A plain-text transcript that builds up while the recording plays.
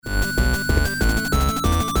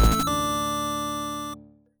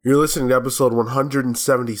You're listening to episode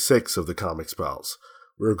 176 of the Comics Pals.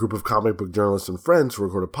 We're a group of comic book journalists and friends who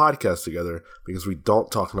record a podcast together because we don't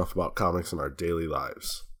talk enough about comics in our daily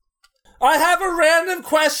lives. I have a random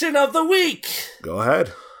question of the week. Go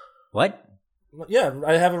ahead. What? Yeah,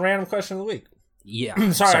 I have a random question of the week. Yeah.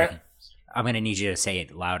 Sorry. I'm going to need you to say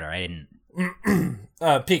it louder. I didn't...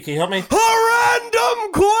 Pete, can you help me? A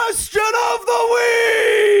random question of the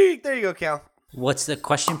week! There you go, Cal. What's the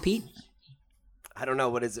question, Pete? I don't know.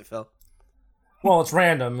 What is it, Phil? Well, it's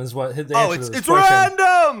random is what the answer to this it's question.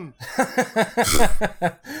 Random!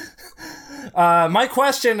 My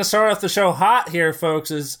question to start off the show hot here,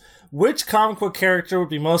 folks, is which comic book character would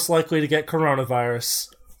be most likely to get coronavirus?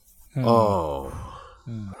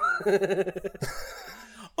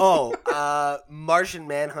 Martian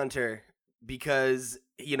Manhunter, because,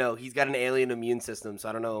 you know, he's got an alien immune system, so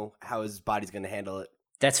I don't know how his body's going to handle it.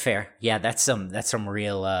 That's fair. Yeah, that's some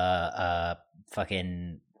real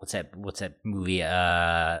fucking what's that movie?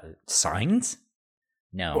 Signs?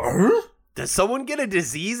 No. What? Does someone get a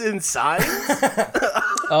disease in Signs?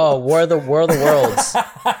 Oh, War of the Worlds.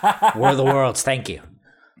 War of the Worlds. Thank you.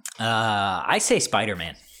 I say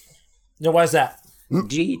Spider-Man. Yeah, why is that?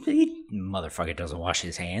 He motherfucker doesn't wash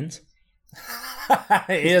his hands.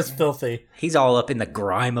 He is filthy. He's all up in the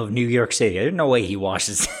grime of New York City. There's no way he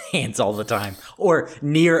washes his hands all the time or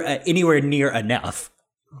anywhere near enough.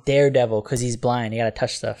 Daredevil, because he's blind. He got to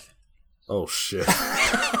touch stuff. Oh, shit.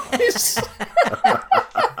 He's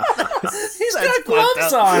got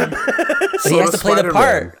gloves on. So he has to play the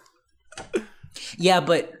part. Yeah,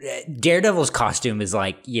 but Daredevil's costume is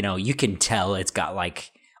like, you know, you can tell it's got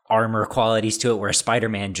like armor qualities to it, where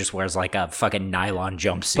Spider-Man just wears like a fucking nylon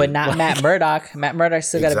jumpsuit. But not Matt Murdock. Matt Murdock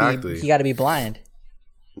still Exactly. he got to be blind.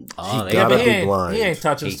 Oh, He gotta be blind. He ain't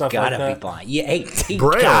touching he stuff like gotta that. be blind. Yeah, he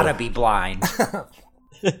Braille. gotta be blind.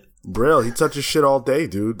 Braille, he touches shit all day,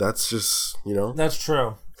 dude. That's just, you know, That's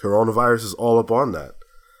true. coronavirus is all up on that.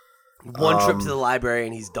 One trip to the library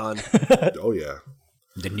and he's done. Oh, yeah.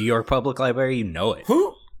 The New York Public Library, you know it.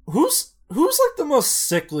 Who's like the most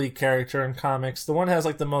sickly character in comics? The one who has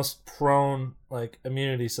like the most prone like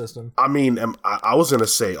immunity system. I mean, I was going to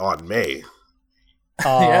say Aunt May.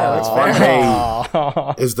 Yeah, that's Aunt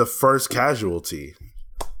fair. May is the first casualty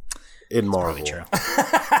in Marvel. True.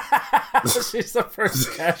 She's the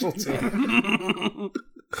first casualty.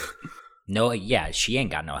 No, yeah, she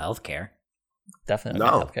ain't got no health care. Definitely No,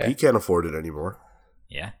 not healthcare. he can't afford it anymore.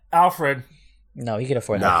 Yeah. Alfred. No, he can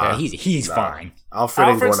afford Nah. healthcare. He's fine. Alfred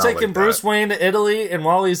ain't Alfred's going out taking like Bruce that. Wayne to Italy, and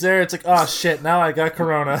while he's there, it's like, oh shit, now I got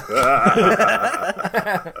corona.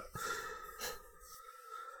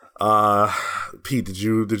 Pete, did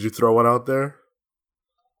you throw one out there?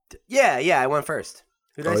 Yeah, I went first.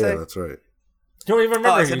 Who did I say? Yeah, that's right. Don't even remember.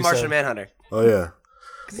 Oh, I who said you Martian said. Manhunter. Oh yeah.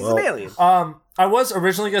 Because he's an alien. I was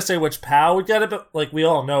originally gonna say which pal would get it, but like we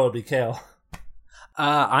all know it'd be Kale.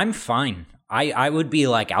 I'm fine. I would be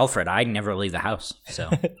like Alfred. I never leave the house. So,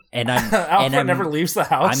 and Alfred never leaves the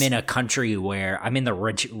house. I'm in a country where I'm in the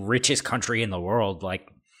richest country in the world.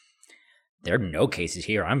 Like, there are no cases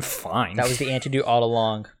here. I'm fine. That was the antidote all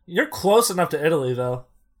along. You're close enough to Italy, though.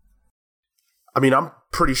 I mean, I'm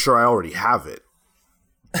pretty sure I already have it.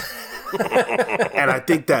 And I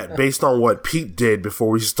think that based on what Pete did before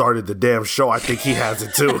we started the damn show, I think he has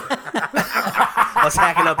it too. I was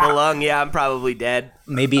hacking up a lung. Yeah, I'm probably dead.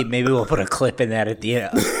 Maybe we'll put a clip in that at the end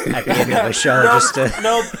of the show. Just to...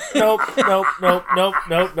 Nope.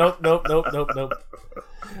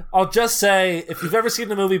 I'll just say, if you've ever seen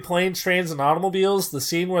the movie Planes, Trains, and Automobiles, the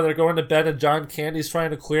scene where they're going to bed and John Candy's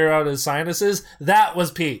trying to clear out his sinuses, that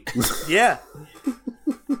was Pete. Yeah.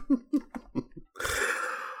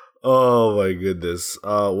 Oh my goodness.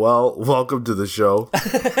 Well, welcome to the show.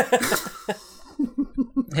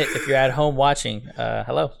 If you're at home watching,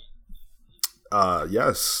 hello.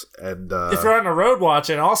 Yes, and If you're on the road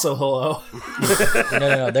watching, also hello.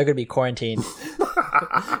 No, they're gonna be quarantined.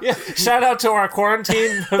 Yeah, shout out to our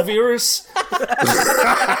quarantine viewers.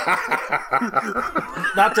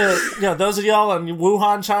 Not to, those of y'all in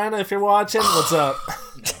Wuhan, China, if you're watching, what's up?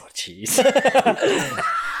 Oh, jeez.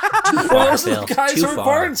 Well, those are Phil. the guys Too who are far.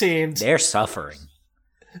 quarantined. They're suffering.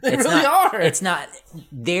 They really are. It's not.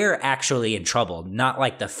 They're actually in trouble. Not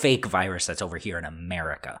like the fake virus that's over here in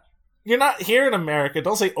America. You're not here in America.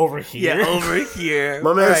 Don't say over here. Yeah, over here.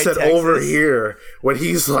 my man All right, said Texas. over here when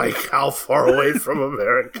he's like how far away from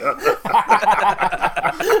America.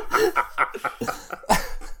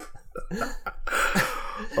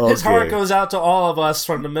 His heart Okay. goes out to all of us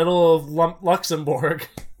from the middle of Luxembourg.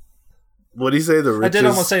 What do you say? The richest? I did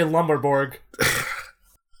almost say Lumberborg.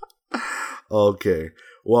 Okay.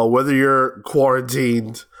 Well, whether you're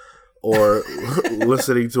quarantined or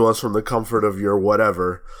listening to us from the comfort of your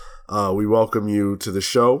whatever, we welcome you to the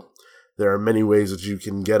show. There are many ways that you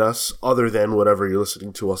can get us other than whatever you're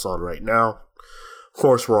listening to us on right now. Of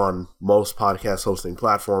course, we're on most podcast hosting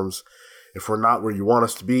platforms. If we're not where you want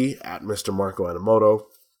us to be, at Mr. Marco Enomoto,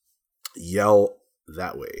 yell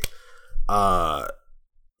that way.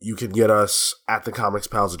 You can get us at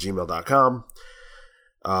thecomicspals@gmail.com.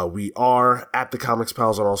 We are at the Comics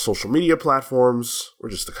Pals on all social media platforms. We're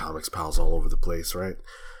just the Comics Pals all over the place, right?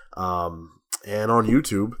 And on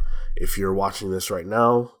YouTube, if you're watching this right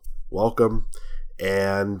now, welcome.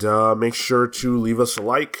 And make sure to leave us a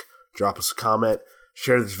like, drop us a comment,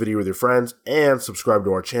 share this video with your friends, and subscribe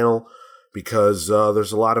to our channel because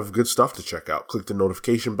there's a lot of good stuff to check out. Click the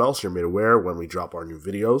notification bell so you're made aware when we drop our new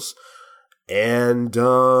videos. And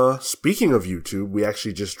speaking of YouTube, we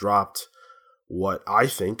actually just dropped what I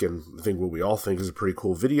think, and I think what we all think is a pretty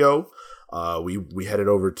cool video. We headed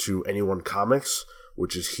over to Anyone Comics,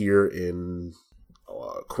 which is here in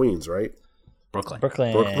Queens, right? Brooklyn.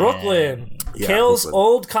 Yeah, Kale's Brooklyn.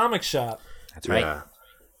 old comic shop. That's right. Yeah.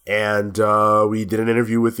 And we did an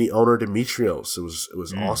interview with the owner, Demetrios. It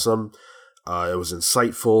was awesome. It was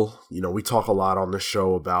insightful. You know, we talk a lot on the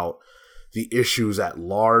show about the issues at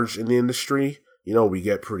large in the industry. You know, we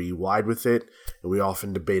get pretty wide with it, and we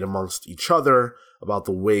often debate amongst each other about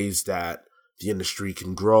the ways that the industry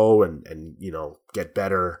can grow and you know, get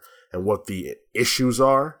better and what the issues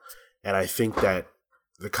are. And I think that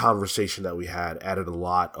the conversation that we had added a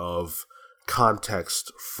lot of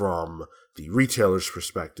context from the retailer's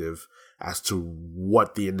perspective as to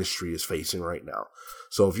what the industry is facing right now.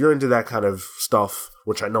 So if you're into that kind of stuff,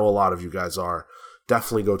 which I know a lot of you guys are,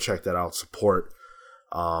 definitely go check that out, support.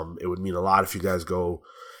 It would mean a lot if you guys go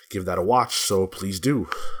give that a watch, so please do.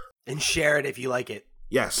 And share it if you like it.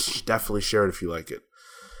 Yes, definitely share it if you like it.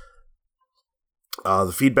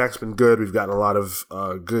 The feedback's been good. We've gotten a lot of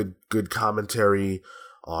good commentary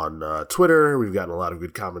on Twitter. We've gotten a lot of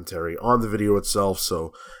good commentary on the video itself,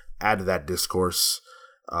 so add to that discourse.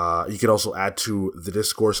 You can also add to the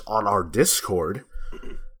discourse on our Discord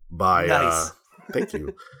by Nice. Thank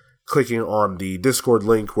you. Clicking on the Discord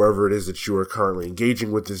link wherever it is that you are currently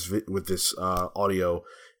engaging with this audio,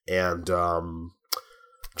 and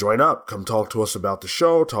join up. Come talk to us about the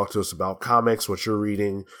show. Talk to us about comics, what you're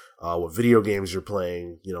reading, what video games you're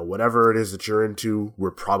playing. You know, whatever it is that you're into,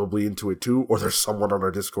 we're probably into it too, or there's someone on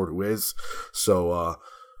our Discord who is. So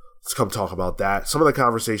let's come talk about that. Some of the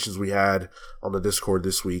conversations we had on the Discord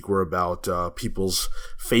this week were about people's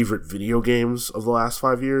favorite video games of the last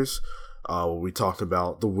 5 years. We talked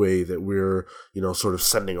about the way that we're, you know, sort of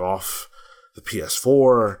sending off the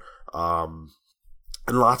PS4,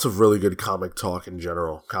 and lots of really good comic talk in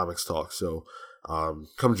general, comics talk. So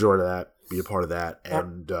come join that, be a part of that.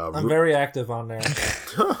 And I'm very active on there.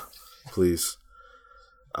 please.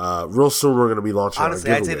 Real soon we're going to be launching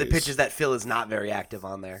Honestly, our I'd say the giveaways. pitch is that Phil is not very active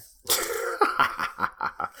on there.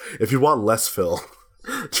 If you want less Phil,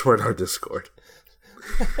 join our Discord.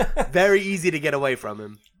 Very easy to get away from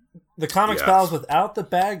him. The Comics Yes. Pals without the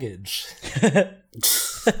baggage.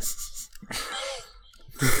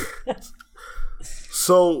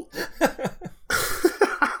 So,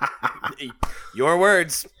 Your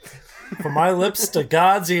words. From my lips to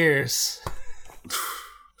God's ears.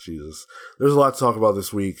 Jesus, there's a lot to talk about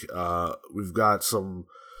this week. We've got some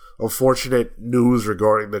unfortunate news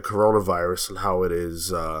regarding the coronavirus and how it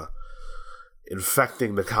is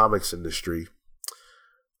infecting the comics industry.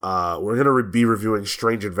 We're going to be reviewing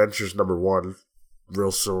Strange Adventures #1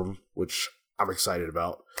 real soon, which I'm excited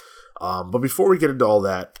about. But before we get into all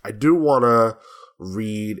that, I do want to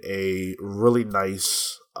read a really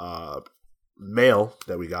nice mail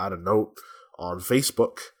that we got, a note on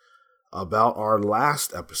Facebook about our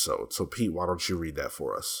last episode. So, Pete, why don't you read that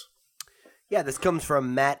for us? Yeah, this comes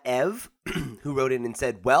from Matt Ev, who wrote in and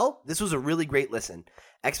said, well, this was a really great listen.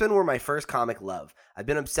 X-Men were my first comic love. I've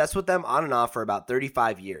been obsessed with them on and off for about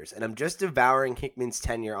 35 years, and I'm just devouring Hickman's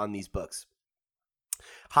tenure on these books.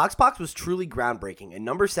 Hoxpox was truly groundbreaking, and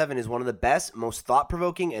number 7 is one of the best, most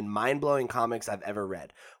thought-provoking, and mind-blowing comics I've ever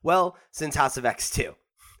read. Well, since House of X 2.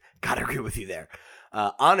 Gotta agree with you there.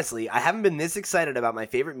 Honestly, I haven't been this excited about my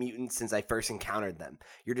favorite mutants since I first encountered them.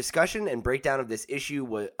 Your discussion and breakdown of this issue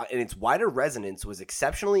and its wider resonance was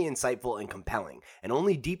exceptionally insightful and compelling, and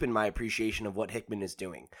only deepened my appreciation of what Hickman is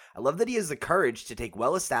doing. I love that he has the courage to take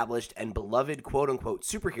well-established and beloved quote-unquote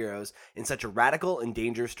superheroes in such a radical and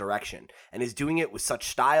dangerous direction, and is doing it with such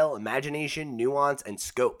style, imagination, nuance, and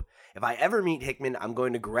scope. If I ever meet Hickman, I'm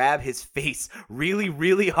going to grab his face really,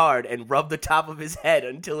 really hard and rub the top of his head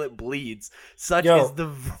until it bleeds. Such is the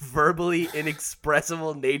verbally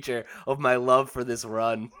inexpressible nature of my love for this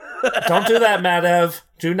run. Don't do that, Matt Ev.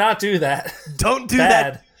 Do not do that. Don't do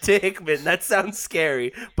that to Hickman. That sounds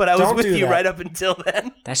scary, but I was with you right up until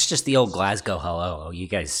then. That's just the old Glasgow hello. You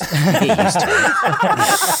guys get used to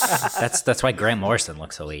it. That's why Grant Morrison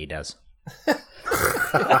looks the way he does.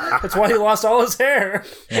 That's why he lost all his hair.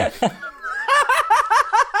 Yeah.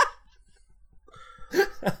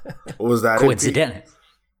 What was that? Coincidentally.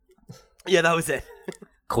 Yeah, that was it.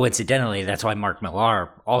 Coincidentally, that's why Mark Millar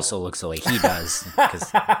also looks the way he does.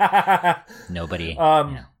 Because nobody...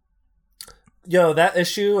 Yo, that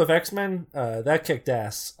issue of X-Men, that kicked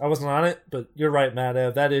ass. I wasn't on it, but you're right, Matt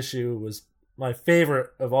Ev. That issue was my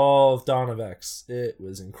favorite of all of Dawn of X. It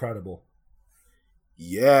was incredible.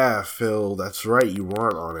 Yeah, Phil, that's right. You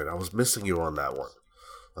weren't on it. I was missing you on that one.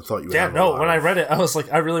 I thought you were. Yeah, no, when I read it, I was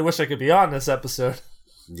like, I really wish I could be on this episode.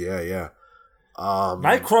 Yeah.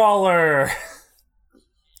 Nightcrawler!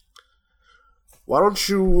 Why don't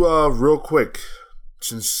you, real quick,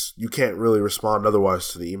 since you can't really respond otherwise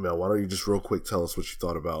to the email, why don't you just real quick tell us what you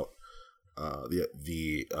thought about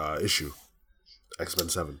the issue, X-Men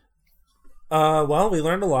 7? Well, we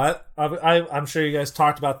learned a lot. I'm sure you guys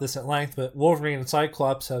talked about this at length, but Wolverine and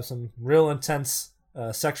Cyclops have some real intense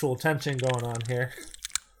sexual tension going on here.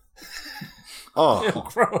 Oh, Ew,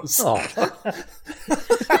 gross! Oh.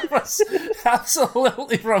 That was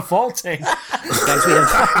absolutely revolting. Guys,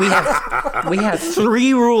 we have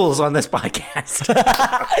 3 rules on this podcast.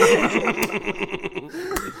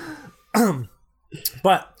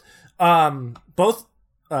 But both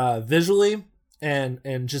visually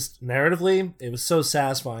and just narratively, it was so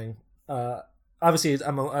satisfying. Obviously,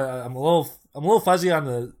 I'm a little fuzzy on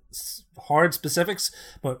the hard specifics,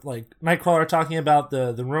 but like Nightcrawler talking about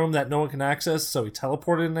the room that no one can access, so he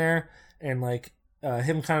teleported in there, and like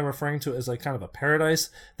him kind of referring to it as like kind of a paradise.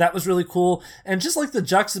 That was really cool, and just like the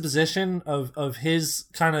juxtaposition of his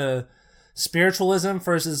kind of spiritualism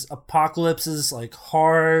versus Apocalypse's like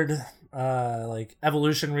hard like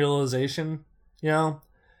evolution realization, you know,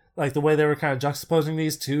 like the way they were kind of juxtaposing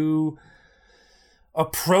these two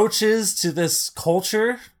approaches to this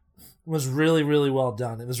culture was really, really well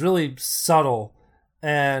done. It was really subtle,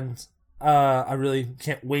 and I really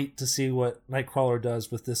can't wait to see what Nightcrawler does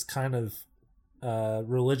with this kind of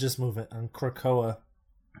religious movement on Krakoa.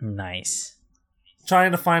 Nice.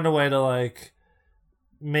 Trying to find a way to like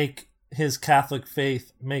make his Catholic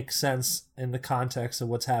faith make sense in the context of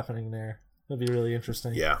what's happening there. That'd be really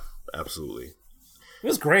interesting. yeah, absolutely. It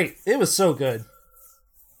was great. It was so good.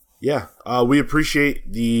 Yeah, we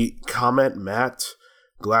appreciate the comment, Matt.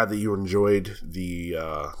 Glad that you enjoyed the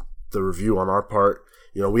review on our part.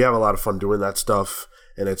 You know, we have a lot of fun doing that stuff,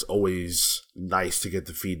 and it's always nice to get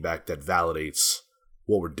the feedback that validates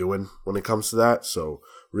what we're doing when it comes to that. So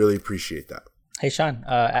really appreciate that. Hey, Sean,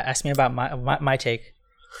 ask me about my take.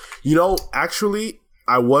 You know, actually,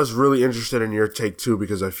 I was really interested in your take too,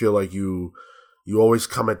 because I feel like you always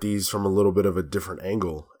come at these from a little bit of a different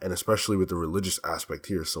angle, and especially with the religious aspect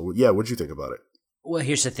here. So yeah, what'd you think about it? Well,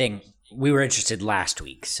 here's the thing. We were interested last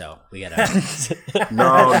week, so we gotta...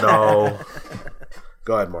 No.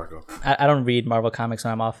 Go ahead, Marco. I don't read Marvel comics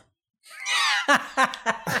when I'm off.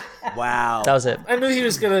 Wow. That was it. I knew he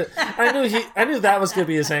was gonna. I knew that was gonna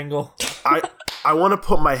be his angle. I want to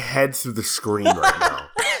put my head through the screen right now,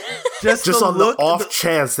 just the on look, the off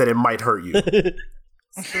chance that it might hurt you. the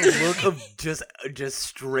look of just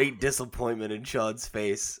straight disappointment in Sean's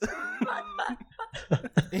face.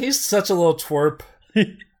 He's such a little twerp.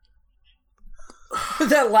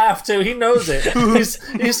 That laugh too. He knows it.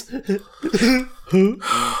 He's.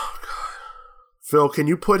 Phil, can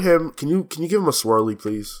you put him? Can you give him a swirly,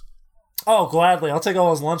 please? Oh, gladly. I'll take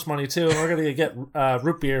all his lunch money too. We're gonna get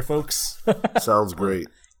root beer, folks. Sounds great.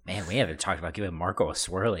 Man, we haven't talked about giving Marco a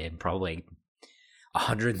swirly in probably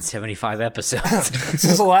 175 episodes. This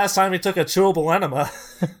is the last time he took a chewable enema.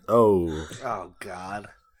 Oh God.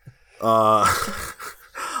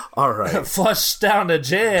 All right. Flushed down the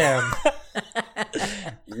jam.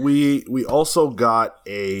 We also got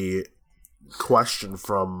a question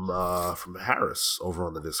from Harris over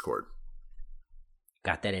on the Discord.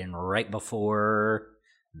 Got that in right before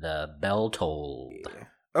the bell tolled.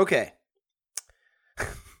 Okay.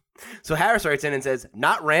 So Harris writes in and says,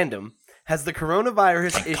 "Not random. Has the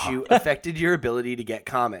coronavirus issue affected your ability to get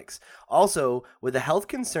comics? Also, with a health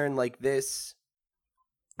concern like this..."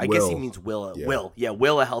 I guess he means will. Yeah.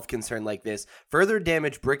 Will a health concern like this further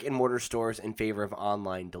damage brick and mortar stores in favor of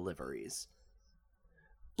online deliveries?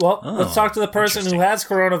 Well, let's talk to the person who has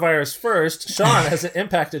coronavirus first. Sean, has it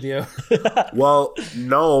impacted you? Well,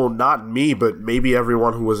 no, not me, but maybe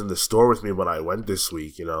everyone who was in the store with me when I went this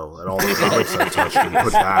week, and all the comics I touched and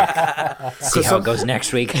put back. See how it goes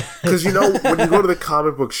next week. Because, when you go to the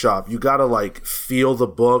comic book shop, you got to, feel the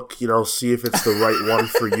book, see if it's the right one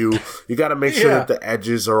for you. You got to make sure that the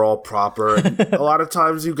edges are all proper. And a lot of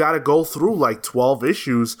times you got to go through, 12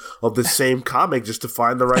 issues of the same comic just to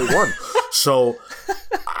find the right one. So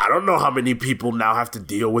I don't know how many people now have to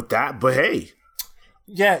deal with that, but hey.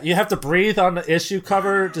 Yeah, you have to breathe on the issue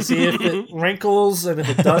cover to see if it wrinkles, and if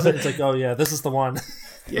it doesn't, it's like, oh yeah, this is the one.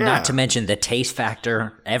 Yeah. Not to mention the taste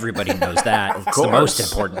factor. Everybody knows that. Of course. It's the most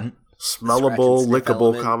important. Smellable,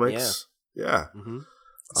 lickable element, comics. Yeah. Mm-hmm.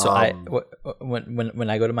 So when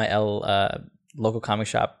I go to my local comic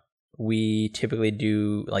shop, we typically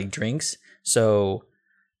do drinks. So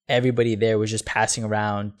everybody there was just passing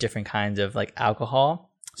around different kinds of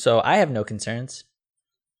alcohol. So I have no concerns.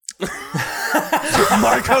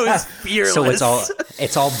 Marco is fearless. So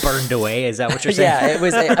it's all burned away. Is that what you're saying? Yeah, it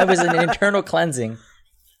was an internal cleansing.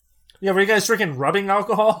 Yeah, were you guys drinking rubbing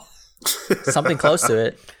alcohol? Something close to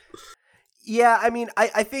it. Yeah, I mean,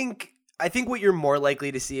 I think what you're more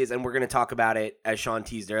likely to see is, and we're going to talk about it as Sean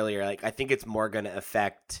teased earlier, I think it's more going to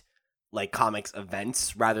affect comics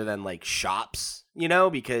events rather than shops,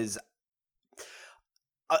 because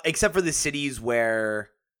except for the cities where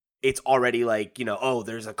it's already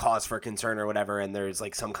there's a cause for concern or whatever, and there's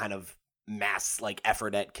some kind of mass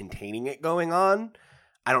effort at containing it going on,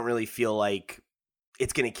 I don't really feel like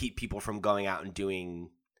it's going to keep people from going out and doing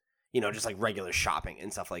just regular shopping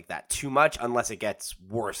and stuff like that too much, unless it gets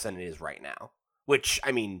worse than it is right now, which,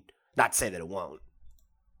 I mean, not to say that it won't.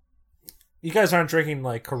 You guys aren't drinking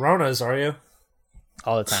Coronas, are you?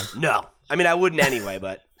 All the time. No. I mean, I wouldn't anyway,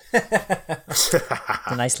 but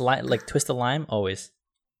A nice twist of lime, always.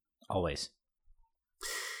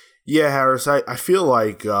 Yeah, Harris, I feel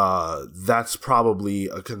like that's probably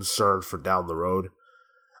a concern for down the road.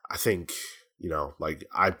 I think,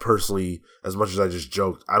 I personally, as much as I just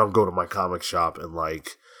joked, I don't go to my comic shop and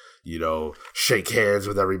shake hands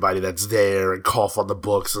with everybody that's there and cough on the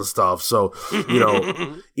books and stuff. So,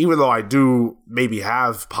 even though I do maybe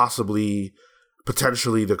have potentially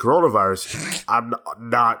the coronavirus, I'm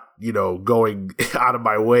not, going out of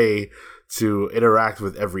my way to interact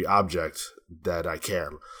with every object that I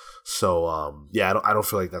can. So, I don't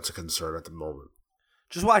feel like that's a concern at the moment.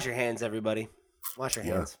 just wash your hands, everybody. Wash your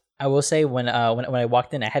hands. I will say when I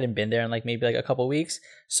walked in, I hadn't been there in maybe a couple weeks.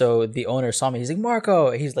 So the owner saw me. He's like,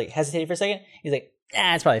 Marco. He's hesitated for a second. He's like,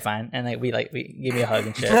 it's probably fine. And we gave me a hug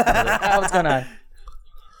and shit. I was like, what's going on?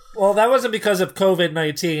 Well, that wasn't because of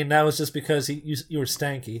COVID-19. That was just because you were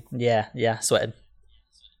stanky. Yeah, sweating.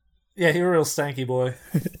 Yeah, you were a real stanky boy.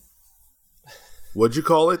 What'd you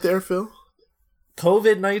call it there, Phil?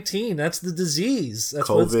 COVID-19. That's the disease. That's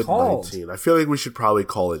what it's called. COVID-19. I feel like we should probably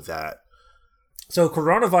call it that. So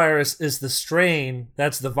coronavirus is the strain.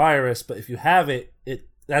 That's the virus. But if you have it,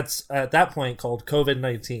 that's at that point called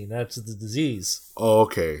COVID-19. That's the disease. Oh,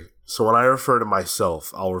 okay. So when I refer to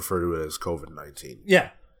myself, I'll refer to it as COVID-19. Yeah.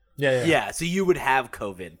 So you would have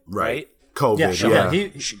COVID, right? COVID, yeah.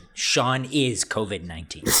 Sean is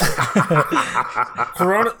COVID-19.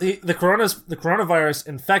 The coronavirus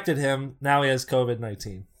infected him. Now he has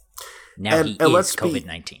COVID-19. Now he is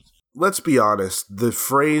COVID-19. Let's be honest. The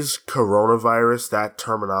phrase coronavirus, that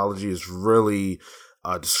terminology is really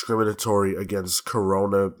discriminatory against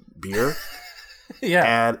Corona beer.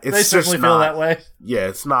 Yeah, and it's they certainly feel that way. Yeah,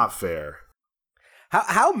 it's not fair.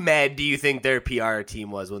 How mad do you think their PR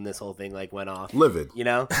team was when this whole thing went off? Livid. You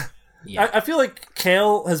know? Yeah. I feel like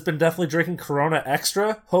Kale has been definitely drinking Corona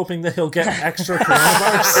Extra, hoping that he'll get extra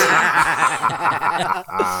coronavirus.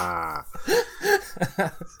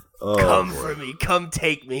 Come for me. Come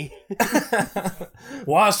take me.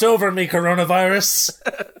 Wash over me, coronavirus.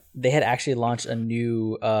 They had actually launched a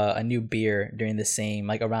new beer during the same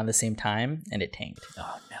around the same time, and it tanked.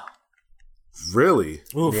 Oh no! Really?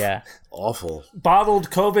 Oof. Yeah. Awful.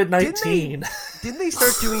 Bottled COVID-19. Didn't they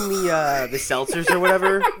start doing the seltzers or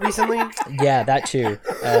whatever recently? Yeah, that too.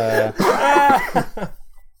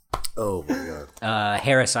 Oh my god.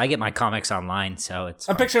 Harris, I get my comics online, so it's.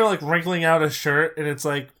 I'm picturing wrinkling out a shirt, and it's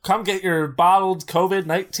come get your bottled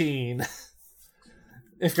COVID-19.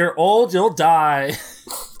 If you're old, you'll die.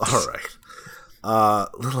 All right.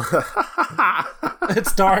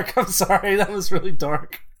 It's dark. I'm sorry. That was really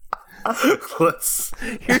dark.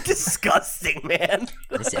 You're disgusting, man.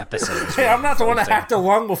 This episode is Hey, I'm not the one that hacked a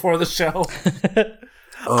lung before the show.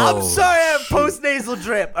 I'm sorry I have post-nasal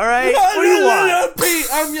drip, all right? What do you want? Pete,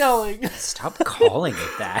 I'm yelling. Stop calling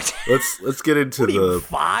it that. Let's get into What are you, the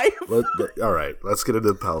 5? all right, let's get into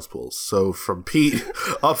the pals pools. So from Pete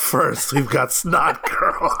up first, we've got Snot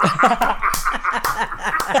Girl.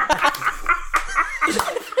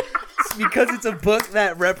 It's because it's a book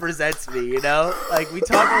that represents me, you know? Like, we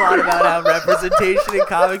talk a lot about how representation in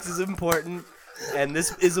comics is important, and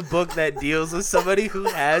this is a book that deals with somebody who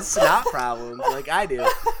has snot problems like I do.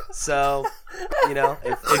 So, you know,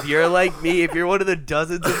 if you're like me, if you're one of the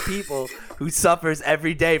dozens of people who suffers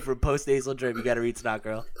every day from post-nasal drip, you gotta read Snot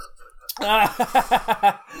Girl.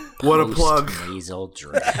 What a plug. Post-nasal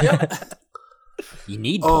drip. You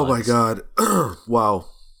need Oh plugs. my god. Wow.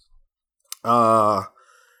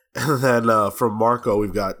 And then from Marco,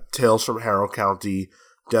 we've got Tales from Harrow County,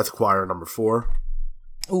 Death Choir number 4.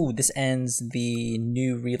 Ooh, this ends the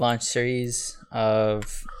new relaunch series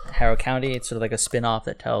of Harrow County. It's sort of like a spin-off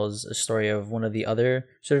that tells a story of one of the other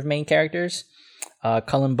sort of main characters.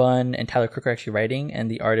 Cullen Bunn and Tyler Crook are actually writing,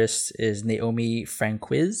 and the artist is Naomi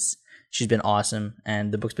Franquiz. She's been awesome,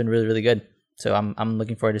 and the book's been really, really good. So I'm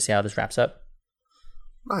looking forward to see how this wraps up.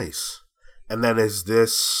 Nice. And then is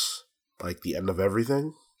this like the end of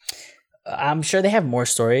everything? I'm sure they have more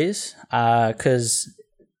stories, because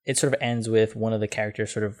it sort of ends with one of the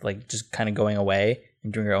characters sort of like just kind of going away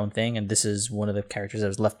and doing her own thing, and this is one of the characters that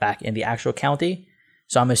was left back in the actual county.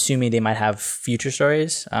 So I'm assuming they might have future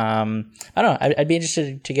stories. I don't know. I'd be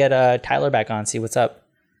interested to get Tyler back on, see what's up.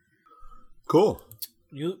 Cool.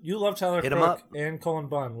 You love Tyler Hit 'em Crook up. and Cullen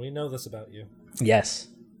Bunn. We know this about you. Yes.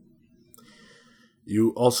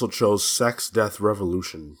 You also chose Sex, Death,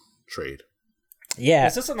 Revolution trade. Yeah.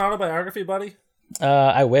 Is this an autobiography, buddy?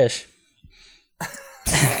 I wish.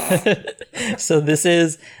 So this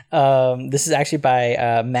is actually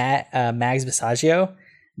by Mags Bisagio,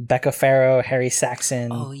 Becca Farrow, Harry Saxon.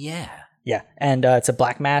 Oh, yeah. Yeah, and it's a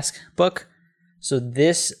Black Mask book. So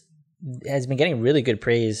this has been getting really good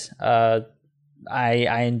praise. I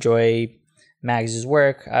enjoy Mags'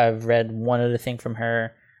 work. I've read one other thing from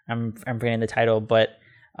her. I'm forgetting the title, but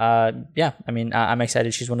yeah, I mean, I'm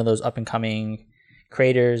excited. She's one of those up and coming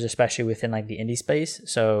creators, especially within like the indie space.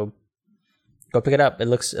 So go pick it up. It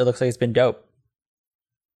looks like it's been dope.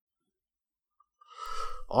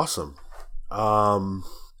 Awesome.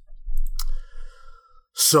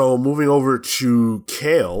 So moving over to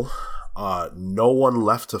Kale, No One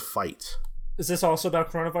Left to Fight. Is this also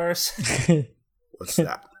about coronavirus? What's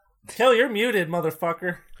that? Kel, you're muted,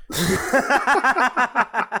 motherfucker.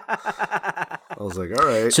 I was like, all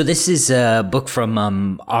right. So this is a book from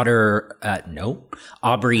Aubrey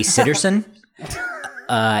Sitterson.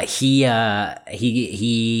 He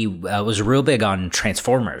was real big on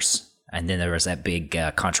Transformers, and then there was that big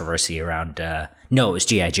controversy around. No, it was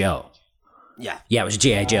G.I. Joe. Yeah. Yeah, it was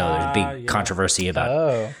G.I. Joe. There was a big controversy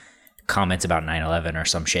about comments about 9/11 or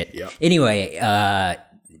some shit. Yep. Anyway,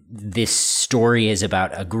 this story is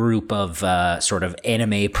about a group of sort of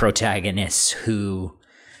anime protagonists who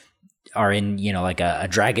are in, like a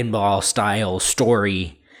Dragon Ball style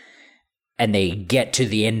story, and they get to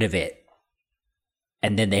the end of it,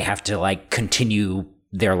 and then they have to like continue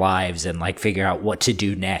their lives and like figure out what to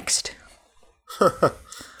do next. That's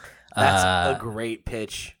a great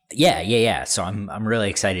pitch. Yeah. So I'm really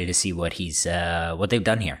excited to see what they've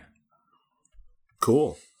done here.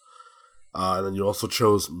 Cool. And then you also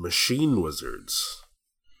chose Machine Wizards.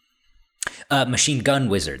 Machine Gun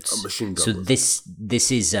Wizards. Machine Gun so Wizards.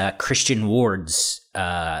 this is Christian Ward's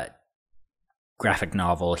graphic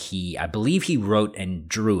novel. I believe he wrote and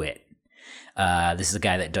drew it. This is a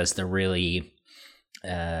guy that does the really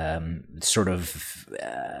sort of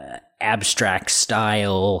abstract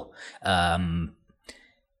style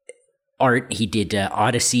art. He did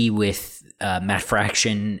Odyssey with Matt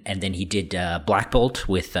Fraction, and then he did Black Bolt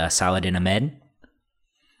with Saladin Ahmed.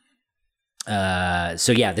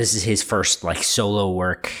 So yeah, this is his first like solo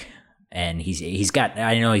work, and he's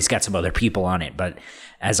got some other people on it, but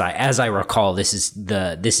as I recall, this is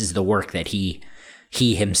the work that he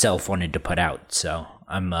himself wanted to put out. So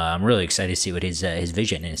I'm really excited to see what his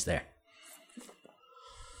vision is there.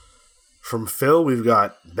 From Phil, we've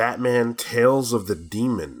got Batman Tales of the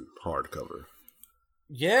Demon hardcover.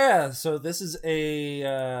 Yeah, so this is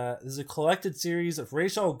a collected series of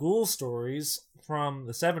Ra's al Ghul stories from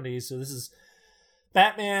the 70s. So this is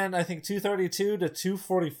Batman, I think 232 to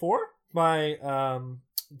 244 by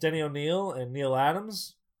Denny O'Neil and Neil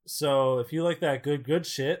Adams. So if you like that good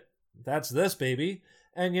shit, that's this, baby.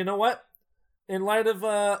 And you know what? In light of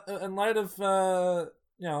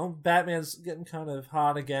Batman's getting kind of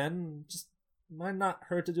hot again, just might not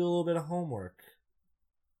hurt to do a little bit of homework.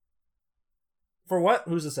 For what?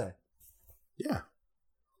 Who's to say? Yeah.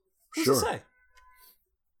 Who's Sure. to say?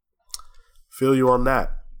 Feel you on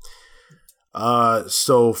that.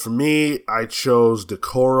 So for me, I chose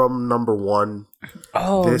Decorum #1.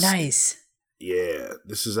 Oh, nice. Yeah,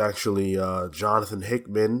 this is actually Jonathan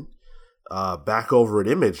Hickman back over at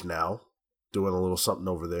Image now, doing a little something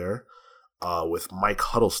over there with Mike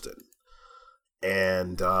Huddleston.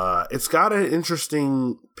 And it's got an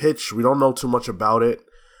interesting pitch. We don't know too much about it,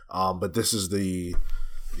 but this is the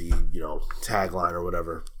tagline or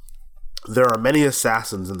whatever. There are many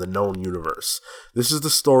assassins in the known universe. This is the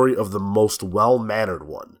story of the most well-mannered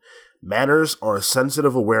one. Manners are a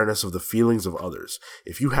sensitive awareness of the feelings of others.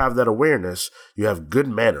 If you have that awareness, you have good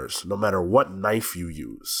manners, no matter what knife you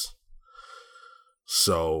use.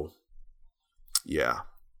 So, yeah.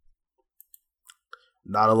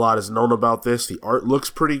 Not a lot is known about this. The art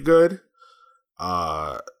looks pretty good.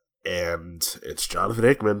 And it's Jonathan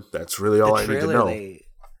Hickman. That's really all I need to know.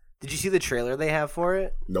 Did you see the trailer they have for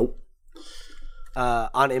it? Nope.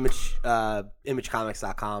 On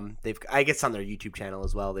imagecomics.com. I guess on their YouTube channel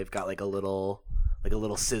as well. They've got like a little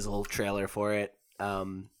sizzle trailer for it.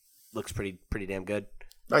 Looks pretty damn good.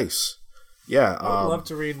 Nice. Yeah. I would love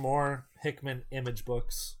to read more Hickman Image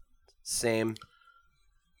books. Same.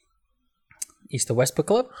 East to West Book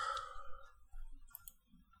Club?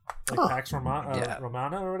 Like Pax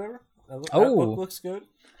Romana or whatever. That book looks good.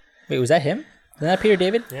 Wait, was that him? Was that Peter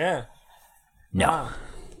David? Yeah. No. Wow.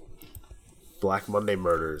 Black Monday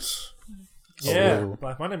Murders. Yeah,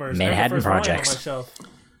 Black Monday Murders. Manhattan Projects. Projects. On my shelf.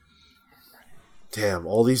 Damn,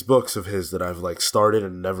 all these books of his that I've like started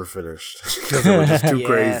and never finished because they were just too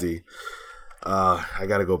crazy. I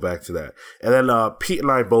got to go back to that. And then Pete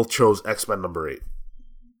and I both chose X-Men #8.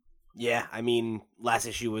 Yeah, I mean, last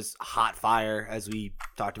issue was hot fire, as we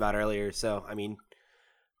talked about earlier. So, I mean,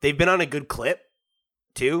 they've been on a good clip,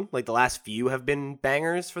 too. Like, the last few have been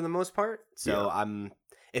bangers for the most part. So, yeah.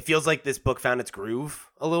 It feels like this book found its groove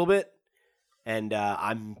a little bit. And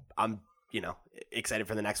I'm excited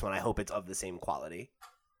for the next one. I hope it's of the same quality.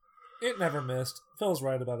 It never missed. Phil's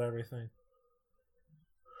right about everything.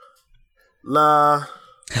 Nah.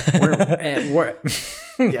 We're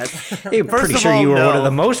Yes. I'm pretty sure you were one of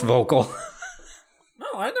the most vocal. No,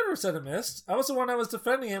 I never said it missed. I was the one that was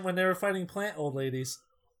defending it when they were fighting plant old ladies.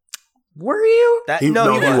 Were you? He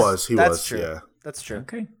was. That's true. Yeah. That's true.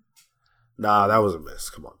 Okay. Nah, that was a miss.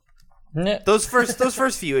 Come on. Those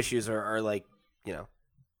first few issues are like,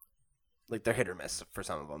 like they're hit or miss for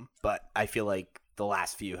some of them. But I feel like the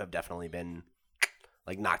last few have definitely been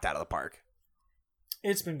like knocked out of the park.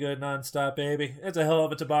 It's been good nonstop, baby. It's a hell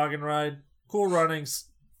of a toboggan ride. Cool runnings.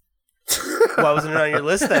 Why wasn't it on your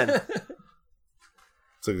list then?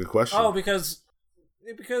 It's a good question. Oh, because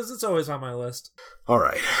it's always on my list. All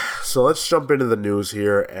right. So let's jump into the news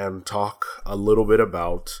here and talk a little bit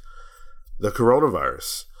about the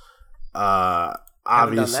coronavirus.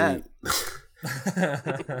 Obviously,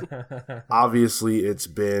 obviously it's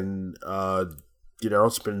been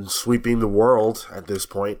it's been sweeping the world at this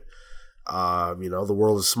point. The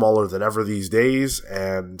world is smaller than ever these days,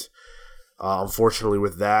 and unfortunately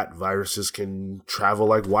with that, viruses can travel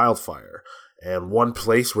like wildfire. And one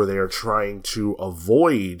place where they are trying to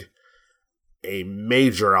avoid a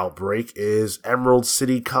major outbreak is Emerald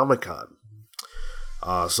City Comic-Con.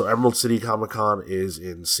 So Emerald City Comic-Con is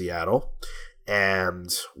in Seattle,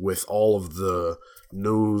 and with all of the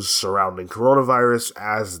news surrounding coronavirus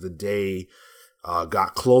as the day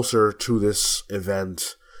got closer to this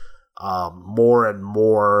event, more and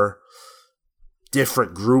more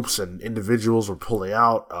different groups and individuals were pulling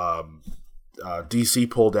out. DC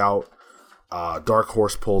pulled out. Dark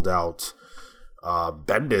Horse pulled out.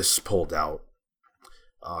 Bendis pulled out.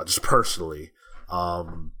 Just personally.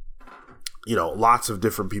 Lots of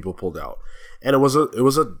different people pulled out. And it was a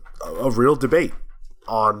real debate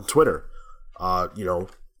on Twitter.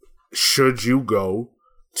 Should you go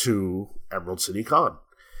to Emerald City Con?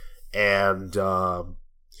 And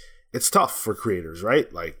it's tough for creators,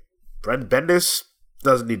 right? Like, Brent Bendis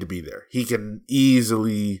doesn't need to be there. He can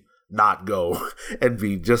easily not go and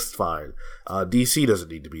be just fine. DC doesn't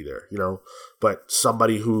need to be there, But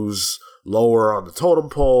somebody who's lower on the totem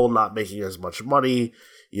pole, not making as much money,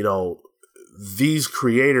 these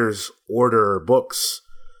creators order books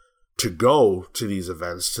to go to these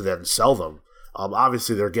events to then sell them.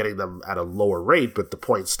 Obviously, they're getting them at a lower rate, but the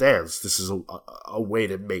point stands. This is a way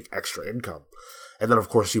to make extra income. And then, of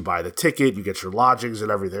course, you buy the ticket, you get your lodgings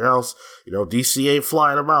and everything else. DC ain't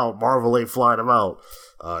flying them out. Marvel ain't flying them out.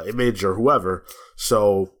 Image or whoever.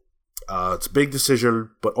 So it's a big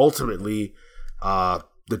decision, but ultimately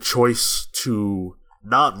the choice to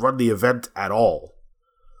not run the event at all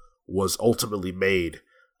was ultimately made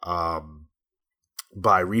by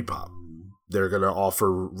Repop. They're going to offer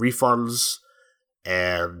refunds,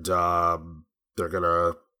 and they're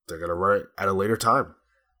gonna run it at a later time.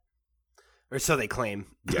 Or so they claim.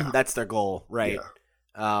 Yeah. That's their goal, right?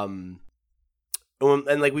 Yeah. And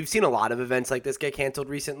like we've seen a lot of events like this get canceled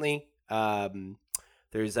recently.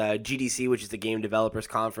 There's GDC, which is the Game Developers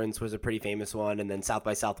Conference, was a pretty famous one, and then South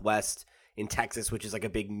by Southwest in Texas, which is like a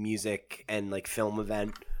big music and like film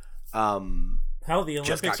event. How the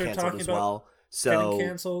just got Olympics are canceled talking as about well. So getting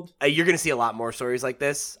canceled. You're going to see a lot more stories like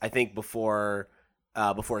this, I think, before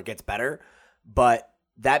it gets better. But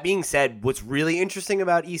that being said, what's really interesting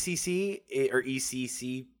about ECC or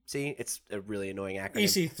ECCC, it's a really annoying acronym.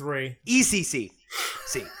 EC3. ECCC.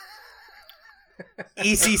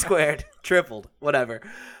 EC squared, tripled, whatever.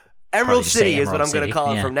 Emerald just say City is what Emerald I'm going to City,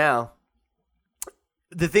 call it yeah. from now.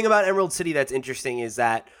 The thing about Emerald City that's interesting is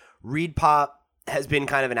that Reed Pop has been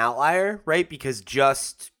kind of an outlier, right? Because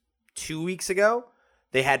just 2 weeks ago,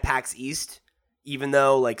 they had PAX East, even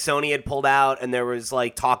though like Sony had pulled out and there was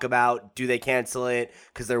like talk about do they cancel it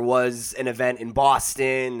because there was an event in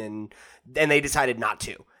Boston and they decided not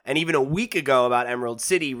to. And even a week ago about Emerald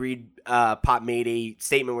City, Reed Pop made a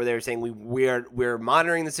statement where they were saying we're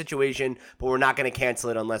monitoring the situation, but we're not going to cancel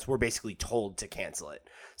it unless we're basically told to cancel it.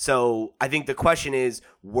 So I think the question is,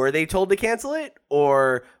 were they told to cancel it,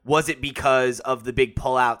 or was it because of the big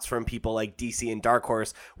pullouts from people like DC and Dark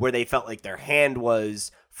Horse where they felt like their hand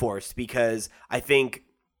was forced? Because I think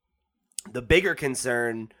the bigger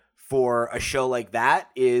concern for a show like that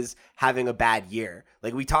is having a bad year.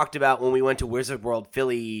 Like we talked about when we went to Wizard World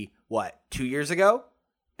Philly, 2 years ago?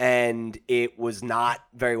 And it was not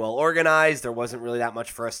very well organized. There wasn't really that much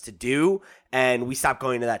for us to do. And we stopped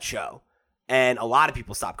going to that show. And a lot of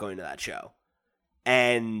people stopped going to that show.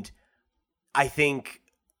 And I think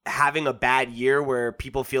having a bad year where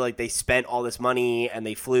people feel like they spent all this money and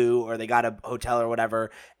they flew or they got a hotel or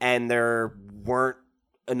whatever, and there weren't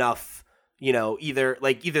enough, either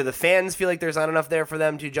the fans feel like there's not enough there for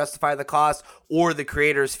them to justify the cost, or the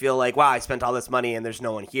creators feel like, wow, I spent all this money and there's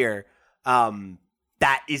no one here.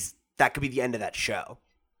 That could be the end of that show,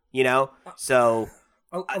 So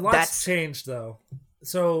a lot's changed though.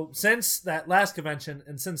 So since that last convention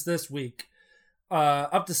and since this week,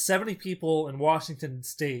 up to 70 people in Washington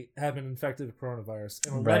State have been infected with coronavirus,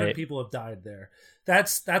 and 11 people have died there.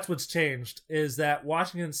 That's what's changed, is that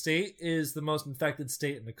Washington State is the most infected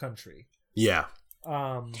state in the country. Yeah.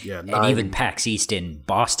 And even PAX East in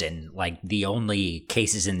Boston, like the only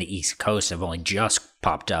cases in the East Coast have only just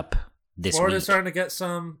popped up this Florida's week. starting to get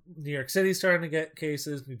some. New York City's starting to get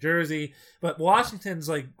cases. New Jersey, but Washington's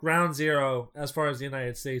like ground zero as far as the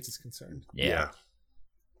United States is concerned. Yeah.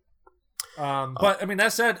 But I mean,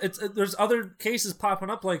 that said, there's other cases popping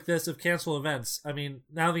up like this of cancel events. I mean,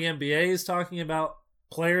 now the NBA is talking about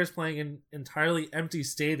players playing in entirely empty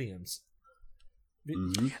stadiums.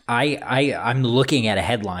 Mm-hmm. I'm looking at a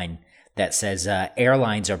headline that says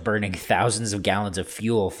airlines are burning thousands of gallons of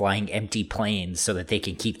fuel flying empty planes so that they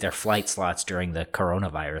can keep their flight slots during the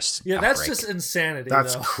coronavirus outbreak. That's just insanity.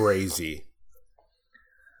 That's though. crazy.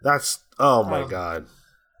 That's, oh my God.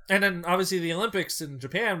 And then obviously the Olympics in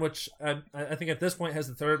Japan, which I think at this point has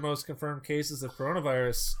the third most confirmed cases of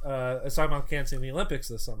coronavirus, is talking about canceling the Olympics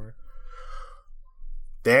this summer.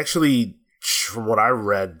 They actually, from what I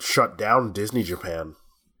read, shut down Disney Japan.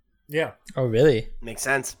 Yeah. Oh, really? Makes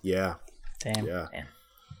sense. Yeah. Damn. Yeah.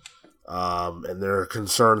 Damn. And there are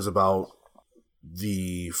concerns about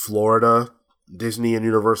the Florida Disney and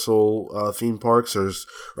Universal theme parks. There's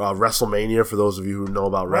WrestleMania, for those of you who know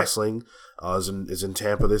about wrestling, is in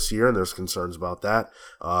Tampa this year, and there's concerns about that.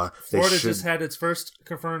 Florida just had its first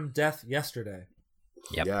confirmed death yesterday.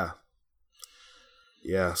 Yep.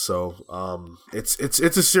 Yeah. So it's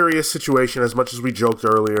a serious situation. As much as we joked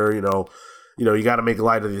earlier, you got to make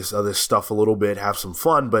light of this stuff a little bit, have some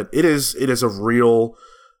fun, but it is a real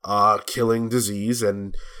killing disease,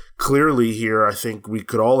 and clearly here I think we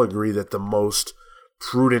could all agree that the most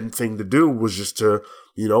prudent thing to do was just to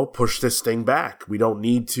push this thing back. We don't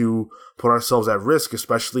need to put ourselves at risk,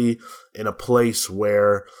 especially in a place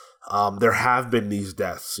where there have been these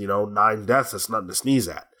deaths. 9 deaths, that's nothing to sneeze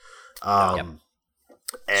at. So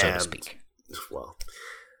to And, speak. well,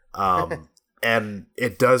 and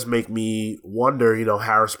it does make me wonder,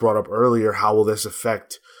 Harris brought up earlier, how will this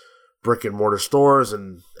affect brick and mortar stores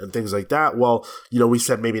and things like that? Well, we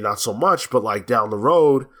said maybe not so much, but like down the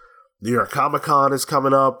road, New York Comic Con is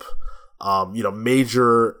coming up.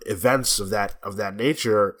 Major events of that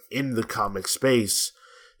nature in the comic space.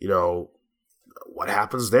 What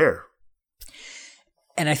happens there?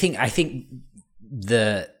 And I think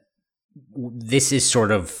the this is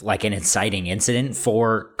sort of like an inciting incident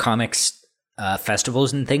for comics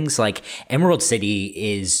festivals and things. Like Emerald City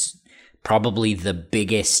is probably the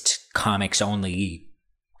biggest comics only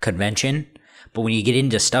convention, but when you get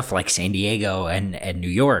into stuff like San Diego and New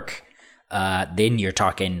York, then you're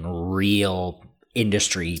talking real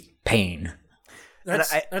industry pain.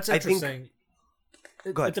 That's interesting.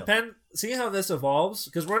 It depends. See how this evolves,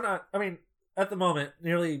 because we're not. I mean, at the moment,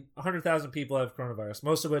 nearly 100,000 people have coronavirus,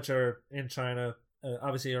 most of which are in China.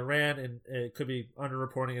 Obviously, Iran, and it could be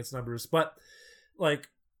underreporting its numbers. But like,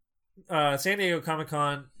 San Diego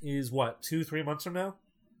Comic-Con is what, 2-3 months from now?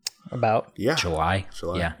 About July.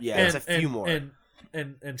 Yeah, it's a few more.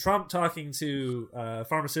 And Trump talking to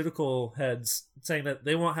pharmaceutical heads saying that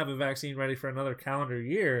they won't have a vaccine ready for another calendar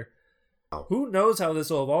year. Who knows how this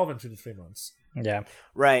will evolve in 2 to 3 months? Yeah.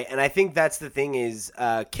 Right. And I think that's the thing is,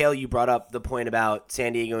 Kale, you brought up the point about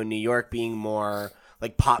San Diego and New York being more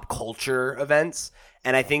like pop culture events.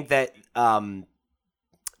 And I think that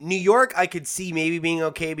New York I could see maybe being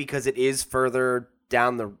okay because it is further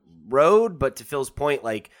down the road. But to Phil's point,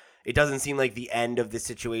 like, it doesn't seem like the end of the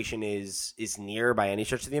situation is near by any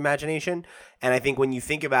stretch of the imagination. And I think when you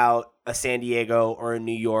think about a San Diego or a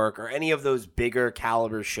New York or any of those bigger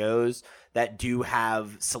caliber shows that do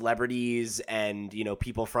have celebrities and, you know,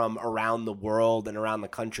 people from around the world and around the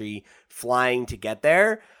country flying to get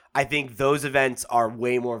there, I think those events are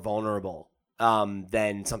way more vulnerable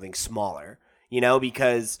than something smaller, you know,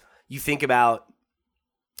 because you think about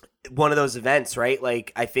one of those events, right?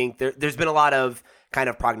 Like, I think there's been a lot of kind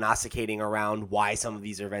of prognosticating around why some of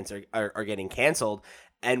these events are getting canceled.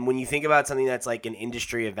 And when you think about something that's like an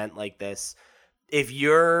industry event like this, if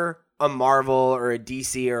you're a Marvel or a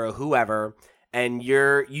DC or a whoever, and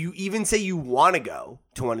you even say you want to go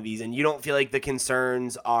to one of these and you don't feel like the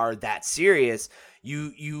concerns are that serious,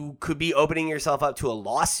 you could be opening yourself up to a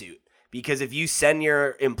lawsuit. Because if you send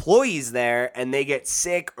your employees there and they get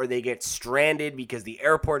sick or they get stranded because the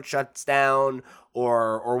airport shuts down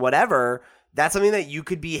or whatever, that's something that you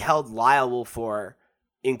could be held liable for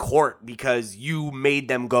in court because you made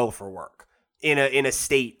them go for work in a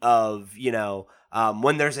state of, you know,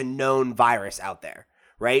 when there's a known virus out there,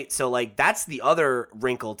 right? So, like, that's the other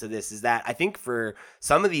wrinkle to this is that I think for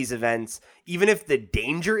some of these events, even if the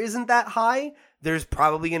danger isn't that high, there's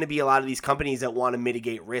probably going to be a lot of these companies that want to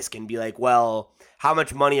mitigate risk and be like, well, how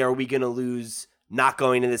much money are we going to lose not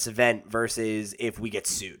going to this event versus if we get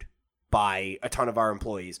sued by a ton of our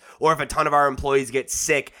employees, or if a ton of our employees get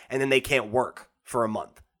sick and then they can't work for a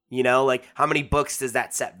month, you know, like how many books does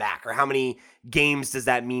that set back, or how many games does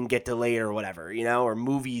that mean get delayed or whatever, you know, or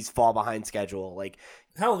movies fall behind schedule. Like,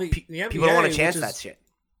 hell, the NBA, people don't want to chance that shit.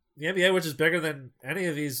 The NBA, which is bigger than any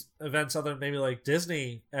of these events other than maybe like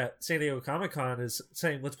Disney at San Diego Comic-Con, is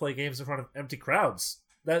saying let's play games in front of empty crowds.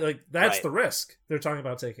 That's right. The risk they're talking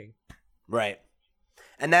about taking. Right.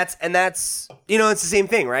 And that's you know, it's the same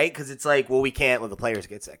thing, right? Because it's like, well, we can't when the players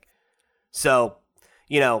get sick. So,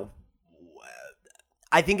 you know,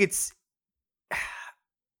 I think it's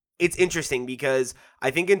interesting because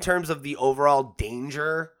I think in terms of the overall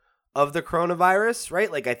danger of the coronavirus,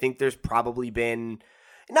 right? Like, I think there's probably been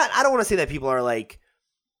I don't want to say that people are like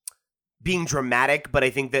being dramatic, but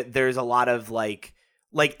I think that there's a lot of like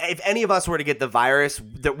if any of us were to get the virus,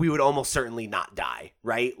 that we would almost certainly not die,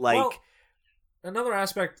 right? Like, well, another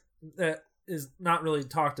aspect that is not really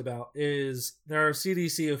talked about is there are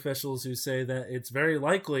CDC officials who say that it's very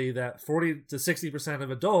likely that 40 to 60% of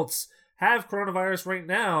adults have coronavirus right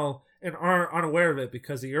now and are unaware of it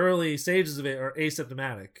because the early stages of it are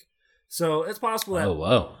asymptomatic. So it's possible that... Oh,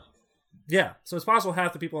 whoa. Yeah, so it's possible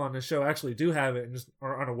half the people on this show actually do have it and just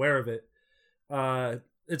are unaware of it.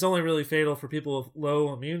 It's only really fatal for people with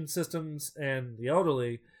low immune systems and the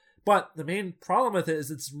elderly. But the main problem with it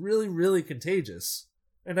is it's really, really contagious.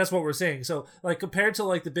 And that's what we're seeing. So, like, compared to,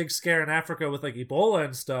 like, the big scare in Africa with, like, Ebola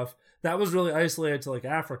and stuff, that was really isolated to, like,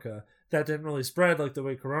 Africa. That didn't really spread like the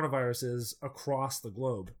way coronavirus is across the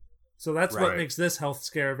globe. So that's what makes this health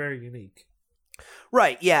scare very unique.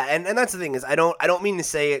 Right, yeah, and that's the thing is I don't mean to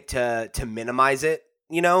say it to minimize it,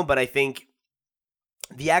 you know, but I think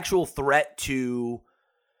the actual threat to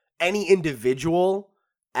any individual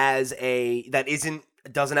that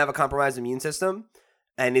doesn't have a compromised immune system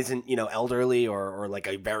and isn't, you know, elderly or like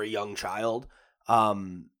a very young child,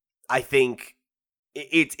 I think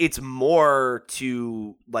it's more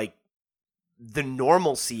to like the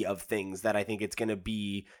normalcy of things that I think it's going to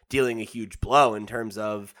be dealing a huge blow in terms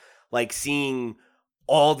of like seeing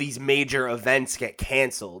all these major events get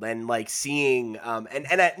canceled and like seeing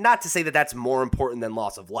and not to say that that's more important than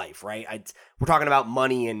loss of life, right? We're talking about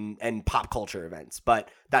money and pop culture events, but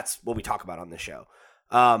that's what we talk about on this show.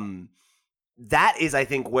 That is, I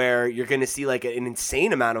think, where you're going to see like an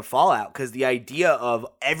insane amount of fallout, because the idea of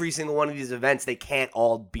every single one of these events, they can't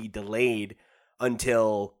all be delayed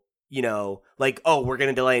until, you know, like, oh, we're going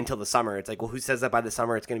to delay until the summer. It's like, well, who says that by the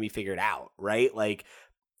summer it's going to be figured out, right? Like,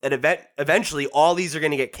 an event, eventually all these are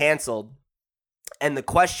going to get canceled. And the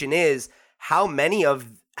question is, how many of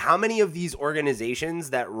these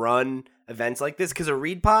organizations that run events like this, because a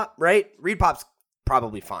Reed Pop, right? Reed Pop's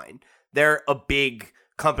probably fine. They're a big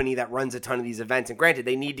company that runs a ton of these events, and granted,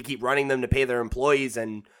 they need to keep running them to pay their employees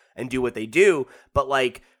and do what they do. But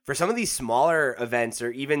like, for some of these smaller events,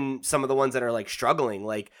 or even some of the ones that are like struggling,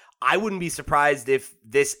 like, I wouldn't be surprised if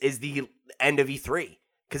this is the end of E3,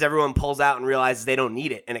 because everyone pulls out and realizes they don't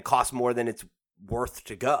need it, and it costs more than it's worth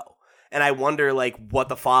to go. And I wonder, like, what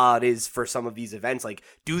the fallout is for some of these events. Like,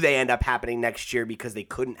 do they end up happening next year because they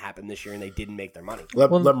couldn't happen this year and they didn't make their money?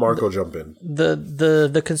 Let Marco jump in.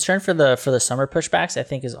 The concern for the summer pushbacks, I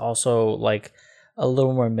think, is also like a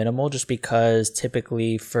little more minimal, just because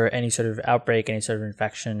typically for any sort of outbreak, any sort of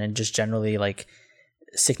infection, and just generally like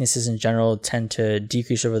sicknesses in general tend to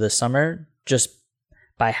decrease over the summer, just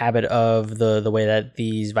by habit of the way that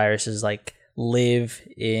these viruses like live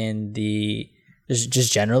in the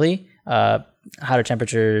just generally. Hotter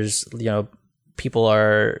temperatures, you know, people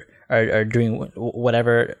are doing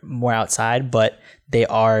whatever more outside, but they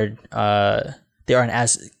aren't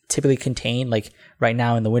as typically contained. Like right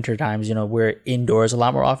now in the winter times, you know, we're indoors a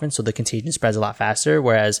lot more often, so the contagion spreads a lot faster,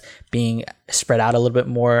 whereas being spread out a little bit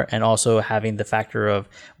more, and also having the factor of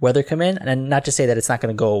weather come in, and not to say that it's not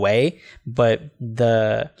going to go away, but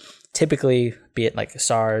typically, be it like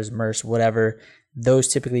SARS, MERS, whatever, those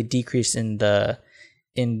typically decrease in the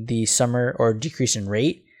summer, or decrease in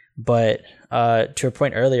rate. But to a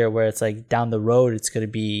point earlier where it's like down the road, it's going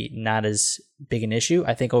to be not as big an issue.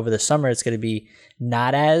 I think over the summer, it's going to be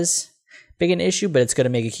not as big an issue, but it's going to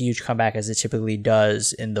make a huge comeback as it typically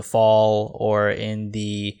does in the fall or in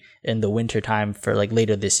the winter time for like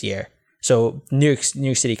later this year. So New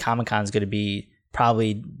York City Comic Con is going to be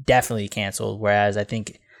definitely canceled. Whereas I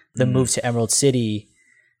think the move to Emerald City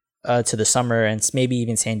to the summer, and maybe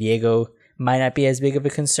even San Diego, might not be as big of a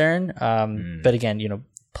concern. But again, you know,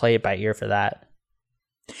 play it by ear for that.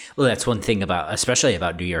 Well, that's one thing especially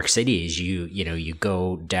about New York City, is you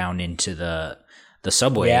go down into the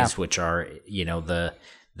subways, which are, you know,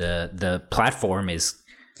 the platform is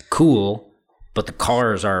cool, but the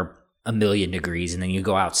cars are 1,000,000 degrees, and then you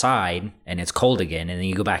go outside and it's cold again, and then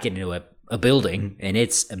you go back into a building and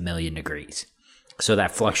it's 1,000,000 degrees. So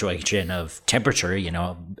that fluctuation of temperature, you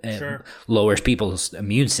know, Sure. lowers people's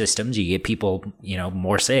immune systems. You get people, you know,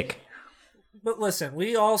 more sick. But listen,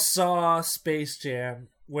 we all saw Space Jam,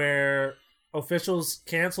 where officials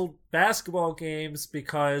canceled basketball games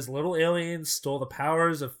because little aliens stole the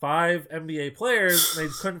powers of 5 NBA players, and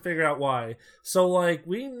they couldn't figure out why. So, like,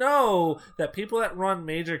 we know that people that run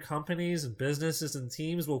major companies and businesses and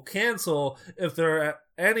teams will cancel if they're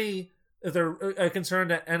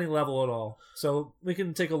concerned at any level at all. So we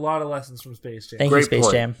can take a lot of lessons from Space Jam. Thank you, Space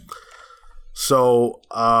point. Jam. So,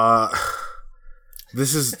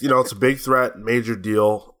 this is, you know, it's a big threat, major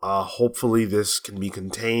deal. Hopefully this can be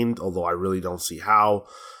contained, although I really don't see how.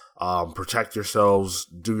 Protect yourselves,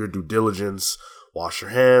 do your due diligence, wash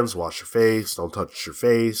your hands, wash your face, don't touch your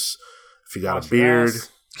face. If you got Wash a beard,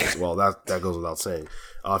 your well, that goes without saying.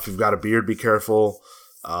 If you've got a beard, be careful,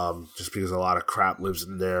 just because a lot of crap lives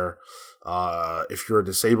in there. If you're a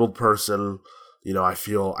disabled person, you know, I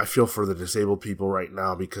feel for the disabled people right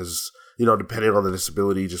now, because, you know, depending on the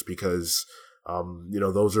disability, just because, you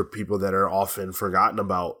know, those are people that are often forgotten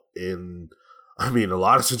about in, a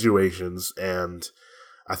lot of situations. And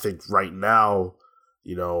I think right now,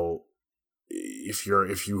 you know, if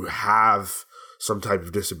you have some type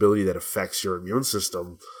of disability that affects your immune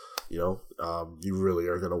system, you know, you really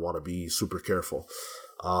are going to want to be super careful.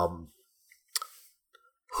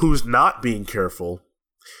 Who's not being careful,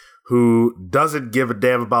 who doesn't give a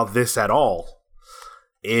damn about this at all,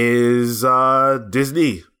 is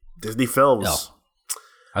Disney Films. No.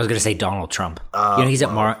 I was going to say Donald Trump. You know, he's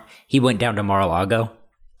he went down to Mar-a-Lago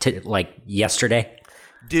yesterday.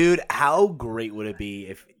 Dude, how great would it be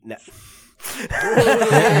if... No.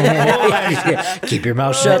 Keep your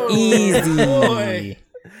mouth shut. Easy.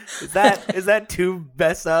 Is that too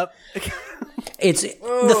messed up? It's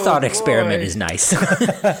the thought experiment is nice.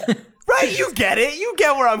 Right, you get it. You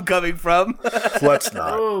get where I'm coming from. Let's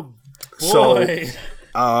not. Oh, So, boy.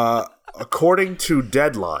 according to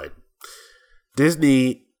Deadline,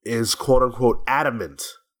 Disney is quote-unquote adamant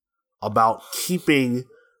about keeping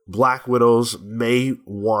Black Widow's May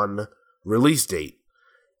 1 release date,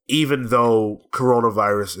 even though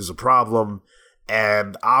coronavirus is a problem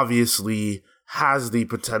and obviously has the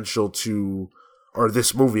potential to, or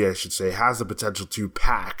this movie, I should say, has the potential to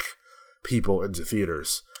pack people into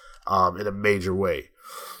theaters in a major way.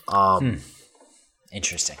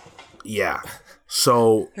 Interesting. Yeah.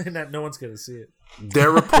 So And that no one's going to see it.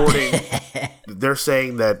 they're reporting, they're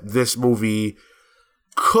saying that this movie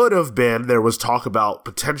could have been, there was talk about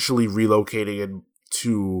potentially relocating it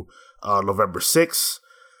to November 6th,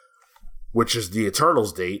 which is the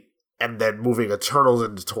Eternals date, and then moving Eternals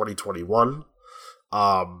into 2021.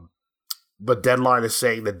 But Deadline is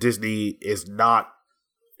saying that Disney is not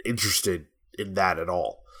interested in that at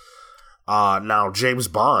all. Now, James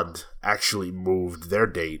Bond actually moved their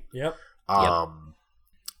date. Yep.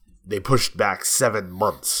 They pushed back 7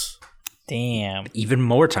 months. Damn. Even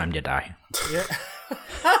more time to die. Yeah.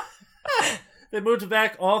 They moved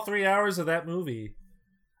back all 3 hours of that movie.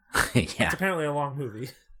 It's Yeah. apparently a long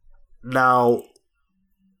movie. Now,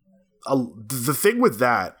 the thing with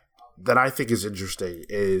that I think is interesting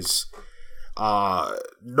is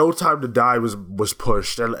No Time to Die was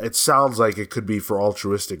pushed, and it sounds like it could be for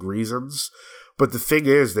altruistic reasons. But the thing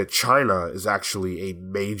is that China is actually a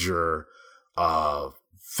major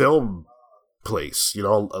film place. You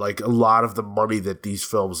know, like a lot of the money that these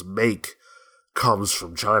films make comes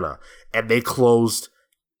from China. And they closed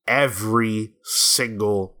every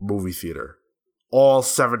single movie theater. All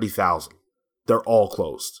 70,000. They're all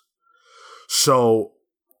closed. So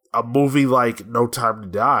a movie like No Time to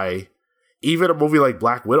Die, even a movie like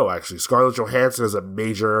Black Widow, actually, Scarlett Johansson is a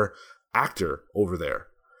major actor over there.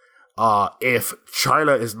 If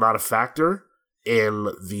China is not a factor in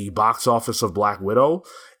the box office of Black Widow,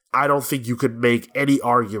 I don't think you could make any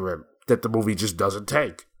argument that the movie just doesn't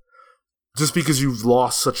tank. Just because you've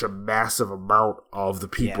lost such a massive amount of the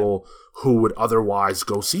people who would otherwise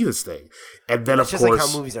go see this thing. And then, It's of just course, like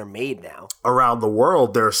how movies are made now. around the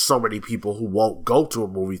world, there are so many people who won't go to a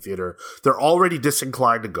movie theater. They're already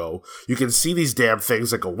disinclined to go. You can see these damn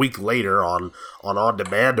things like a week later on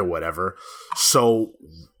demand or whatever. So,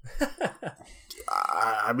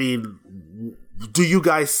 I mean, do you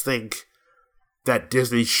guys think that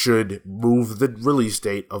Disney should move the release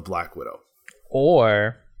date of Black Widow?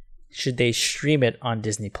 Or should they stream it on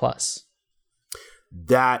Disney Plus?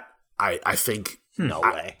 That, I think... No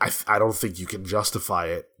way. I don't think you can justify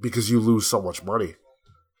it because you lose so much money.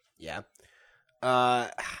 Yeah.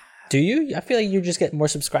 Do you? I feel like you just get more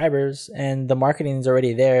subscribers and the marketing is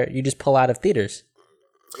already there. You just pull out of theaters.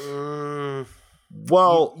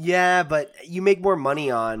 Well, Yeah, but you make more money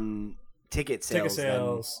on ticket sales. Ticket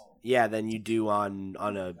sales. Than you do on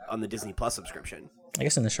the Disney Plus subscription. I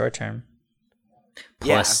guess in the short term.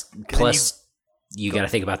 Plus, Yeah, 'cause you got to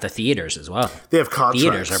think about the theaters as well. they have contracts.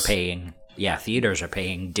 Theaters are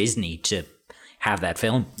paying Disney to have that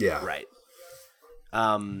film. Yeah. Right.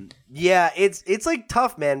 Yeah, it's like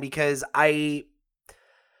tough, man, because I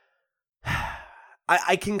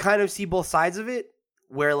can kind of see both sides of it,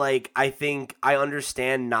 where like I think I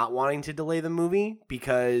understand not wanting to delay the movie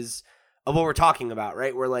because of what we're talking about,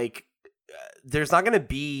 right? Where like there's not going to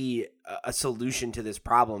be a solution to this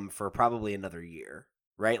problem for probably another year,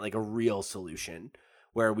 right? Like a real solution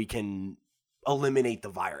where we can eliminate the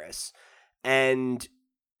virus. And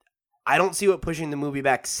I don't see what pushing the movie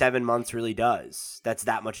back 7 months really does. That's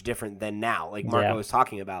that much different than now. Like Marco was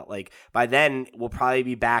talking about. Like by then we'll probably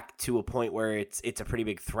be back to a point where it's a pretty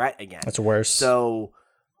big threat again. That's worse. So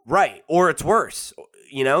right, or it's worse.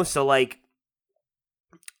 You know, so like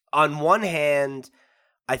on one hand,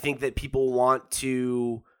 I think that people want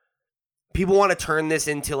to turn this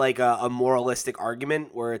into like a moralistic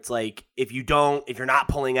argument where it's like if you're not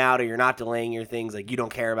pulling out or you're not delaying your things, like you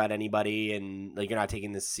don't care about anybody and like you're not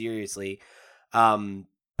taking this seriously.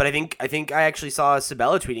 But I think I actually saw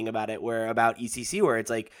Sabella tweeting about it about ECCC where it's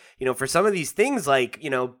like, you know, for some of these things, like, you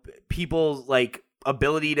know, people's like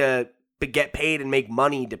ability to get paid and make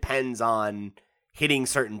money depends on hitting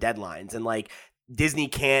certain deadlines, and like Disney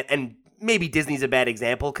can't, and maybe Disney's a bad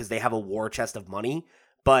example because they have a war chest of money,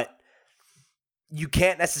 but you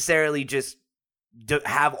can't necessarily just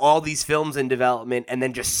have all these films in development and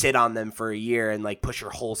then just sit on them for a year and like push your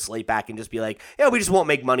whole slate back and just be like, yeah, we just won't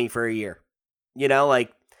make money for a year. You know,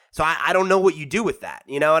 like, so I don't know what you do with that,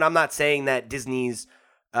 you know, and I'm not saying that Disney's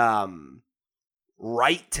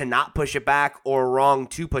right to not push it back or wrong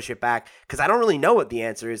to push it back, because I don't really know what the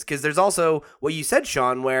answer is, because there's also what you said,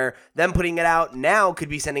 Sean, where them putting it out now could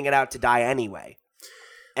be sending it out to die anyway.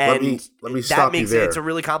 And let me that stop makes you there. it's a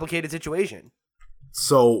really complicated situation.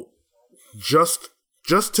 So, just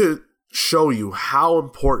to show you how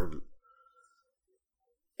important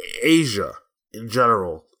Asia in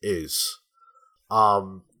general is,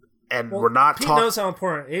 And Well, we're not Pete talking. knows how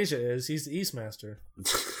important Asia is. He's the Eastmaster.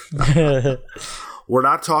 We're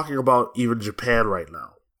not talking about even Japan right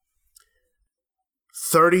now.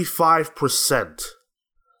 35%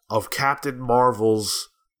 of Captain Marvel's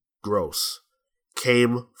gross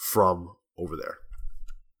came from over there.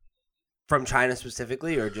 From China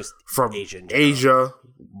specifically, or just From Asia in general? Asia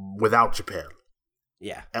without Japan.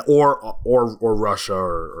 Yeah. Or Russia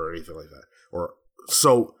or anything like that.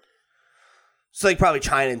 So like probably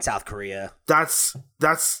China and South Korea. that's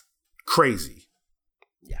crazy.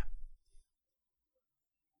 Yeah.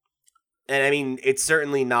 And I mean, it's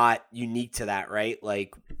certainly not unique to that, right?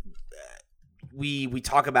 Like we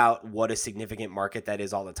talk about what a significant market that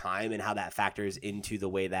is all the time and how that factors into the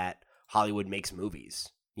way that Hollywood makes movies,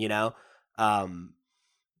 you know?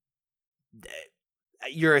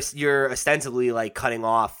 You're ostensibly like cutting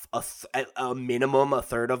off a minimum a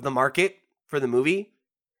third of the market for the movie,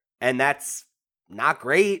 and that's not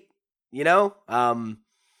great, you know. I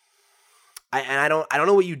don't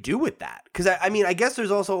know what you do with that, because I mean, I guess there's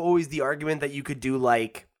also always the argument that you could do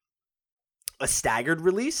like a staggered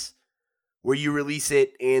release where you release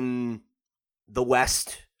it in the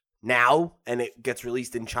West now and it gets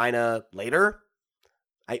released in China later.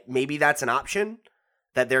 Maybe that's an option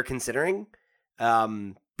that they're considering.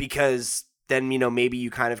 Because then, you know, maybe you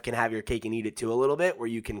kind of can have your cake and eat it too a little bit, where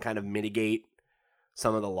you can kind of mitigate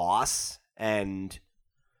some of the loss and,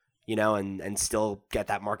 you know, and still get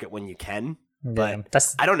that market when you can. Yeah,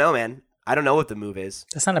 But I don't know, man. I don't know what the move is.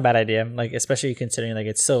 That's not a bad idea. Like, especially considering like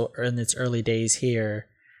it's still in its early days here,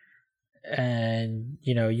 and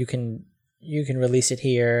you know you can release it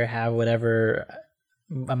here, have whatever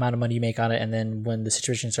amount of money you make on it, and then when the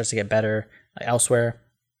situation starts to get better like, elsewhere,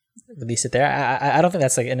 release it there. I don't think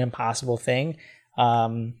that's like an impossible thing.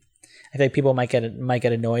 I think people might get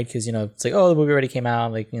annoyed because, you know, it's like, oh, the movie already came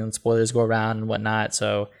out, like, you know, spoilers go around and whatnot.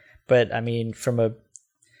 So, but I mean, from a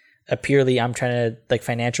purely I'm trying to like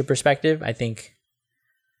financial perspective, I think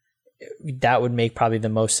that would make probably the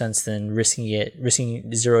most sense than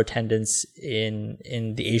risking zero attendance in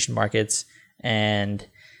the Asian markets and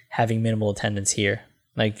having minimal attendance here,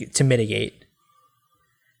 like to mitigate.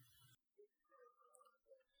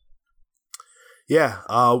 Yeah,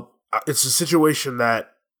 it's a situation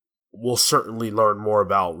that we'll certainly learn more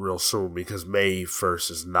about real soon, because May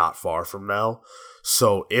 1st is not far from now.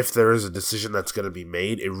 So if there is a decision that's going to be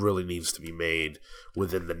made, it really needs to be made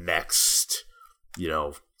within the next, you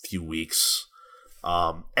know, few weeks.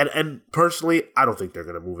 And personally, I don't think they're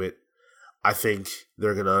going to move it. I think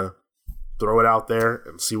they're going to throw it out there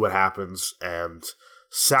and see what happens and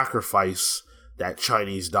sacrifice that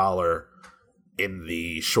Chinese dollar in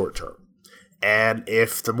the short term. And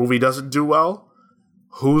if the movie doesn't do well,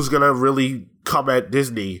 who's going to really come at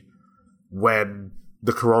Disney when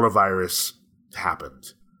the coronavirus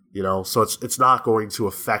happened? You know, so it's not going to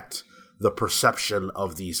affect the perception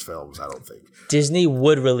of these films, I don't think. Disney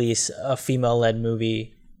would release a female-led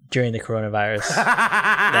movie during the coronavirus.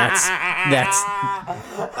 That's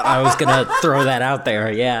I was going to throw that out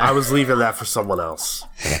there, yeah. I was leaving that for someone else.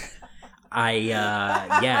 I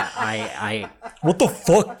What the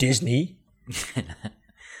fuck, Disney?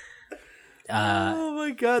 Oh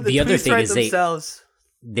my god! The other thing write is themselves.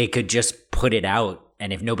 they could just put it out,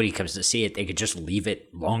 and if nobody comes to see it, they could just leave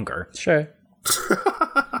it longer. Sure.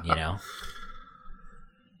 You know.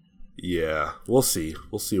 Yeah, we'll see.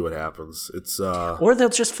 We'll see what happens. It's Or they'll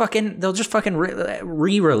just fucking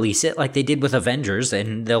re-release it like they did with Avengers,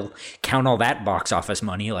 and they'll count all that box office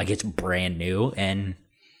money like it's brand new. And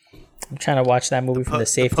I'm trying to watch that movie from the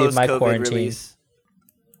safety of my post-COVID quarantine. release.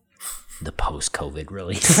 the post-COVID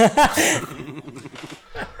release.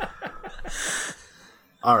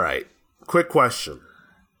 all right. Quick question.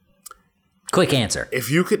 Quick answer.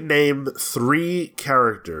 If you could name 3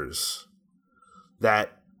 characters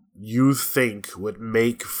that you think would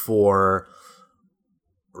make for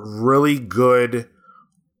really good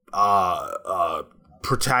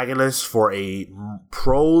protagonists for a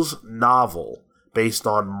prose novel based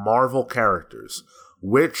on Marvel characters,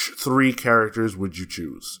 which 3 characters would you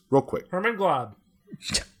choose? Real quick. Herman Glob.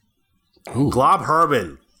 Glob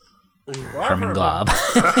Herman. Herman Glob.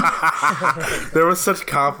 There was such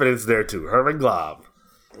confidence there too. Herman Glob.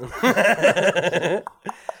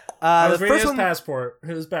 I was The reading first his one, passport.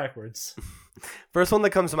 It was backwards. first one that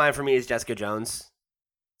comes to mind for me is Jessica Jones.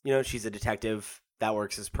 You know, she's a detective that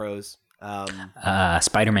works as prose.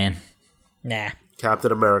 Spider-Man. Nah.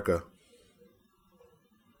 Captain America.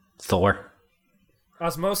 Thor.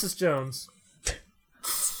 Osmosis Jones.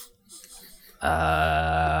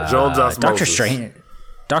 Jones Osmosis.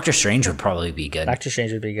 Doctor Strange would probably be good. Doctor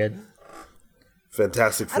Strange would be good.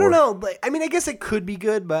 Fantastic Four. I don't know. Like, I mean, I guess it could be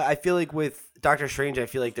good, but I feel like with Doctor Strange, I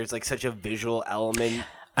feel like there's like such a visual element.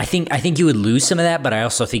 I think you would lose some of that, but I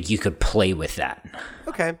also think you could play with that.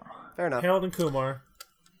 Okay, fair enough. Harold and Kumar.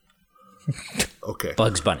 Okay.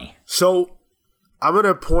 Bugs Bunny. So I'm going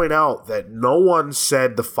to point out that no one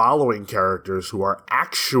said the following characters who are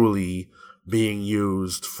actually being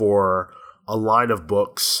used for a line of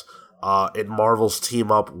books in Marvel's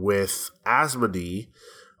team up with Asmodee,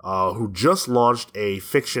 who just launched a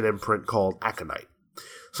fiction imprint called Aconite.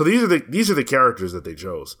 So these are the characters that they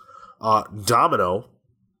chose. Domino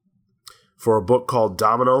for a book called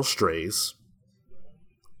Domino Strays.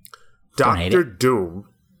 Doctor Doom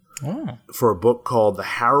for a book called The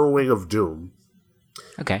Harrowing of Doom.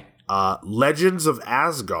 Okay. Legends of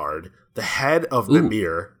Asgard, The Head of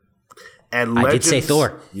Mimir. And I did say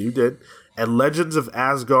Thor. You did. And Legends of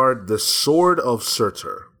Asgard, The Sword of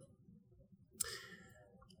Surtur.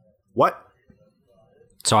 What?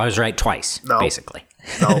 So I was right twice, basically.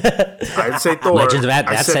 No, I didn't say Thor. Legends of I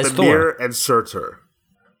that said says Mimir Thor. and Surtur.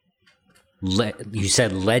 You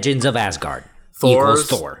said Legends of Asgard Thor's equals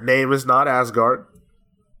Thor. name is not Asgard.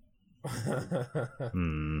 Yeah,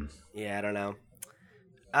 I don't know.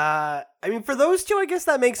 I mean, for those two, I guess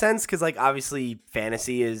that makes sense because, like, obviously,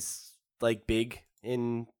 fantasy is like big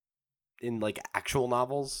in like actual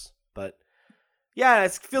novels. But yeah,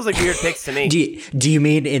 it feels like weird picks to me. Do you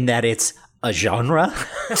mean in that it's a genre?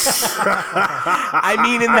 I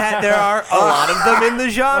mean, in that there are a lot of them in the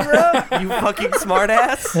genre. You fucking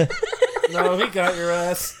smartass. No, he got your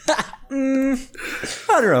ass. I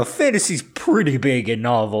don't know. Fantasy's pretty big in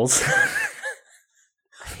novels.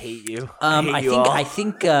 I hate you. I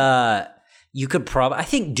think you could probably. I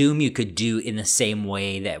think Doom you could do in the same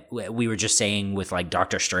way that we were just saying with like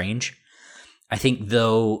Doctor Strange. I think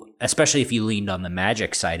though, especially if you leaned on the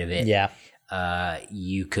magic side of it,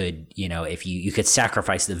 you could, if you could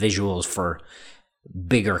sacrifice the visuals for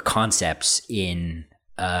bigger concepts in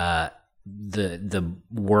the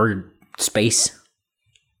word space.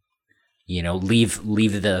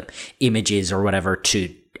 Leave the images or whatever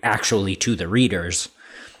to the readers,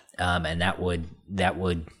 and that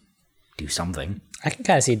would do something. I can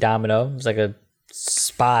kind of see Domino. It's like a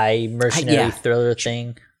spy mercenary thriller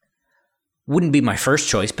thing. Wouldn't be my first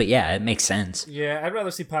choice, but yeah, it makes sense. Yeah, I'd rather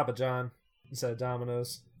see Papa John instead of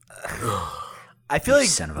Domino's. I feel like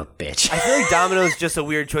son of a bitch. I feel like Domino's just a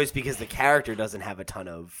weird choice because the character doesn't have a ton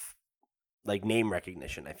of like name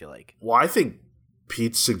recognition. I feel like. Well, I think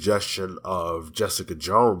Pete's suggestion of Jessica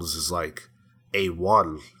Jones is like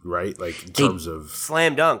A1, right? Like in terms of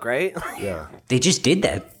slam dunk, right? Yeah. They just did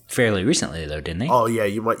that fairly recently, though, didn't they? Oh yeah,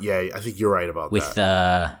 you might. Yeah, I think you're right about with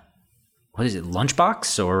that. What is it?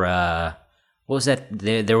 Lunchbox or what was that?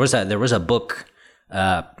 There was a book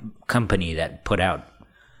company that put out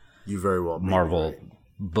You very well Marvel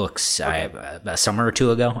books a summer or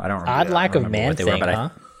two ago. I don't remember. Odd lack of man thing,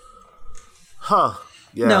 huh?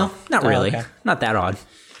 Yeah. No, not really. Okay. Not that odd.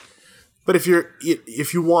 But if you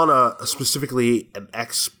want a specifically an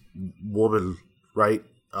ex-woman, right?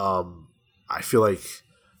 I feel like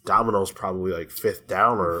Domino's probably like fifth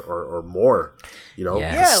down or more.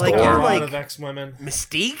 Yeah, like There you're are a lot like of ex-women.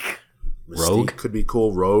 Mystique. Rogue could be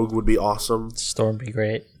cool. Rogue would be awesome. Storm would be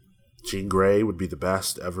great. Jean Grey would be the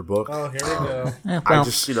best ever book. Oh, here we go. well, I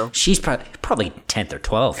just she's probably 10th or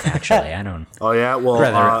 12th. Actually, I don't. Oh yeah, well,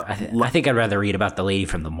 I think I'd rather read about the lady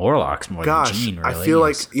from the Morlocks more than Jean. Really, I feel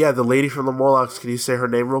like the lady from the Morlocks. Can you say her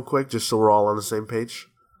name real quick, just so we're all on the same page?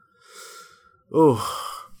 Oh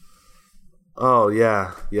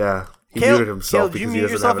yeah. He muted himself did you because he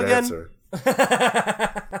mute doesn't have an yourself answer.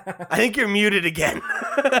 I think you're muted again.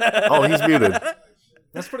 Oh, he's muted.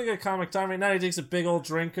 That's pretty good comic timing. Now he takes a big old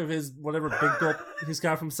drink of his whatever big gulp he's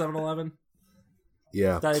got from 7-Eleven.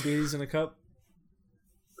 Yeah, Diabetes in a cup.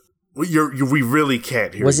 we really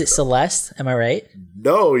can't hear. Was you, it though. Celeste? Am I right?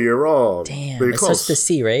 No, you're wrong. Damn, Pretty it close. starts with a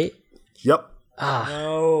C, right? Yep.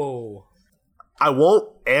 No. I won't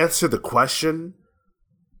answer the question.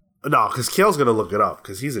 No, because Kale's gonna look it up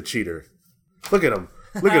because he's a cheater. Look at him.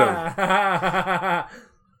 Look at him.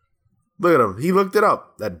 Look at him. He looked it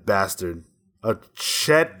up. That bastard. A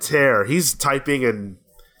Chet Tear. He's typing in.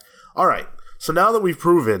 All right. So now that we've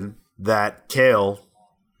proven that Kale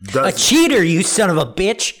does a cheater, you son of a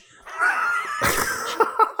bitch.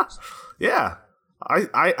 Yeah.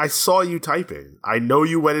 I saw you typing. I know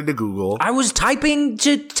you went into Google. I was typing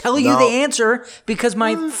to tell you the answer because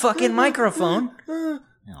my fucking microphone.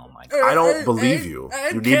 Oh my god! I don't believe you.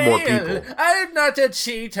 You need more people. I'm not a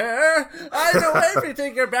cheater. I know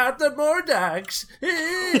everything about the Mordocs.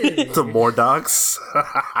 The Mordocs.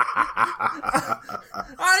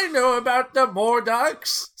 I know about the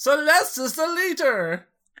Morducks. Celeste is the leader.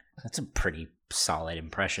 That's a pretty solid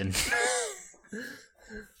impression.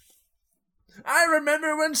 I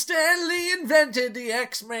remember when Stan Lee invented the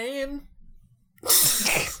X-Men.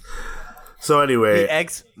 So anyway, The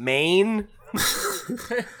X-Main.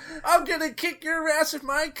 I'm gonna kick your ass with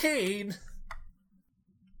my cane.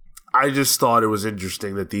 I just thought it was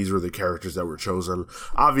interesting that these were the characters that were chosen.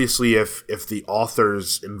 Obviously, if the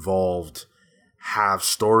authors involved have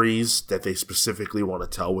stories that they specifically want to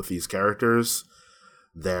tell with these characters,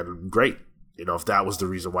 then great. You know, if that was the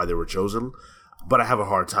reason why they were chosen. But I have a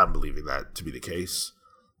hard time believing that to be the case.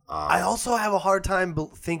 I also have a hard time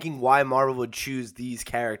thinking why Marvel would choose these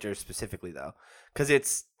characters specifically, though. Because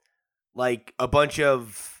it's like a bunch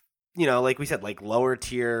of, you know, like we said, like lower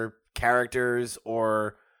tier characters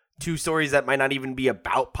or two stories that might not even be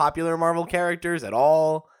about popular Marvel characters at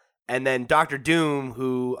all. And then Doctor Doom,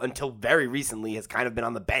 who until very recently has kind of been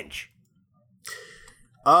on the bench.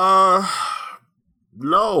 No,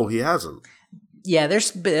 he hasn't. Yeah, there's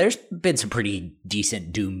been some pretty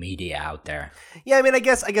decent Doom media out there. Yeah, I mean, I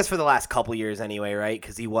guess for the last couple years anyway, right?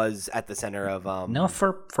 Because he was at the center of No,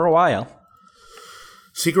 for a while.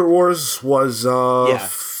 Secret Wars was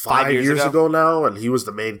 5 years years ago. ago now, and he was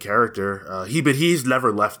the main character. He's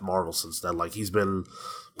never left Marvel since then. Like, he's been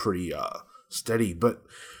pretty steady, but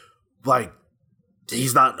like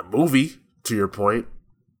he's not in a movie. To your point,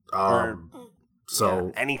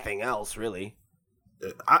 anything else really.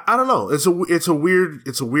 I don't know. It's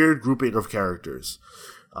a weird grouping of characters,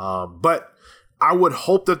 but I would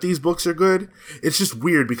hope that these books are good. It's just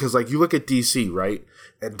weird because like you look at DC, right,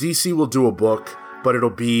 and DC will do a book, but it'll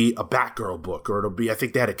be a Batgirl book, or it'll be, I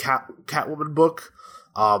think they had a Catwoman book,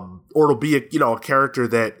 or it'll be a character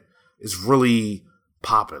that is really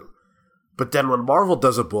popping. But then when Marvel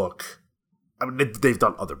does a book, I mean they've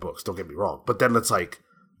done other books, don't get me wrong, but then it's like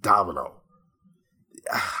Domino.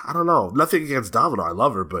 I don't know. Nothing against Domino. I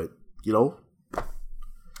love her, but, you know,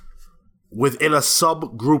 within a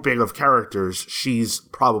subgrouping of characters, she's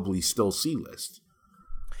probably still C-list.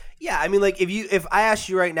 Yeah, I mean, like, if I asked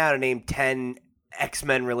you right now to name 10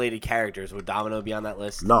 X-Men related characters, would Domino be on that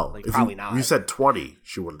list? No. Like, if probably not. You said 20,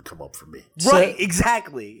 she wouldn't come up for me. Right,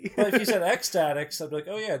 exactly. Well, if you said Ecstatics, I'd be like,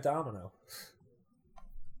 oh yeah, Domino.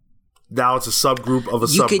 Now it's a subgroup of a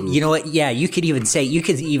subgroup. You know what? Yeah, you could even say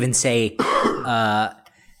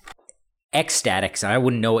Ecstatics, and I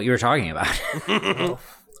wouldn't know what you were talking about.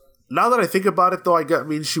 Now that I think about it, though, I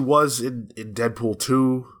mean, she was in Deadpool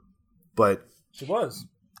 2, but... She was.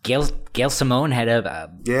 Gail Simone had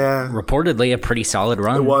reportedly a pretty solid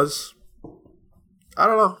run. It was. I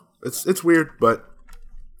don't know. It's weird, but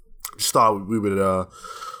just thought we would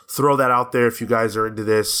throw that out there if you guys are into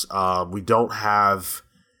this. We don't have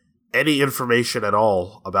any information at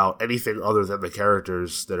all about anything other than the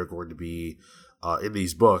characters that are going to be in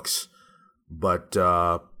these books. But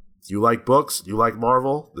you like books, you like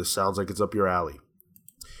Marvel, this sounds like it's up your alley.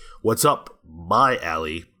 What's up my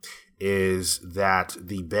alley is that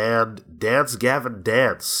the band Dance Gavin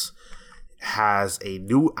Dance has a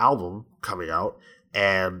new album coming out,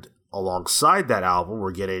 and alongside that album,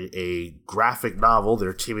 we're getting a graphic novel.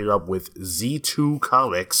 They're teaming up with Z2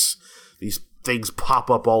 Comics. These things pop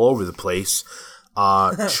up all over the place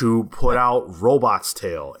to put out Robot's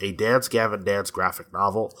Tale, a Dance Gavin Dance graphic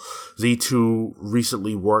novel. Z2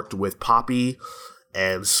 recently worked with Poppy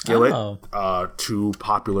and Skillet, two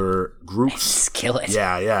popular groups. Skillet.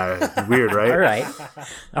 Yeah. Weird, right?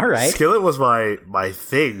 All right. Skillet was my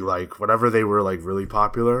thing. Like, whenever they were, like, really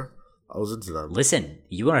popular, I was into them. Listen,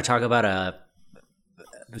 you want to talk about a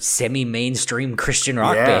semi-mainstream Christian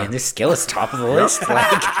rock band? This Skillet's top of the list.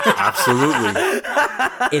 Like, absolutely.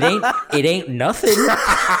 It ain't nothing.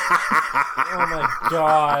 Oh my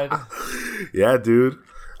god. Yeah, dude.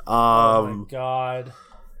 Oh my god.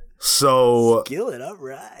 So Skillet, all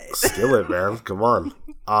right. Skillet, man, come on.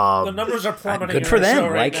 The numbers are plummeting. Good for in the them, show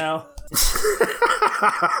right like- now.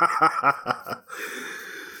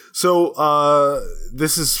 So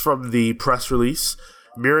this is from the press release.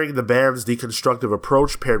 Mirroring the band's deconstructive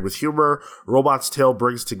approach paired with humor, Robot's Tale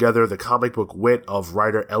brings together the comic book wit of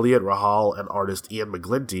writer Elliot Rahal and artist Ian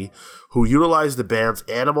McGlinty, who utilized the band's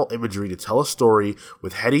animal imagery to tell a story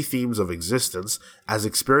with heady themes of existence as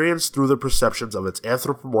experienced through the perceptions of its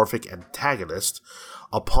anthropomorphic antagonist,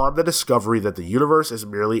 upon the discovery that the universe is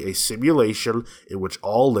merely a simulation in which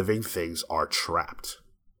all living things are trapped.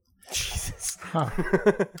 Jesus.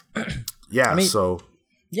 Yeah, I mean, so...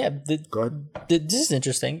 Yeah, Go ahead. this is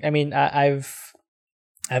interesting. I mean, I've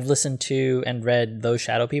listened to and read Those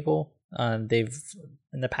Shadow People. They've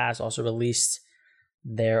in the past also released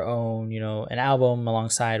their own, an album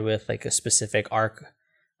alongside with like a specific arc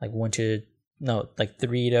like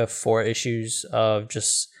 3 to 4 issues of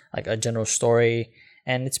just like a general story.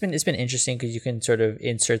 And it's been interesting because you can sort of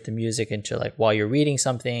insert the music into like while you're reading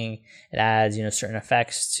something. It adds, you know, certain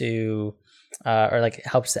effects to or like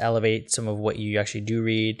helps to elevate some of what you actually do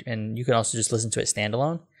read, and you can also just listen to it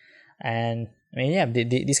standalone. And I mean, yeah,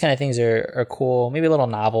 these kind of things are cool, maybe a little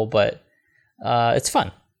novel, but it's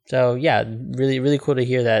fun. So yeah, really, really cool to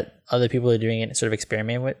hear that other people are doing it and sort of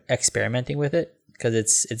experimenting with it, because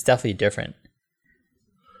it's definitely different.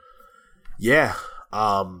 Yeah,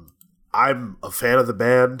 I'm a fan of the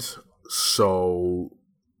band,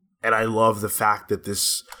 and I love the fact that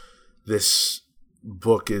this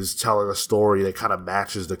book is telling a story that kind of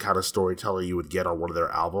matches the kind of storytelling you would get on one of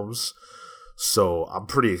their albums. So I'm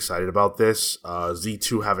pretty excited about this.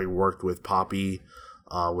 Z2 having worked with Poppy,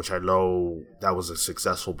 which I know that was a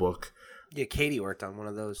successful book. Yeah, Katie worked on one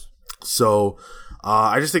of those. So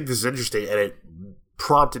I just think this is interesting, and it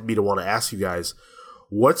prompted me to want to ask you guys,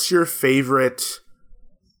 what's your favorite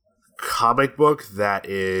comic book that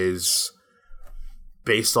is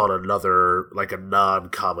based on another, like a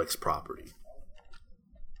non-comics property?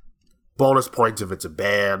 Bonus points if it's a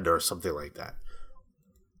band or something like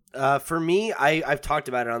that. For me, I've talked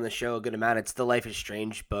about it on the show a good amount. It's the Life is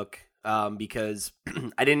Strange book, because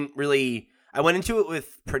I went into it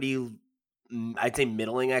with pretty, I'd say,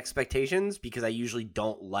 middling expectations, because I usually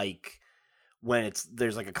don't like when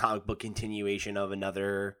there's like a comic book continuation of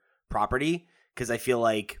another property, because I feel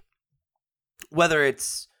like whether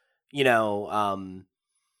it's, you know,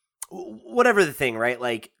 whatever the thing, right?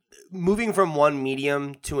 Like, moving from one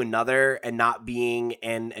medium to another and not being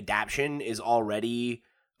an adaptation is already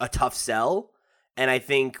a tough sell. And I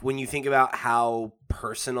think when you think about how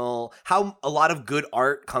a lot of good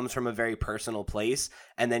art comes from a very personal place,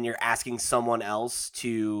 and then you're asking someone else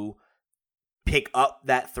to pick up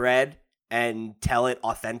that thread and tell it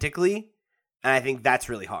authentically, and I think that's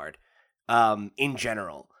really hard in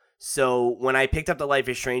general. So when I picked up the Life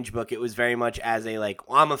is Strange book, it was very much as a like,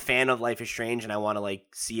 well, I'm a fan of Life is Strange and I want to like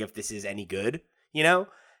see if this is any good, you know?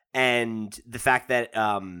 And the fact that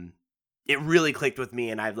it really clicked with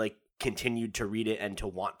me, and I've like continued to read it and to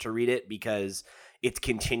want to read it, because it's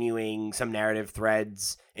continuing some narrative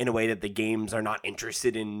threads in a way that the games are not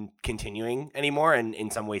interested in continuing anymore, and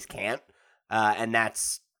in some ways can't. And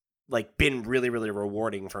that's like been really, really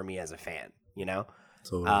rewarding for me as a fan, you know?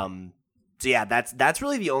 So yeah, that's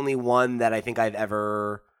really the only one that I think I've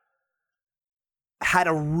ever had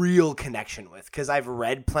a real connection with, because I've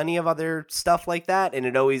read plenty of other stuff like that, and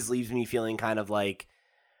it always leaves me feeling kind of like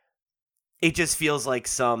it just feels like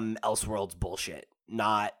some Elseworlds bullshit,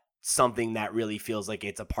 not something that really feels like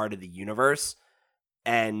it's a part of the universe.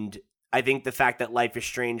 And I think the fact that Life is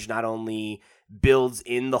Strange not only builds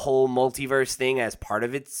in the whole multiverse thing as part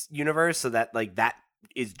of its universe, so that like that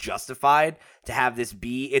is justified to have this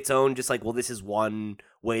be its own, just like, well, this is one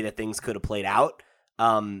way that things could have played out.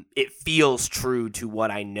 It feels true to what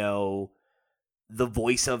I know the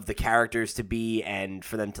voice of the characters to be, and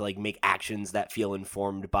for them to like make actions that feel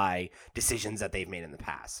informed by decisions that they've made in the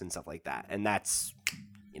past and stuff like that. And that's,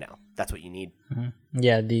 you know, that's what you need. Mm-hmm.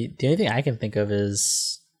 Yeah. The only thing I can think of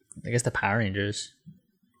is, I guess, the Power Rangers.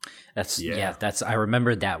 I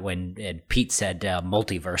remembered that when Pete said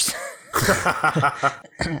multiverse.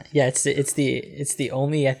 Yeah, it's the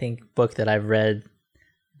only, I think, book that I've read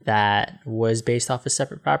that was based off a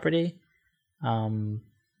separate property. And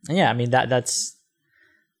yeah, I mean that's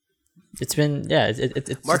it's been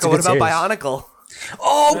it's Marco, what about Bionicle?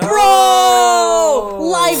 Oh, bro,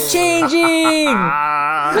 life changing!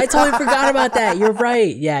 I totally forgot about that. You're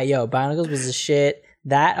right. Yeah, Bionicles was the shit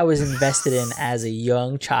that I was invested in as a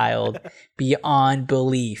young child beyond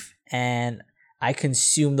belief, and I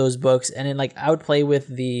consumed those books, and then like I would play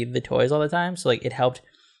with the toys all the time, so like it helped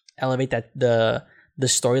elevate that the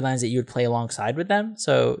storylines that you would play alongside with them.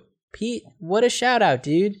 So Pete, what a shout out,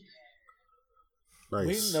 dude!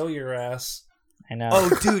 Nice. We know your ass. I know. Oh,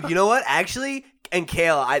 dude, you know what? Actually, and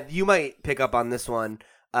Kale, you might pick up on this one.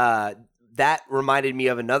 That reminded me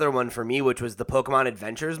of another one for me, which was the Pokemon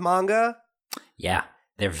Adventures manga. Yeah,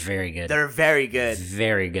 they're very good. They're very good.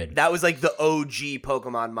 Very good. That was like the OG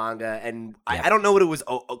Pokemon manga, and Yep. I don't know what it was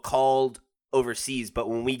called overseas, but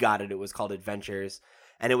when we got it, it was called Adventures.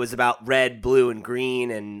 And it was about red, blue, and green,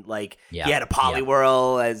 and like he had a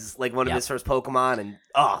Poliwhirl as like one of his first Pokemon, and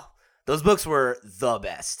those books were the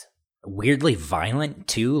best. Weirdly violent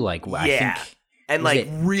too, like I think, and like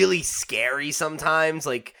really scary sometimes.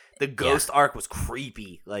 Like the ghost arc was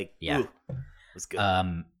creepy. Like ooh, it was good.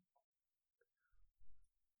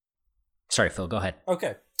 Sorry, Phil, go ahead.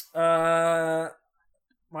 Okay. My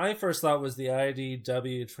first thought was the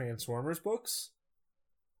IDW Transformers books.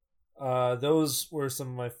 Those were some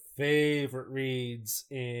of my favorite reads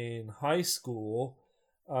in high school.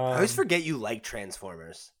 I always forget you like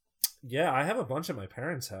Transformers. Yeah, I have a bunch at my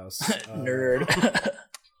parents' house. Nerd.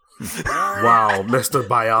 Wow, Mr.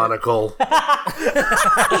 Bionicle.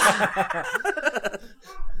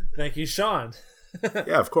 Thank you, Sean.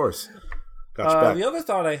 Yeah, of course. Got you back. The other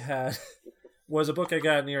thought I had was a book I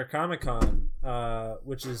got near Comic-Con,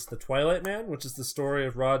 which is The Twilight Man, which is the story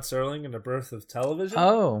of Rod Serling and the birth of television.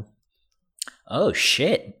 Oh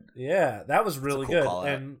shit. Yeah, that was really cool good. call-out.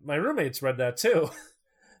 And my roommates read that too,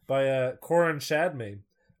 by Corin Shadme.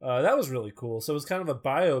 That was really cool. So it was kind of a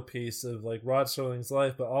bio piece of like Rod Serling's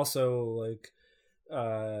life, but also like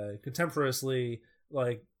contemporaneously,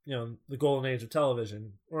 like, you know, the golden age of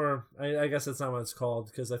television. Or I guess that's not what it's called,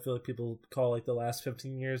 because I feel like people call like the last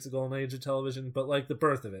 15 years the golden age of television, but like the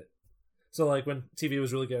birth of it. So like when TV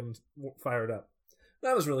was really getting fired up.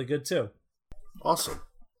 That was really good too. Awesome.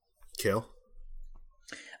 Kale?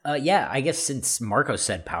 Yeah, I guess since Marco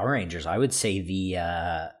said Power Rangers, I would say the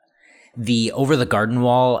Over the Garden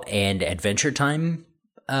Wall and Adventure Time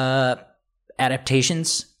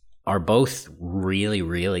adaptations are both really,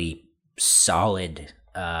 really solid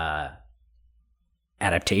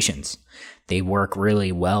adaptations. They work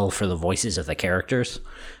really well for the voices of the characters,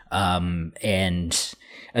 and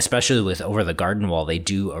especially with Over the Garden Wall, they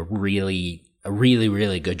do a really,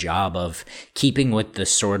 really good job of keeping with the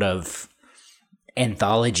sort of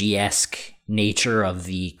anthology-esque nature of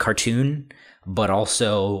the cartoon, but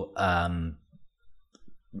also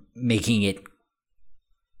making it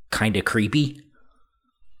kind of creepy.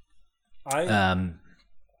 I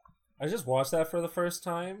just watched that for the first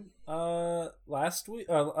time last week,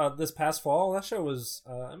 this past fall. That show was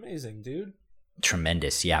amazing, dude.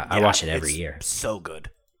 Tremendous, yeah. I watch it every year. So good.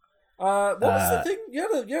 What was the thing? You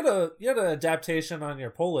had an adaptation on your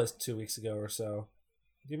poll list 2 weeks ago or so.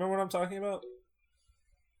 Do you remember what I'm talking about?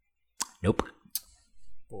 Nope.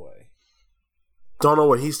 Boy. Don't know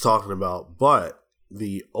what he's talking about, but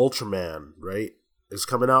the Ultraman, right, is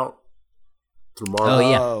coming out through Marvel.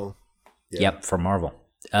 Oh, yeah. Oh. Yeah. Yep, from Marvel.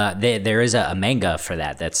 There is a manga for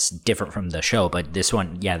that's different from the show, but this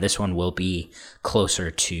one will be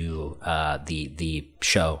closer to the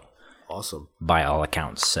show. Awesome. By all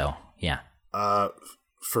accounts, so yeah.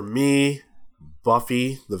 For me,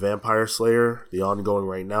 Buffy, the Vampire Slayer, the ongoing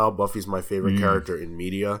right now. Buffy's my favorite character in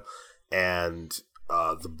media, and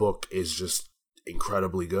the book is just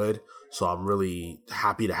incredibly good. So I'm really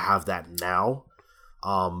happy to have that now.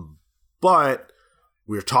 But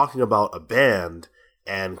we're talking about a band,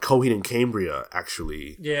 and Coheed and Cambria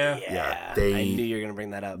actually. Yeah. Yeah. I knew you were gonna bring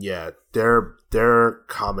that up. Yeah, their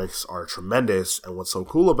comics are tremendous, and what's so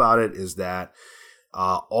cool about it is that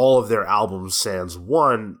all of their albums, sans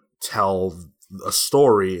one, tell a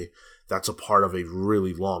story that's a part of a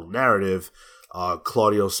really long narrative.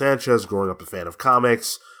 Claudio Sanchez, growing up a fan of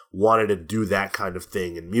comics, wanted to do that kind of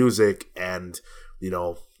thing in music, and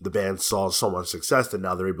the band saw so much success that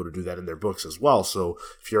now they're able to do that in their books as well. So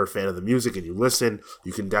if you're a fan of the music and you listen,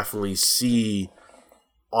 you can definitely see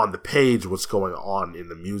on the page what's going on in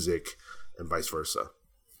the music and vice versa.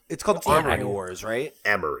 It's called Armory Wars, right?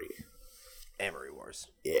 Amory Wars.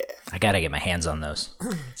 Yeah. I gotta get my hands on those.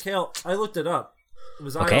 Kale, I looked it up. It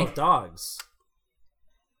was Okay. I Love Dogs.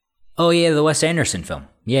 Oh yeah, the Wes Anderson film.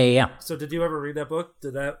 Yeah. So did you ever read that book?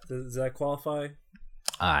 Does that qualify?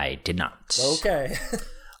 I did not. Okay.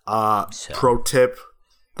 Pro tip: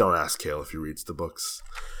 don't ask Kale if he reads the books.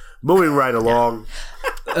 Moving right along.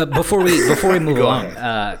 Before we move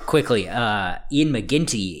along, quickly, Ian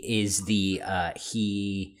McGinty is the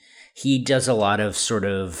he does a lot of sort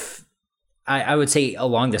of. I would say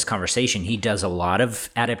along this conversation, he does a lot of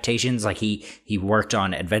adaptations. Like he worked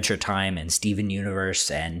on Adventure Time and Steven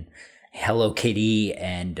Universe and Hello Kitty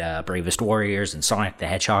and Bravest Warriors and Sonic the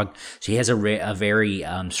Hedgehog. So he has a very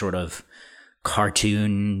sort of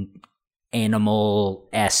cartoon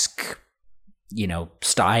animal-esque,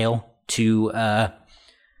 style to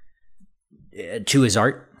his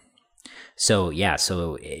art. So yeah,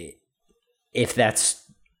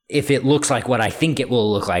 if it looks like what I think it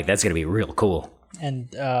will look like, that's gonna be real cool.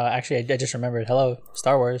 And actually, I just remembered. Hello,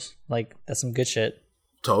 Star Wars. Like, that's some good shit.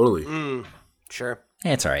 Totally. Sure.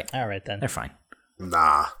 Yeah, it's all right. All right then. They're fine.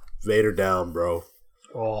 Nah. Vader down, bro.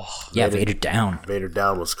 Oh, Yeah, Vader down. Vader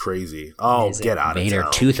down was crazy. Oh, Amazing. get out of Vader,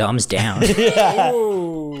 town. 2 thumbs down.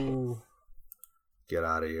 Ooh. Get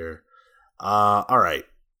out of here. All right.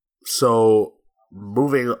 So,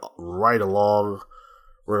 moving right along,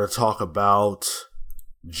 we're going to talk about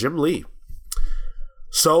Jim Lee.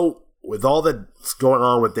 So, with all that's going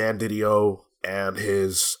on with Dan Didio and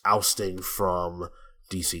his ousting from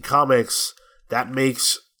DC Comics, that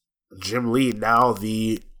makes Jim Lee, now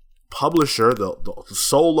the publisher, the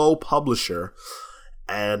solo publisher,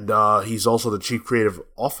 and he's also the chief creative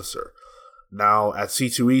officer. Now at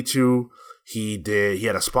C2E2, he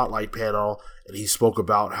had a spotlight panel, and he spoke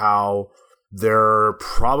about how they're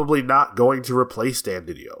probably not going to replace Dan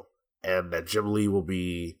Didio, and that Jim Lee will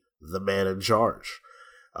be the man in charge.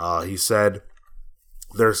 He said,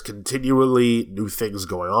 "There's continually new things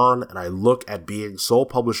going on, and I look at being sole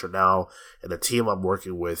publisher now and the team I'm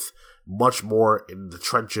working with much more in the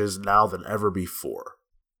trenches now than ever before.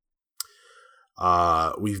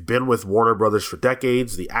 We've been with Warner Brothers for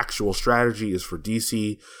decades. The actual strategy is for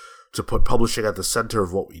DC to put publishing at the center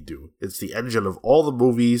of what we do. It's the engine of all the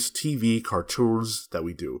movies, TV, cartoons that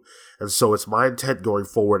we do. And so it's my intent going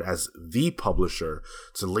forward as the publisher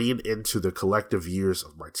to lean into the collective years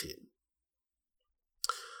of my team."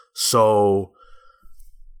 So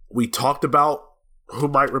we talked about who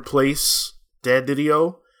might replace Dan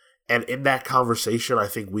Didio, and in that conversation, I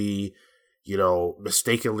think we,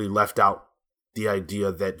 mistakenly left out the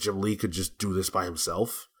idea that Jim Lee could just do this by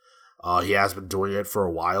himself. He has been doing it for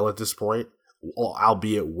a while at this point,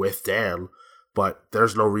 albeit with Dan, but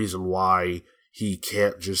there's no reason why he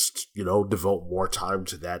can't just, devote more time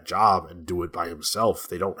to that job and do it by himself.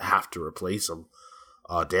 They don't have to replace him.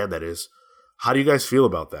 Dan, that is. How do you guys feel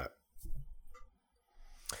about that?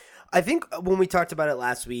 I think when we talked about it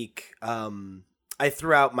last week, I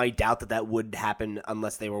threw out my doubt that would happen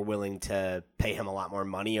unless they were willing to pay him a lot more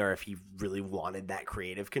money or if he really wanted that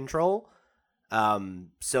creative control.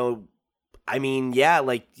 So, I mean, yeah,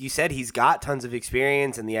 like you said, he's got tons of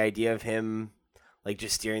experience, and the idea of him like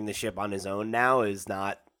just steering the ship on his own now it's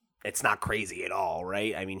not crazy at all,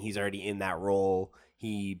 right? I mean, he's already in that role.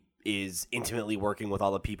 He is intimately working with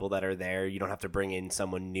all the people that are there. You don't have to bring in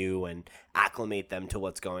someone new and acclimate them to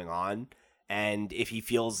what's going on. And if he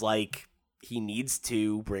feels like he needs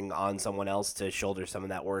to bring on someone else to shoulder some of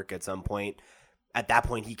that work at some point, at that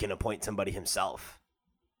point he can appoint somebody himself.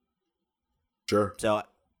 Sure. So it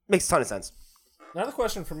makes a ton of sense. Another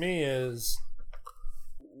question for me is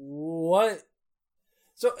what.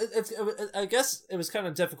 So I guess it was kind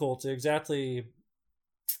of difficult to exactly,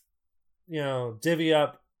 divvy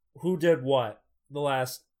up who did what the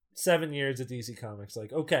last 7 years of DC Comics.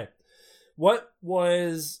 Like, okay, what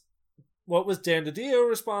was Dan DiDio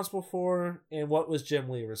responsible for, and what was Jim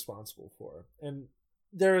Lee responsible for? And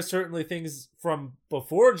there are certainly things from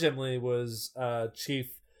before Jim Lee was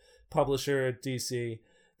chief publisher at DC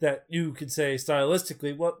that you could say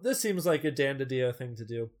stylistically, well, this seems like a Dan DiDio thing to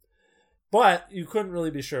do. But you couldn't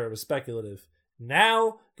really be sure. It was speculative.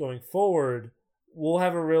 Now, going forward, we'll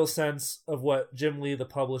have a real sense of what Jim Lee, the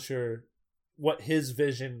publisher, what his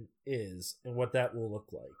vision is and what that will look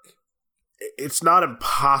like. It's not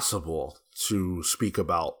impossible to speak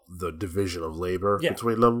about the division of labor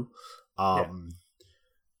between them.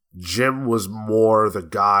 Jim was more the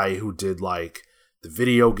guy who did like the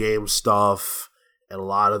video game stuff and a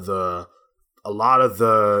lot of the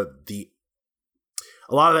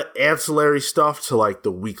ancillary stuff to like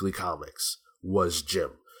the weekly comics was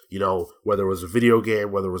Jim. Whether it was a video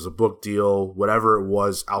game, whether it was a book deal, whatever it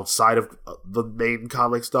was outside of the main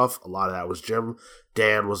comic stuff, a lot of that was Jim.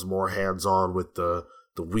 Dan was more hands-on with the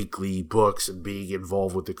weekly books and being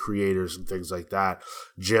involved with the creators and things like that.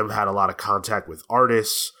 Jim had a lot of contact with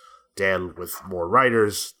artists, Dan with more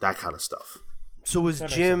writers, that kind of stuff. So was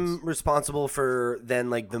Jim responsible for then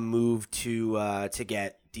like the move to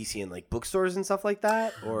get DC in like bookstores and stuff like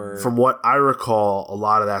that? Or from what I recall, a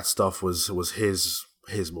lot of that stuff was his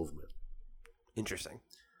movement. Interesting.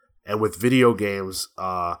 And with video games,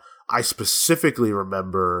 I specifically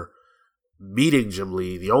remember meeting Jim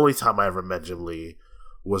Lee. The only time I ever met Jim Lee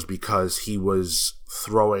was because he was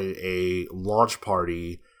throwing a launch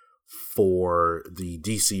party for the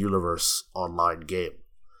DC Universe online game.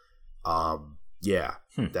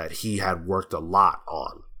 That he had worked a lot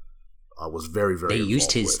on. Was very, very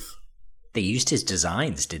They used his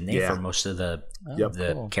designs, didn't they, for most of the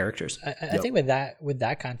cool. characters? I think with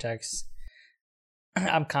that context,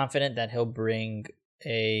 I'm confident that he'll bring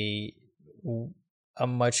a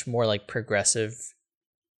much more like progressive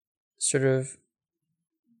sort of,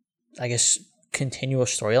 I guess, continual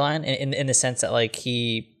storyline in the sense that like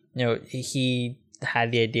he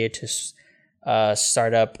had the idea to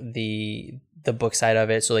start up the book side of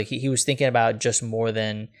it. So like he was thinking about just more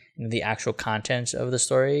than the actual content of the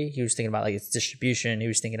story. He was thinking about like its distribution. He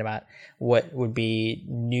was thinking about what would be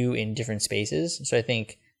new in different spaces. So I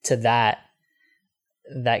think to that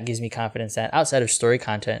gives me confidence that outside of story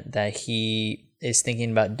content, that he is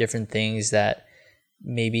thinking about different things that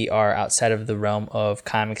maybe are outside of the realm of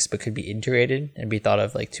comics, but could be integrated and be thought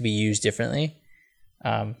of like to be used differently.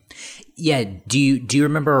 Yeah. Do you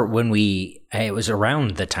remember when it was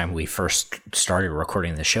around the time we first started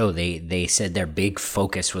recording the show, they said their big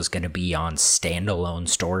focus was going to be on standalone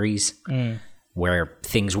stories where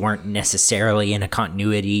things weren't necessarily in a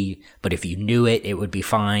continuity, but if you knew it, it would be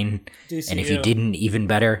fine. DCU. And if you didn't, even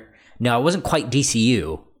better. No, it wasn't quite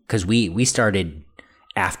DCU because we started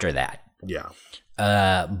after that. Yeah.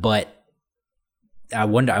 But I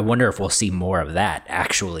wonder if we'll see more of that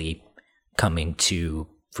actually coming to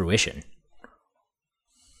fruition.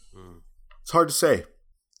 It's hard to say.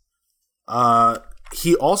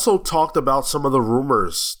 He also talked about some of the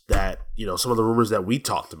rumors that we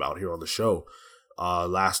talked about here on the show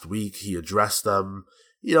last week. He addressed them,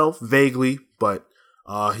 vaguely, but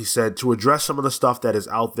he said to address some of the stuff that is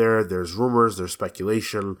out there, there's rumors, there's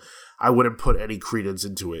speculation. I wouldn't put any credence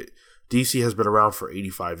into it. DC has been around for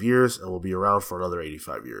 85 years and will be around for another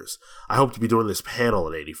 85 years. I hope to be doing this panel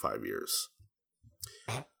in 85 years.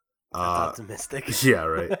 That's optimistic. Yeah,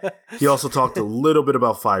 right. He also talked a little bit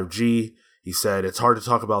about 5G. He said, it's hard to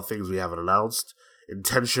talk about things we haven't announced.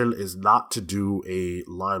 Intention is not to do a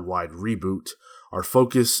line-wide reboot. Our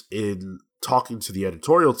focus in talking to the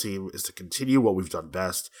editorial team is to continue what we've done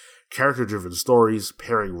best. Character-driven stories,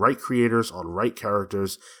 pairing right creators on right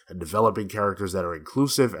characters, and developing characters that are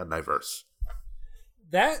inclusive and diverse.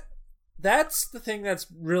 That's the thing that's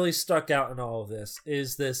really stuck out in all of this,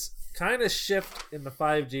 is this kind of shift in the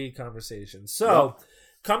 5G conversation. So,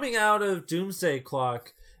 coming out of Doomsday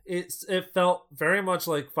Clock, it felt very much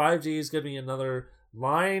like 5G is going to be another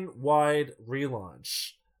line-wide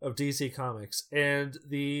relaunch of DC Comics. And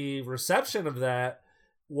the reception of that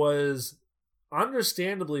was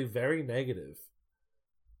understandably very negative.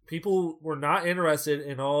 People were not interested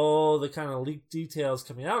in all the kind of leaked details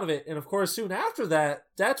coming out of it. And of course, soon after that,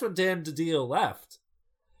 that's when Dan DiDio left.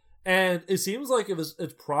 And it seems like it's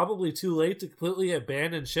probably too late to completely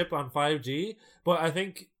abandon ship on 5G. But I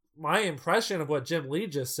think my impression of what Jim Lee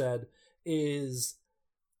just said is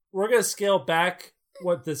we're going to scale back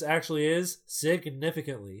what this actually is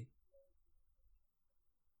significantly.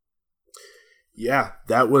 Yeah,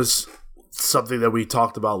 that was something that we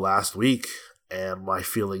talked about last week. And my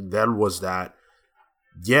feeling then was that,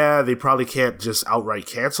 yeah, they probably can't just outright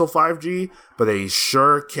cancel 5G, but they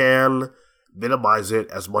sure can minimize it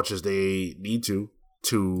as much as they need to.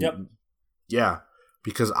 Yeah,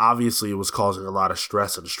 because obviously it was causing a lot of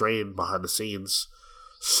stress and strain behind the scenes.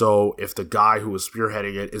 So if the guy who was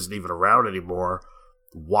spearheading it isn't even around anymore,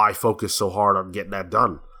 why focus so hard on getting that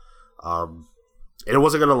done? And it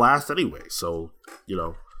wasn't going to last anyway, so,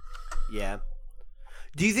 Yeah.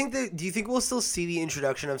 Do you think we'll still see the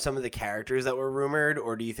introduction of some of the characters that were rumored,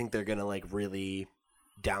 or do you think they're gonna really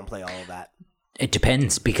downplay all of that? It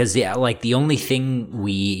depends, because the only thing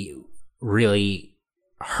we really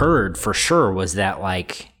heard for sure was that I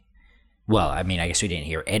guess we didn't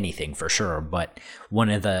hear anything for sure, but one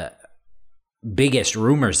of the biggest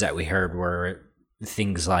rumors that we heard were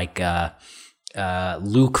things like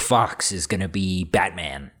Luke Fox is gonna be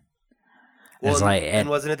Batman. Well, and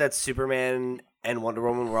wasn't it that Superman and Wonder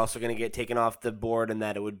Woman were also going to get taken off the board, and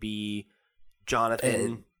that it would be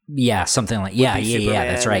Jonathan? Yeah, something like yeah,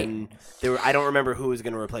 that's right. I don't remember who was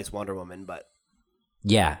going to replace Wonder Woman, but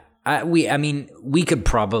yeah, we could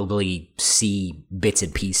probably see bits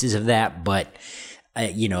and pieces of that, but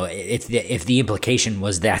if the implication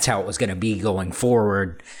was that's how it was going to be going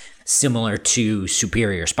forward, similar to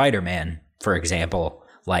Superior Spider-Man, for example,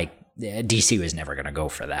 DC was never going to go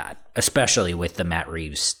for that, especially with the Matt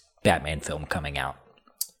Reeves Batman film coming out.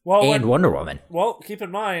 Wonder Woman. Well, keep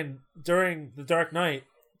in mind, during The Dark Knight,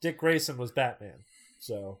 Dick Grayson was Batman.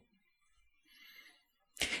 So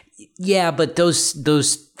yeah, but those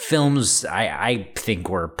films I think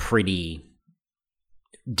were pretty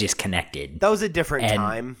disconnected. That was a different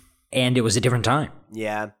time. And it was a different time.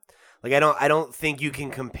 Yeah. I don't think you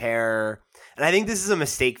can compare, and I think this is a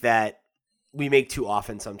mistake that we make too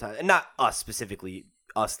often sometimes, and not us specifically,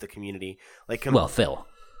 us the community. Phil.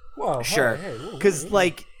 Well, sure, because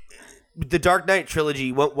the Dark Knight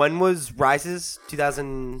trilogy. When was Rises?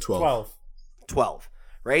 2012. 12,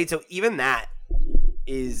 right? So even that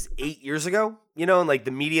is 8 years ago. And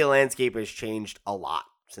the media landscape has changed a lot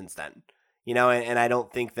since then. And I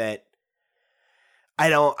don't think that I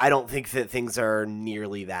don't think that things are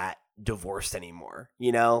nearly that divorced anymore.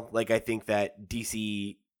 I think that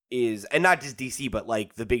DC is, and not just DC, but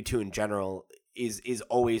the big two in general is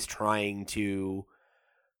always trying to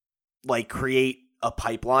create a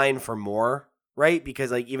pipeline for more, right?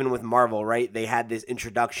 Because even with Marvel, right, they had this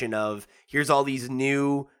introduction of here's all these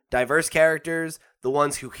new diverse characters. The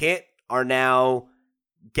ones who hit are now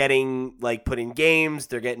getting like put in games.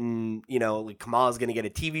 They're getting, like Kamala's going to get a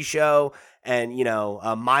TV show, and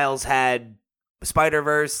Miles had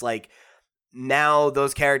Spider-Verse. Like, now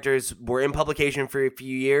those characters were in publication for a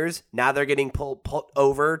few years. Now they're getting pulled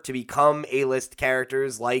over to become A-list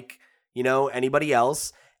characters like, anybody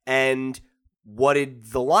else. And what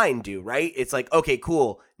did the line do, right? It's like, okay,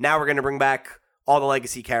 cool. Now we're going to bring back all the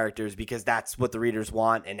legacy characters because that's what the readers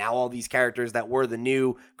want. And now all these characters that were the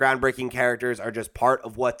new groundbreaking characters are just part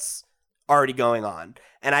of what's already going on.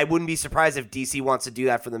 And I wouldn't be surprised if DC wants to do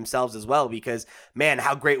that for themselves as well, because, man,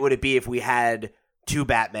 how great would it be if we had 2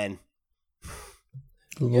 Batmen?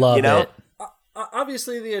 Love it.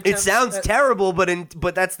 Obviously, it sounds terrible,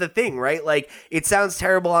 but that's the thing, right? Like, it sounds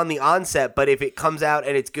terrible on the onset, but if it comes out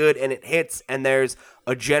and it's good and it hits, and there's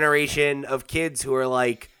a generation of kids who are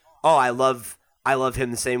like, oh, I love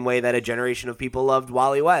him the same way that a generation of people loved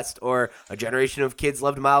Wally West, or a generation of kids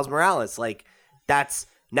loved Miles Morales. Like, that's,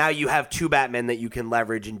 now you have 2 Batmen that you can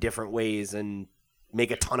leverage in different ways and make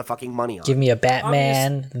a ton of fucking money on. Give me a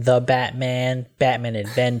Batman, the Batman, Batman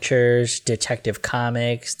Adventures, Detective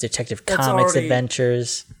Comics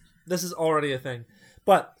Adventures. This is already a thing.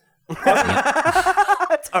 But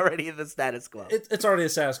it's already the status quo. It's already a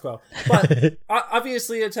status quo. But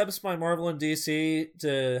obviously, attempts by Marvel and DC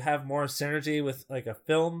to have more synergy with like a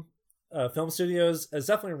film studios has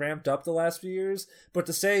definitely ramped up the last few years. But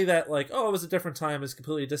to say that like, oh, it was a different time is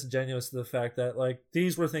completely disingenuous to the fact that like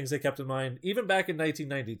these were things they kept in mind even back in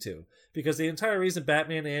 1992. Because the entire reason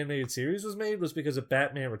Batman the animated series was made was because of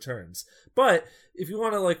Batman Returns. But if you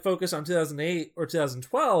want to like focus on 2008 or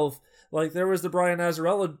 2012, like, there was the Brian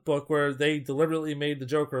Azzarello book where they deliberately made the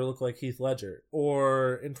Joker look like Heath Ledger.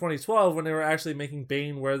 Or in 2012, when they were actually making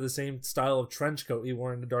Bane wear the same style of trench coat he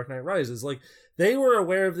wore in The Dark Knight Rises. Like, they were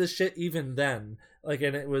aware of this shit even then. Like,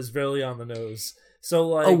 and it was really on the nose. So,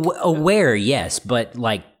 like... aware, yes, but,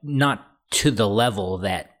 like, not to the level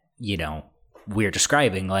that, we're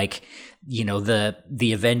describing. Like,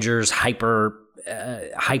 the Avengers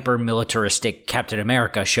hyper-militaristic Captain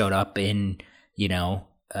America showed up in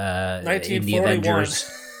in the Avengers.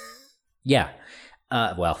 Yeah.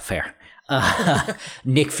 Well, fair.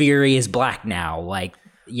 Nick Fury is black now. Like,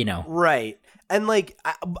 Right. And like,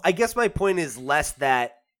 I guess my point is less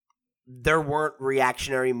that there weren't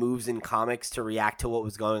reactionary moves in comics to react to what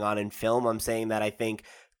was going on in film. I'm saying that I think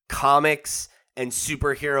comics and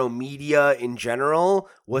superhero media in general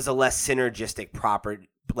was a less synergistic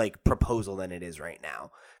proposal than it is right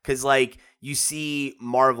now. Because like, you see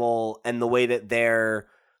Marvel and the way that they're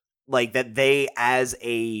like, that they as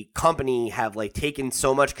a company have like taken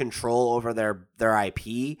so much control over their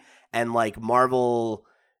IP, and like Marvel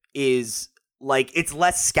is like, it's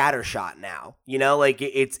less scattershot now, like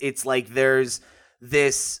it's like there's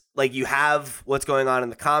this, like, you have what's going on in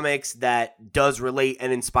the comics that does relate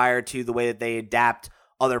and inspire to the way that they adapt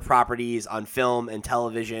other properties on film and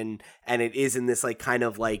television, and it is in this like kind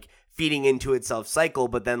of like feeding into itself cycle.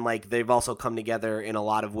 But then like they've also come together in a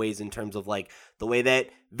lot of ways in terms of like the way that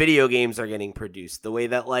video games are getting produced, the way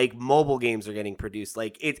that like mobile games are getting produced.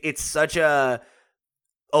 Like it's such a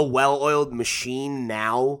well-oiled machine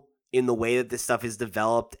now in the way that this stuff is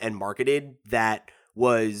developed and marketed that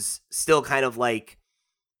was still kind of like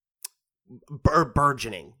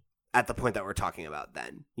burgeoning at the point that we're talking about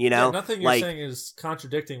then, Yeah, nothing you're saying is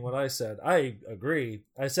contradicting what I said. I agree.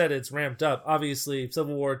 I said it's ramped up. Obviously,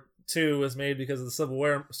 Civil War 2 was made because of the Civil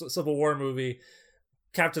War movie.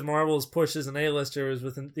 Captain Marvel's push as an A-lister is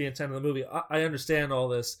within the intent of the movie. I understand all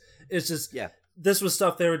this. It's just, this was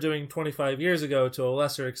stuff they were doing 25 years ago to a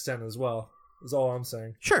lesser extent as well, is all I'm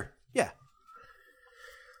saying. Sure, yeah.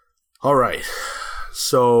 All right.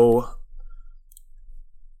 So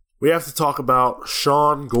we have to talk about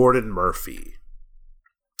Sean Gordon Murphy.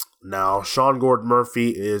 Now, Sean Gordon Murphy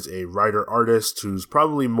is a writer-artist who's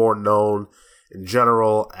probably more known in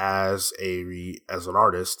general as an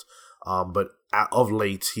artist, but of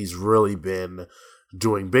late, he's really been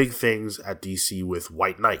doing big things at DC with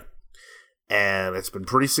White Knight. And it's been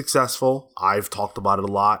pretty successful. I've talked about it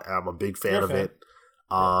a lot, and I'm a big fan of it.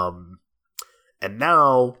 And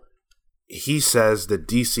now he says that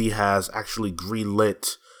DC has actually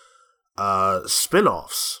greenlit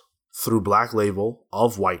spin-offs through Black Label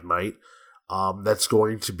of White Knight that's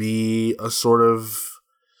going to be a sort of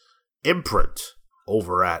imprint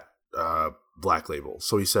over at Black Label.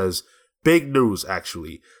 So he says, big news,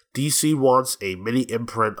 actually. DC wants a mini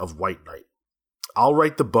imprint of White Knight. I'll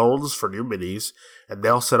write the bones for new minis, and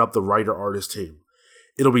they'll set up the writer-artist team.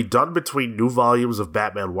 It'll be done between new volumes of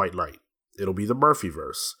Batman White Knight. It'll be the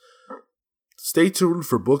Murphyverse. Stay tuned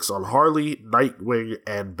for books on Harley, Nightwing,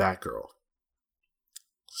 and Batgirl.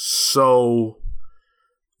 So,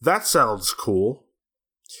 that sounds cool.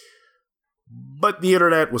 But the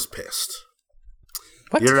internet was pissed.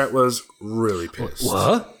 What? The internet was really pissed.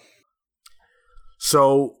 What?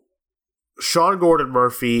 So, Sean Gordon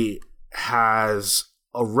Murphy has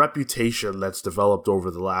a reputation that's developed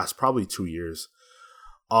over the last probably 2 years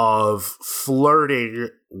of flirting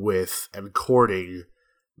with and courting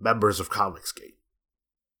members of Comicsgate.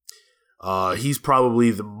 He's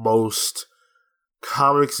probably the most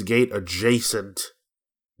Comicsgate adjacent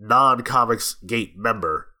non-Comicsgate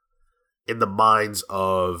member in the minds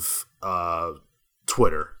of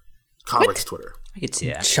Twitter, comics Twitter. I could see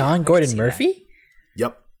that. Sean Gordon Murphy?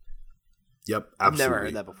 Yep, absolutely. I've never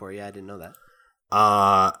heard that before. Yeah, I didn't know that.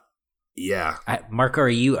 Yeah. Marco, are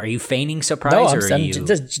you feigning surprise, No, or are I'm you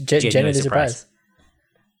just genuinely surprised.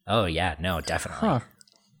 Oh yeah, no, definitely. Huh.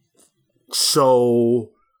 So,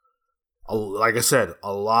 like I said,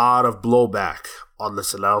 a lot of blowback on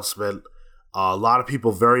this announcement. A lot of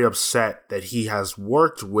people very upset that he has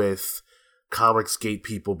worked with Comicsgate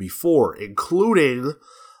people before, including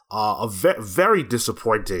a very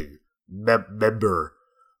disappointing member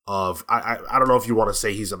of, I don't know if you want to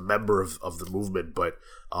say he's a member of the movement, but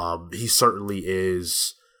he certainly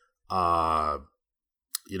is, a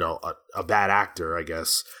bad actor, I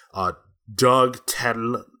guess. Doug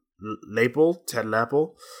Tenlaple.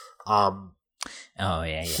 Oh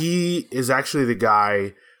yeah. He is actually the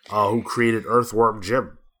guy who created Earthworm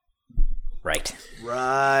Jim. Right.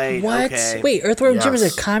 What? Okay. Wait, Earthworm Jim is a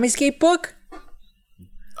Yes. Comicsgate book?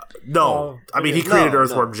 No, I mean he no, created no.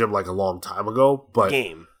 Earthworm Jim like a long time ago, but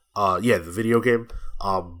Game. yeah, the video game.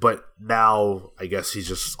 But now I guess he's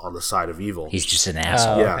just on the side of evil. He's just an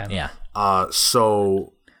asshole. Yeah. okay. Yeah.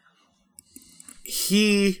 So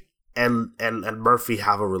he and Murphy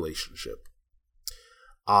have a relationship.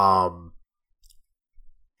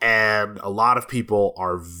 And a lot of people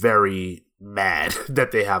are very mad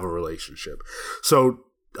that they have a relationship. So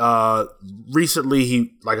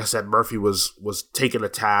recently, like I said, Murphy was taken to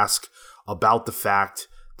task about the fact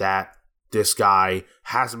that this guy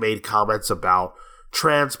has made comments about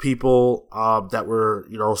trans people that were,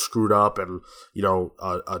 screwed up and,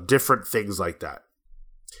 different things like that.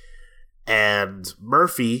 And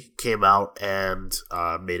Murphy came out and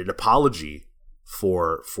made an apology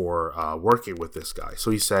for working with this guy.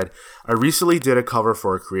 So he said, I recently did a cover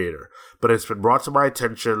for a creator, but it's been brought to my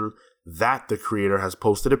attention that the creator has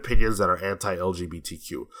posted opinions that are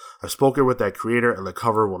anti-LGBTQ. I've spoken with that creator and the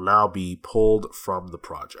cover will now be pulled from the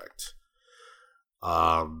project.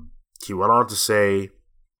 He went on to say,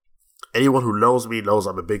 anyone who knows me knows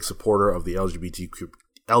I'm a big supporter of the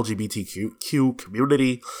LGBTQ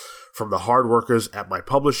community, from the hard workers at my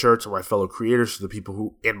publisher to my fellow creators to the people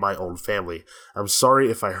who in my own family. I'm sorry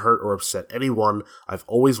if I hurt or upset anyone. I've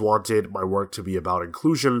always wanted my work to be about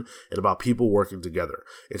inclusion and about people working together.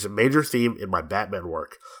 It's a major theme in my Batman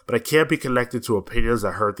work, but I can't be connected to opinions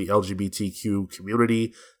that hurt the LGBTQ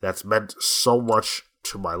community that's meant so much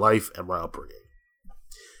to my life and my upbringing.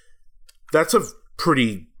 That's a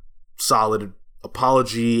pretty solid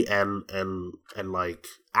apology and like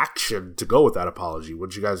action to go with that apology.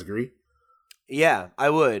 Wouldn't you guys agree? Yeah, I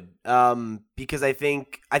would. Because I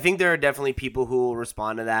think there are definitely people who will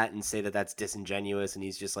respond to that and say that that's disingenuous and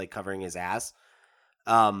he's just like covering his ass.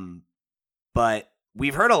 But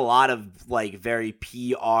we've heard a lot of like very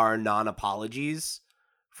PR non-apologies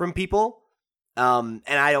from people. And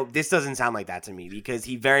this doesn't sound like that to me because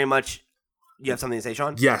he very much. You have something to say,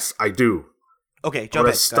 Sean? Yes, I do. Okay, I'm jump going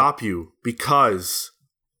in. to stop you because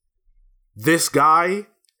this guy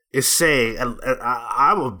is saying, and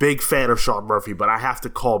I'm a big fan of Sean Murphy, but I have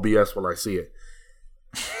to call BS when I see it.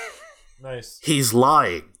 Nice. He's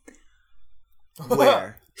lying.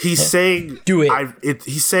 Where? He's saying, Do it.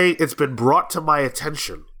 He's saying it's been brought to my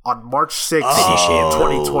attention on March 6th,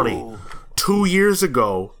 Oh. 2020. 2 years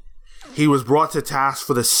ago, he was brought to task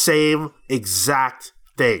for the same exact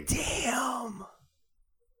thing. Damn.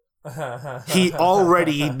 He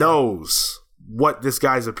already knows what this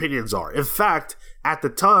guy's opinions are. In fact, at the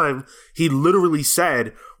time, he literally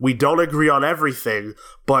said, we don't agree on everything,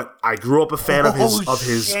 but I grew up a fan of his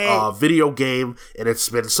video game, and it's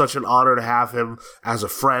been such an honor to have him as a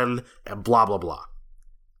friend, and blah, blah, blah.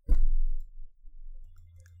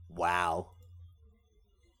 Wow.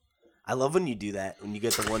 I love when you do that, when you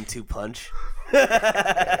get the 1-2 punch.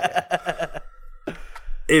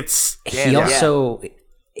 It's...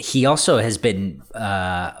 He also has been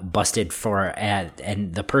busted for,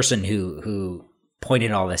 and the person who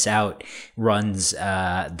pointed all this out runs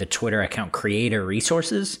the Twitter account Creator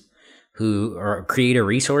Resource, who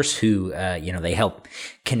they help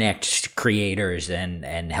connect creators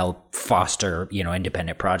and help foster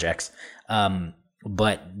independent projects.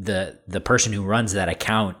 but the person who runs that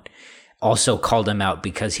account also called him out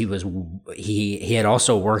because he had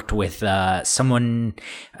also worked with someone.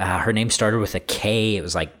 Her name started with a K. It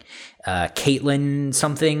was like Caitlin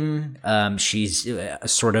something. She's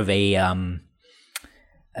sort of a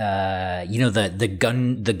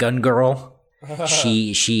the gun girl.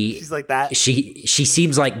 She's like that. She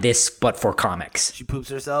seems like this, but for comics. She poops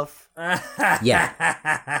herself.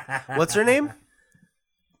 Yeah. What's her name?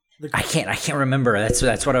 I can't remember.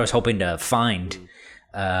 That's what I was hoping to find.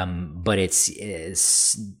 But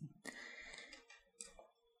it's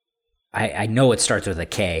I know it starts with a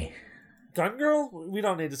K. Gun Girl? We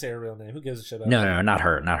don't need to say her real name. Who gives a shit about No, not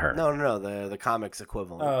her. No, the comics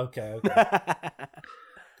equivalent. Oh, okay.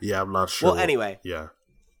 Yeah, I'm not sure. Well, anyway. Yeah.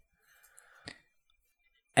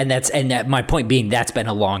 And that my point being, that's been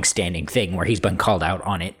a long-standing thing where he's been called out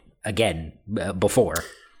on it again before.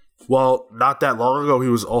 Well, not that long ago, he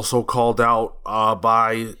was also called out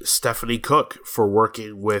by Stephanie Cook for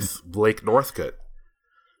working with Blake Northcutt.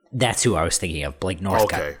 That's who I was thinking of, Blake Northcutt.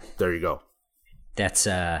 Okay, there you go. That's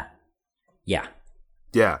yeah.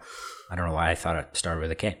 Yeah. I don't know why I thought it started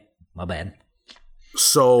with a K. My bad.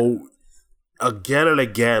 So, again and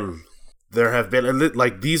again, there have been,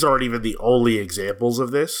 like, these aren't even the only examples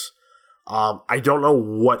of this. I don't know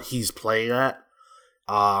what he's playing at.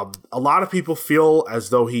 A lot of people feel as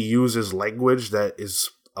though he uses language that is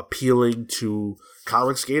appealing to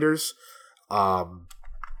comic skaters. And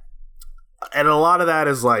a lot of that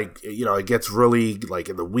is like, it gets really like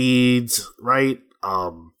in the weeds, right?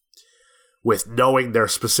 With knowing their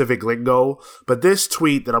specific lingo. But this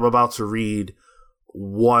tweet that I'm about to read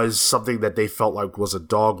was something that they felt like was a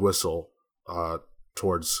dog whistle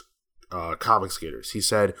towards comic skaters. He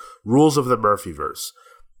said, "Rules of the Murphyverse.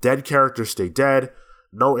 Dead characters stay dead.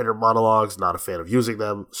 No inner monologues, not a fan of using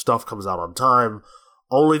them. Stuff comes out on time.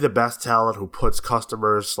 Only the best talent who puts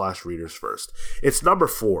customers/readers first." It's number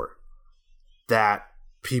 4 that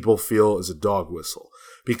people feel is a dog whistle.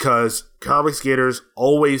 Because comic skaters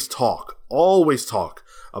always talk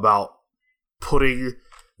about putting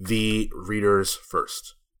the readers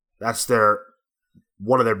first. That's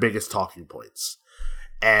one of their biggest talking points.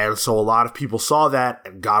 And so a lot of people saw that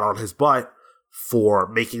and got on his butt for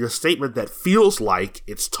making a statement that feels like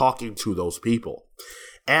it's talking to those people.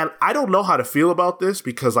 And I don't know how to feel about this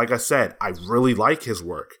because, like I said, I really like his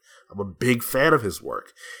work. I'm a big fan of his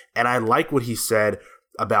work. And I like what he said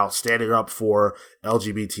about standing up for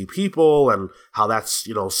LGBT people and how that's,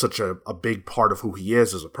 such a big part of who he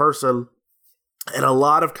is as a person. And a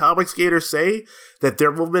lot of comic skaters say that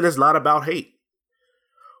their movement is not about hate.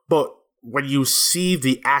 But when you see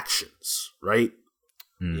the actions, right?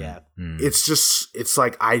 Yeah. It's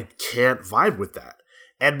like, I can't vibe with that.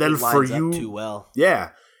 And then it for lines you, up too well. Yeah.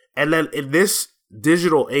 And then in this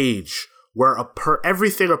digital age where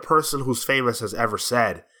everything a person who's famous has ever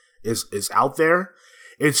said is out there,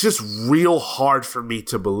 it's just real hard for me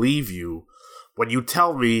to believe you when you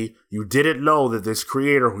tell me you didn't know that this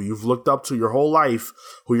creator who you've looked up to your whole life,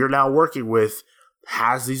 who you're now working with,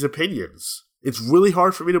 has these opinions. It's really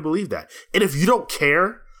hard for me to believe that. And if you don't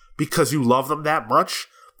care because you love them that much,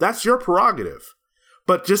 that's your prerogative.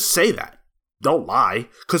 But just say that. Don't lie.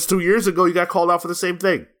 Because 2 years ago, you got called out for the same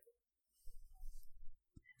thing.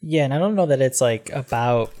 Yeah, and I don't know that it's like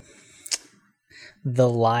about the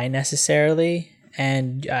lie necessarily.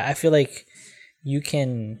 And I feel like you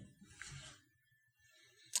can,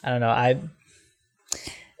 I don't know,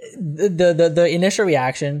 the initial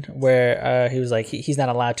reaction where he was like he's not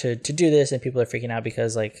allowed to do this and people are freaking out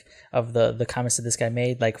because like of the comments that this guy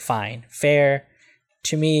made, like fine, fair.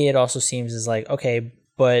 To me it also seems as like, okay,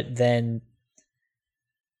 but then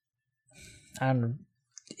I don't know,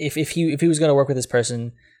 if he was going to work with this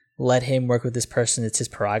person, let him work with this person. It's his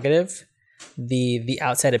prerogative. The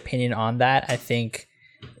outside opinion on that, I think,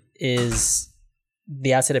 is I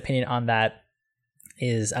don't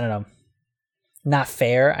know, not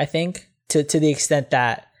fair, I think, to the extent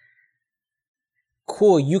that,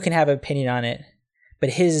 cool, you can have an opinion on it, but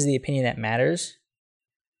his is the opinion that matters.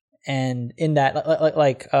 And in that,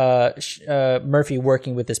 like Murphy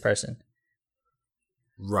working with this person.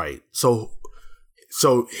 Right. So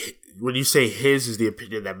when you say his is the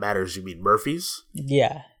opinion that matters, you mean Murphy's?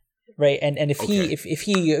 Yeah. Right. And if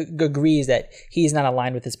he agrees that he's not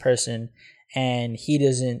aligned with this person and he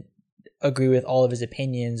doesn't agree with all of his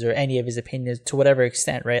opinions or any of his opinions to whatever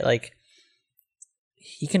extent, right? Like,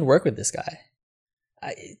 he can work with this guy.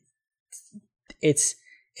 It's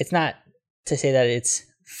not to say that it's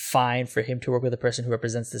fine for him to work with a person who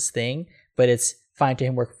represents this thing, but it's fine to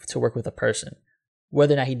him to work with a person,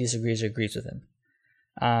 whether or not he disagrees or agrees with him.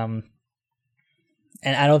 And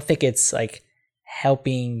I don't think it's like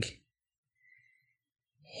helping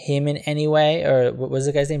him in any way, or what was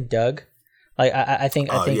the guy's name? Doug. Like I think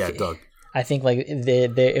yeah, Doug. I think like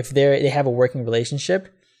they have a working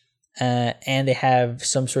relationship, and they have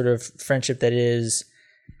some sort of friendship that is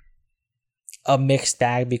a mixed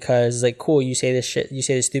bag, because like, cool, you say this shit, you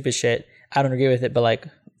say this stupid shit, I don't agree with it, but like,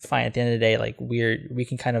 fine, at the end of the day, like, we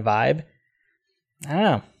can kind of vibe. I don't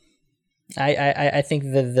know. I think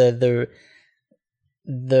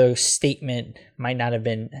the statement might not have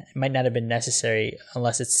been necessary,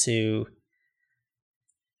 unless it's to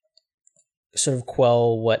sort of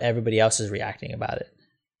quell what everybody else is reacting about it.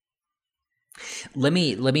 Let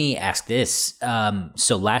me ask this.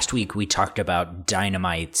 So last week we talked about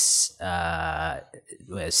Dynamite's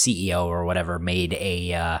CEO or whatever made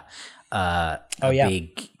a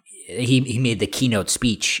big. He made the keynote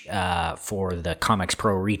speech for the Comics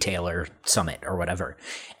Pro Retailer Summit or whatever,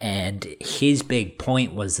 and his big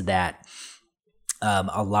point was that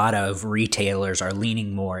a lot of retailers are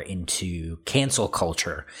leaning more into cancel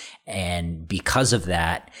culture, and because of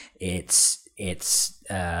that, it's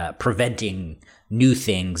preventing new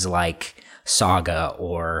things like Saga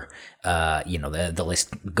or the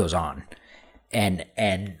list goes on.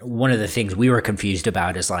 And one of the things we were confused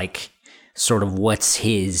about is like sort of what's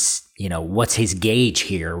his gauge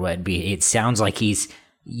here. It sounds like he's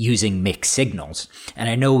using mixed signals, and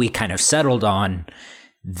I know we kind of settled on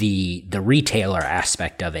the retailer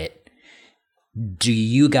aspect of it. Do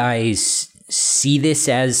you guys see this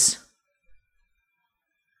as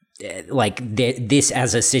this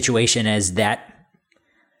as a situation as that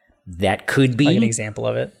could be like an example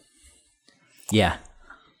of it? Yeah.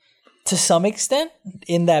 To some extent,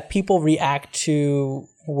 in that people react to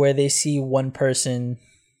where they see one person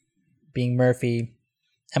being Murphy,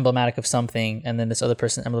 emblematic of something, and then this other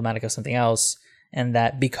person emblematic of something else, and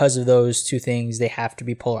that because of those two things, they have to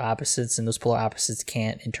be polar opposites, and those polar opposites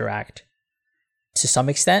can't interact to some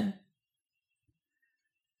extent.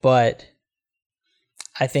 But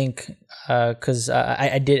I think, because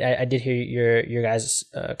I did hear your guys'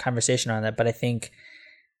 conversation on that, but I think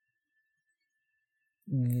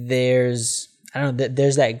there's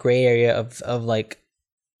that gray area of like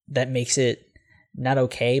that makes it not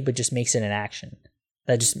okay, but just makes it an action.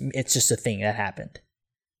 It's just a thing that happened.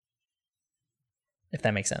 If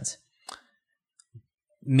that makes sense.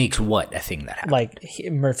 Makes what a thing that happened? Like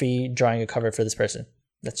Murphy drawing a cover for this person.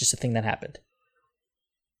 That's just a thing that happened.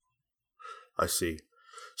 I see.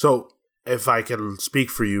 So if I can speak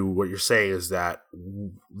for you, what you're saying is that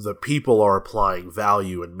the people are applying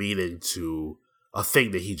value and meaning to a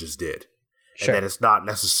thing that he just did. Sure. And that it's not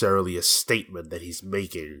necessarily a statement that he's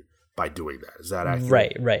making by doing that. Is that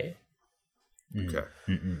accurate? Right. Okay.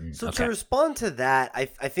 So to respond to that, I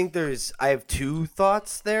think I have two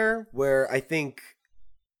thoughts there, where I think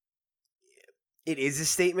it is a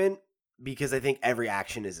statement because I think every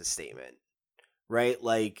action is a statement, right?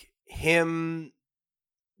 Like him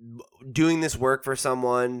doing this work for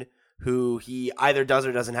someone who he either does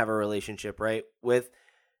or doesn't have a relationship, right, with,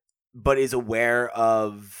 but is aware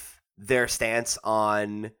of their stance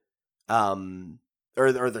on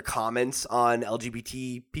or their comments on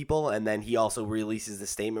LGBT people, and then he also releases the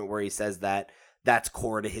statement where he says that that's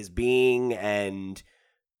core to his being, and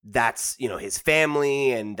that's, his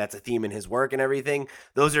family, and that's a theme in his work and everything.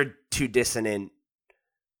 Those are two dissonant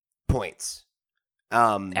points.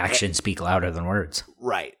 Actions speak louder than words.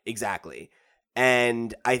 Right, exactly.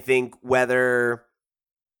 And I think whether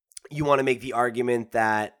you want to make the argument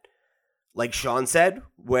that, like Sean said,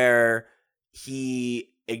 where he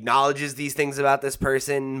acknowledges these things about this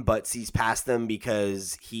person but sees past them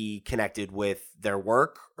because he connected with their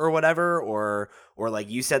work or whatever, or like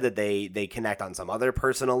you said, that they connect on some other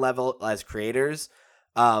personal level as creators,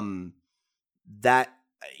 that,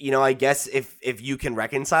 I guess if you can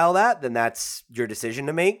reconcile that, then that's your decision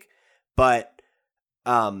to make. But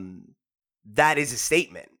that is a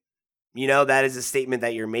statement. That is a statement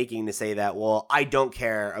that you're making to say that, well, I don't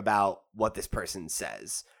care about what this person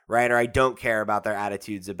says, right? Or I don't care about their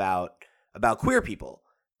attitudes about queer people.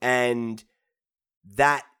 And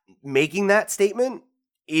that making that statement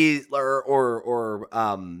is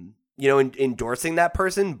endorsing that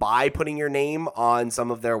person by putting your name on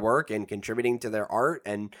some of their work and contributing to their art,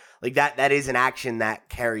 and like that is an action that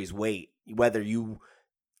carries weight, whether you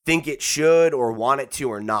think it should or want it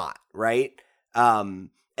to or not, right? And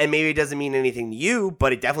maybe it doesn't mean anything to you,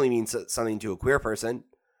 but it definitely means something to a queer person.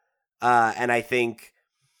 And I think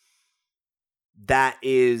that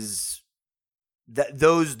is that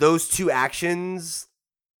those two actions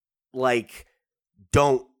like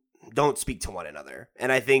don't speak to one another.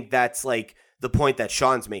 And I think that's like the point that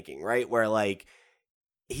Sean's making, right? Where like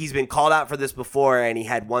he's been called out for this before and he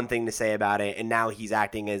had one thing to say about it, and now he's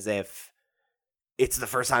acting as if it's the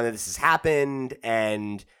first time that this has happened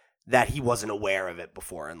and that he wasn't aware of it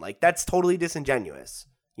before. And like, that's totally disingenuous,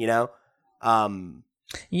 you know?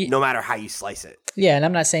 No matter how you slice it. Yeah, and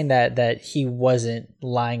I'm not saying that he wasn't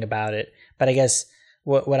lying about it, but I guess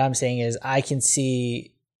what I'm saying is I can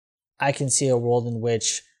see a world in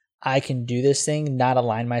which I can do this thing, not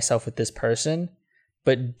align myself with this person,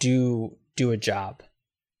 but do a job.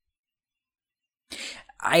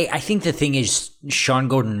 I think the thing is, Sean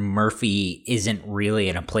Gordon Murphy isn't really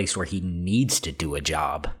in a place where he needs to do a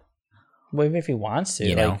job. Well, even if he wants to,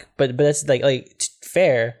 you know? but that's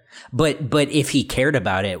fair. But if he cared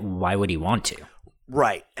about it, why would he want to?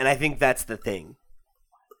 Right, and I think that's the thing.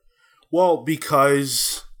 Well,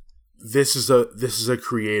 because this is a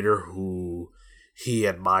creator who he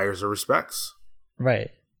admires or respects.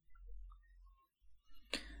 Right.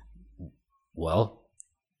 Well,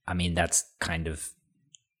 I mean, that's the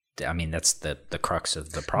crux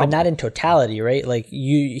of the problem. But not in totality, right? Like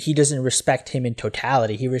he doesn't respect him in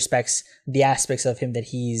totality. He respects the aspects of him that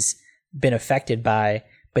he's been affected by,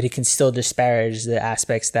 but he can still disparage the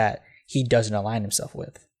aspects that he doesn't align himself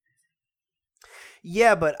with.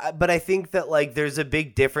 Yeah, but I think that like there's a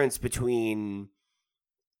big difference between.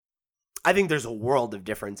 I think there's a world of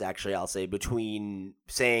difference, actually, I'll say, between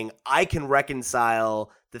saying I can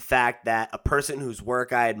reconcile the fact that a person whose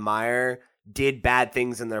work I admire did bad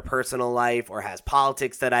things in their personal life or has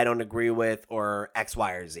politics that I don't agree with or X,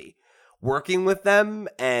 Y, or Z. Working with them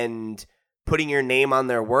and putting your name on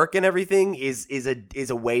their work and everything is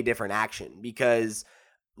a way different action, because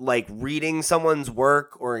like reading someone's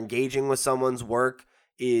work or engaging with someone's work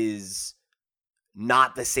is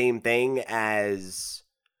not the same thing as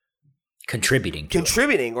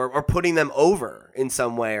contributing or putting them over in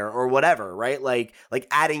some way or whatever, right? Like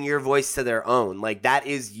adding your voice to their own. Like that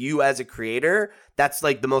is you as a creator. That's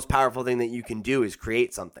like the most powerful thing that you can do is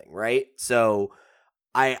create something, right? So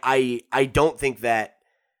I don't think that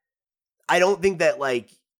like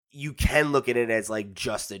you can look at it as like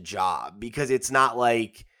just a job, because it's not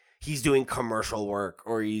like he's doing commercial work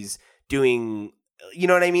or he's doing, you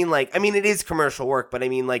know what I mean? Like, I mean, it is commercial work, but I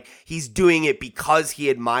mean, like, he's doing it because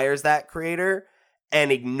he admires that creator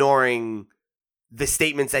and ignoring the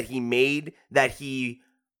statements that he made that he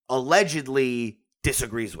allegedly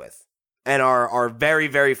disagrees with and are very,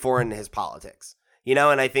 very foreign to his politics. You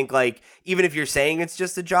know, and I think, like, even if you're saying it's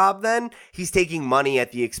just a job, then he's taking money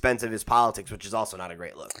at the expense of his politics, which is also not a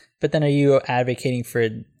great look. But then are you not advocating for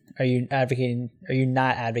its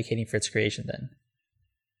creation then?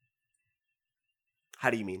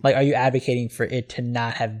 How do you mean? Like, are you advocating for it to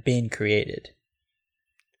not have been created?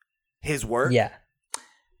 His work? Yeah.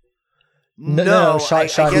 No. Sean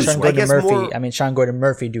Gordon Murphy. I mean, Sean Gordon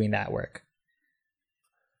Murphy doing that work.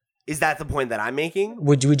 Is that the point that I'm making?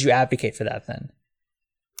 Would you advocate for that then?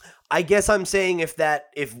 I guess I'm saying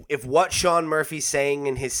if what Sean Murphy's saying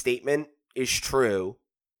in his statement is true,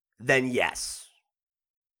 then yes,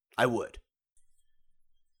 I would.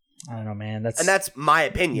 I don't know, man. That's my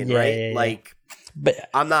opinion, yeah, right? Yeah. Like, but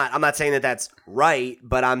I'm not saying that that's right,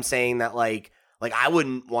 but I'm saying that like I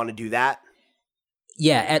wouldn't want to do that.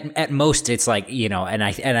 Yeah, at most it's like, you know, and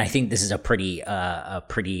I think this is a pretty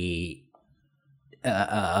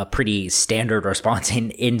standard response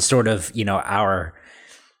in sort of, you know, our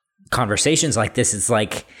conversations like this. It's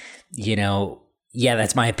like, you know, yeah,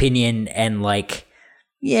 that's my opinion, and like,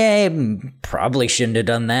 yeah, probably shouldn't have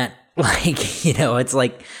done that. Like, you know, it's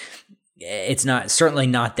like, it's certainly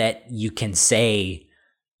not that you can say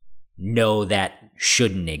no, that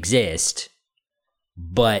shouldn't exist,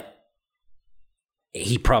 but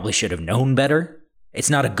he probably should have known better. It's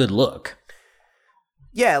not a good look.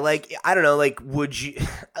 Yeah, like, I don't know, like, would you,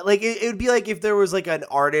 like, it would be like if there was, like, an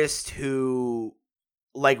artist who,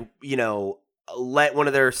 like, you know, let one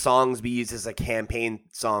of their songs be used as a campaign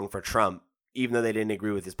song for Trump, even though they didn't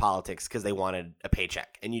agree with his politics because they wanted a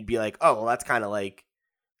paycheck. And you'd be like, oh, well, that's kind of, like,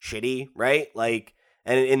 shitty, right? Like,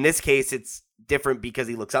 and in this case, it's different because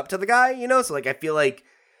he looks up to the guy, you know? So, like, I feel like,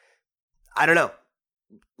 I don't know,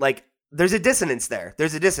 like, there's a dissonance there.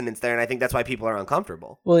 And I think that's why people are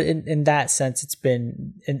uncomfortable. Well, in that sense,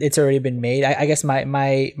 it's already been made. I guess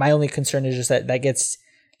my only concern is just that gets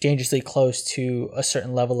dangerously close to a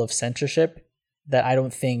certain level of censorship that I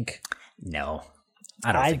don't think. No,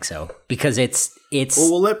 I don't think so, because it's.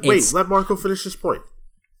 Well, let Marco finish his point.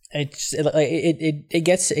 It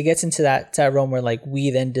gets into that realm where like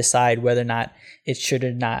we then decide whether or not it should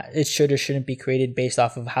or shouldn't be created based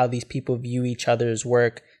off of how these people view each other's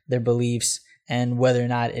work, their beliefs, and whether or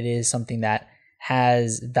not it is something that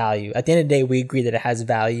has value. At the end of the day, we agree that it has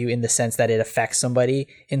value in the sense that it affects somebody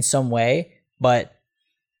in some way, but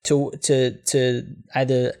to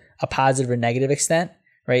either a positive or negative extent,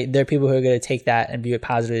 right? There are people who are going to take that and view it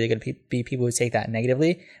positively. There are going to be people who take that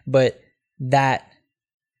negatively, but that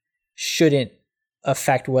shouldn't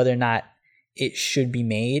affect whether or not it should be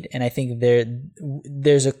made. And I think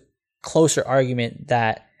there's a closer argument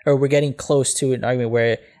that, or we're getting close to an argument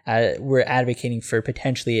where we're advocating for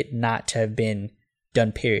potentially it not to have been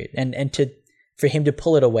done, period. And for him to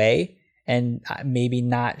pull it away and maybe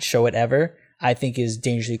not show it ever, I think is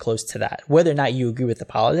dangerously close to that. Whether or not you agree with the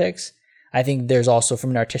politics, I think there's also,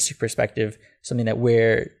 from an artistic perspective, something that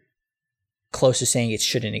we're close to saying it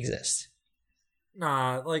shouldn't exist.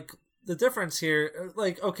 Nah, like, the difference here,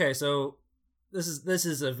 like, okay, so this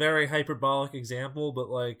is a very hyperbolic example, but,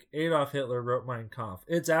 like, Adolf Hitler wrote Mein Kampf.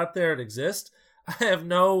 It's out there, it exists. I have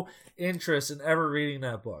no interest in ever reading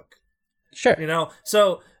that book. Sure. You know,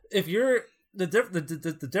 so if you're the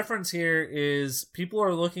difference here is people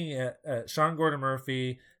are looking at Sean Gordon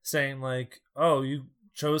Murphy saying, like, oh, you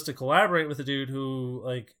chose to collaborate with a dude who,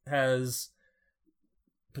 like, has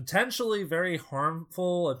potentially very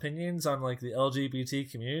harmful opinions on, like, the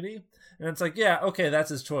LGBT community. And it's like, yeah, okay, that's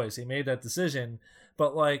his choice. He made that decision.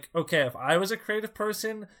 But, like, okay, if I was a creative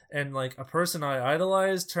person and, like, a person I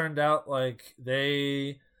idolized turned out like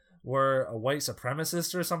they were a white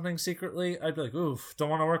supremacist or something secretly, I'd be like, oof,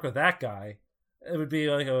 don't want to work with that guy. It would be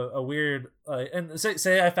like a weird, and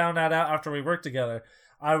say I found that out after we worked together,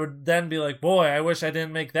 I would then be like, boy, I wish I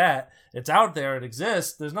didn't make that. It's out there, it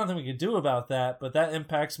exists. There's nothing we can do about that, but that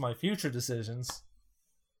impacts my future decisions.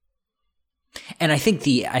 And I think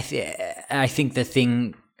I think the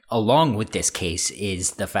thing along with this case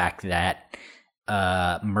is the fact that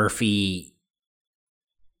Murphy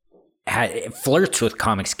flirts with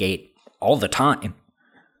Comicsgate all the time.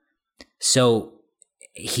 So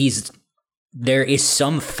there is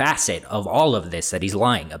some facet of all of this that he's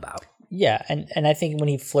lying about. Yeah, and I think when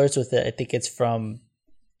he flirts with it, I think it's from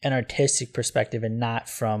an artistic perspective and not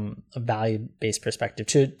from a value-based perspective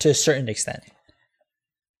to a certain extent.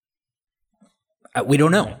 We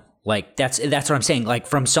don't know. Like, that's what I'm saying. Like,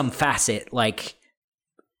 from some facet, like,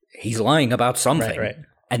 he's lying about something. Right.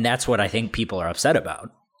 And that's what I think people are upset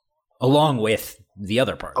about, along with the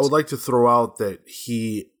other parts. I would like to throw out that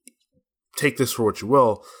take this for what you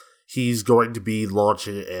will, he's going to be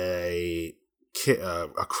launching a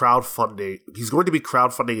crowdfunding. He's going to be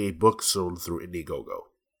crowdfunding a book soon through Indiegogo.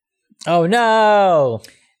 Oh, no!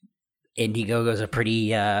 Indiegogo is a pretty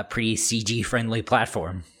CG friendly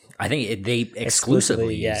platform. I think they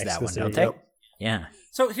exclusively use that one, don't they? Yep. Yeah.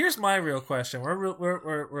 So here's my real question.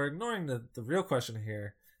 We're ignoring the real question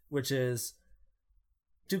here, which is,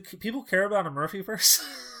 do people care about a Murphy verse?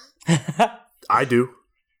 I do.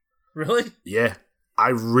 Really? Yeah. I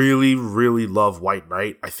really, really love White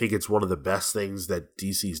Knight. I think it's one of the best things that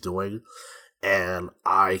DC's doing, and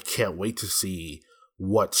I can't wait to see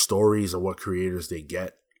what stories and what creators they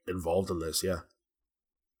get involved in this. Yeah.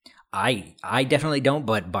 I definitely don't,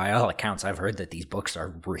 but by all accounts, I've heard that these books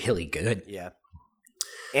are really good. Yeah.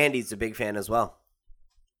 Andy's a big fan as well.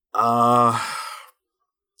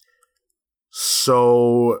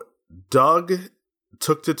 So Doug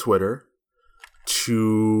took to Twitter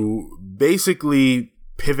to basically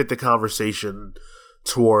pivot the conversation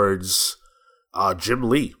towards Jim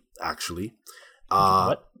Lee, actually.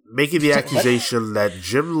 Making the accusation that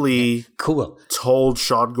Jim Lee told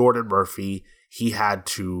Sean Gordon Murphy he had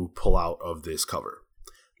to pull out of this cover.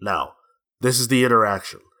 Now, this is the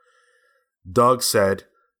interaction. Doug said,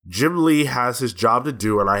 Jim Lee has his job to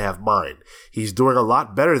do and I have mine. He's doing a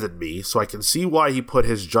lot better than me, so I can see why he put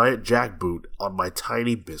his giant jackboot on my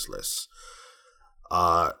tiny business.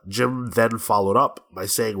 Jim then followed up by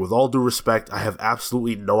saying, with all due respect, I have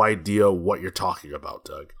absolutely no idea what you're talking about,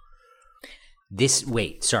 Doug. This is a real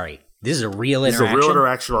interaction? This is a real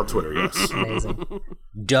interaction on Twitter, yes. Amazing.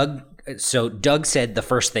 Doug said the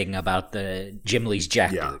first thing about the Jim Lee's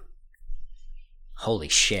jackboot. Yeah. Holy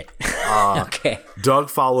shit. Okay. Doug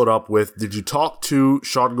followed up with, did you talk to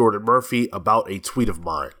Sean Gordon Murphy about a tweet of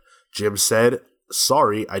mine? Jim said,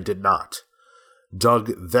 sorry, I did not.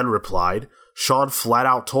 Doug then replied, Sean flat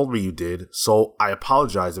out told me you did, so I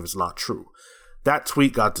apologize if it's not true. That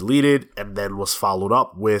tweet got deleted and then was followed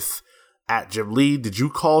up with, at Jim Lee, did you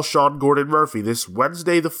call Sean Gordon Murphy this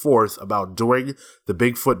Wednesday the 4th about doing the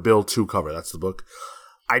Bigfoot Bill 2 cover? That's the book.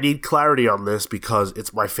 I need clarity on this because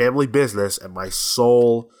it's my family business and my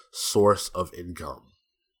sole source of income.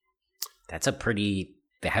 That's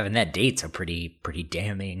having that date's a pretty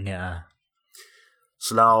damning.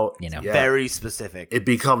 So now, very specific. It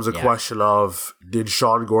becomes a question of, did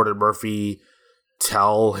Sean Gordon Murphy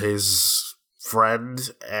tell his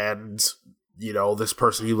friend and, this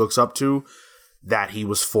person he looks up to that he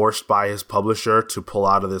was forced by his publisher to pull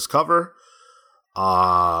out of this cover?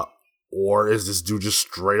 Or is this dude just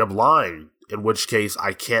straight up lying? In which case,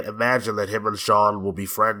 I can't imagine that him and Sean will be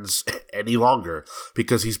friends any longer,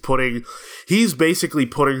 because he's basically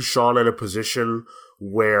putting Sean in a position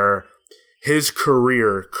where his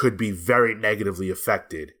career could be very negatively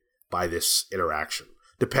affected by this interaction,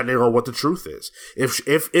 depending on what the truth is.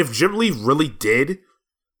 If Jim Lee really did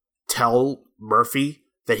tell Murphy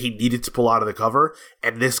that he needed to pull out of the cover,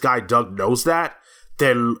 and this guy Doug knows that,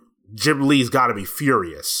 then Jim Lee's got to be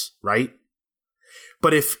furious, right?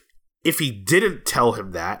 But if he didn't tell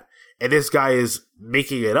him that, and this guy is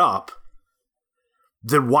making it up,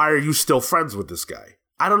 then why are you still friends with this guy?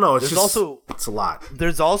 I don't know. It's a lot.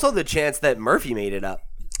 There's also the chance that Murphy made it up.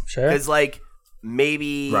 Sure. Because,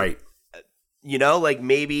 maybe... Right.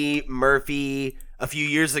 Maybe Murphy a few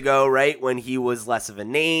years ago, right, when he was less of a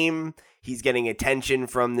name, he's getting attention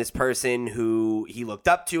from this person who he looked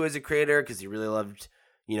up to as a creator because he really loved,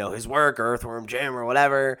 his work, or Earthworm Jim or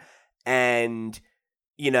whatever. And,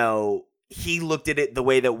 he looked at it the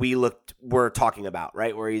way that we're talking about,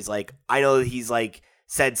 right? Where he's like, I know that he's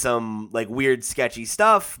said some weird, sketchy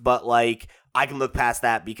stuff, but I can look past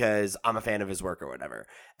that because I'm a fan of his work or whatever.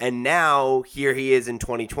 And now here he is in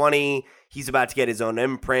 2020. He's about to get his own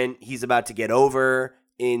imprint. He's about to get over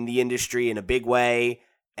in the industry in a big way.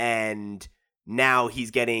 And now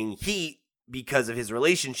he's getting heat because of his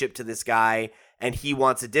relationship to this guy. And he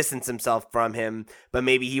wants to distance himself from him, but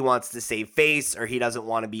maybe he wants to save face, or he doesn't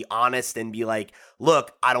want to be honest and be like,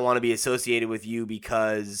 look, I don't want to be associated with you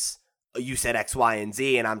because you said X, Y, and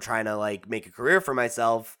Z, and I'm trying to make a career for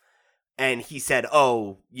myself. And he said,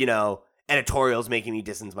 editorials making me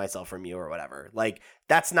distance myself from you or whatever.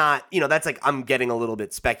 That's not, that's I'm getting a little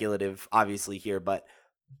bit speculative, obviously, here, but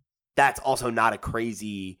that's also not a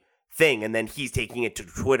crazy thing. And then he's taking it to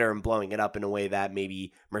Twitter and blowing it up in a way that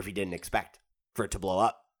maybe Murphy didn't expect for it to blow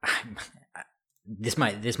up. This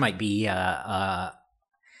might be a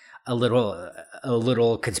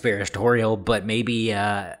little conspiratorial, but maybe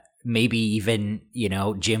even,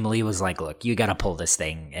 Jim Lee was like, look, you got to pull this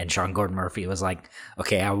thing. And Sean Gordon Murphy was like,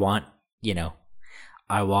 okay, I want a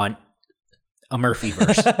Murphy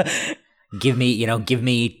verse. give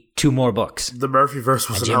me 2 more books. The Murphy verse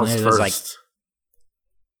was announced first. Was like,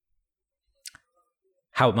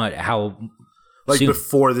 how much? How soon?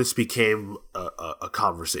 Before this became a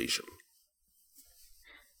conversation.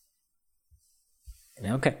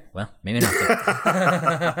 Okay, well, maybe not.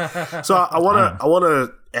 So I want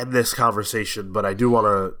to end this conversation, but I do want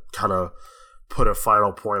to kind of put a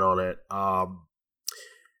final point on it.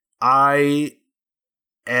 I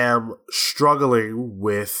am struggling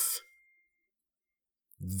with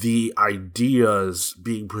the ideas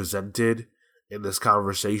being presented in this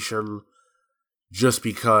conversation, just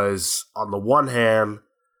because on the one hand,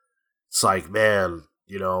 it's man,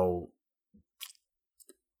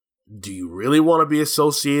 do you really want to be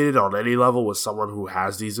associated on any level with someone who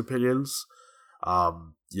has these opinions?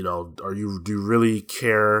 Do you really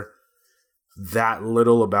care that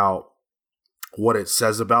little about what it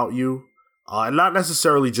says about you? And not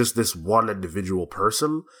necessarily just this one individual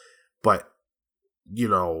person, but,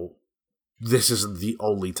 this isn't the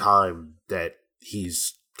only time that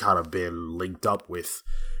he's kind of been linked up with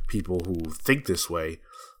people who think this way.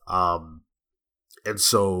 And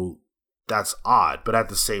so that's odd. But at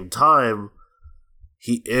the same time,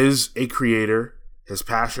 he is a creator. His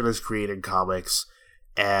passion is creating comics.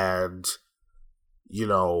 And,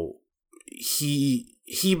 he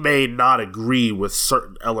may not agree with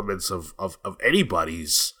certain elements of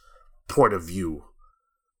anybody's point of view.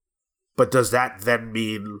 But does that then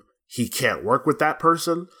mean he can't work with that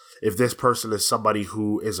person? If this person is somebody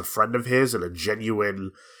who is a friend of his and a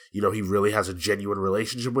genuine, he really has a genuine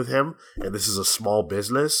relationship with him, and this is a small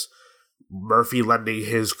business, Murphy lending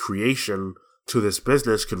his creation to this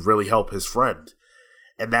business could really help his friend.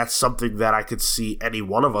 And that's something that I could see any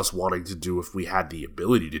one of us wanting to do if we had the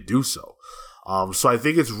ability to do so. So I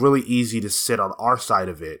think it's really easy to sit on our side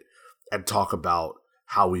of it and talk about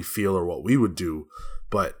how we feel or what we would do.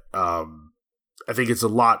 But I think it's a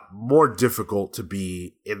lot more difficult to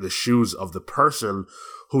be in the shoes of the person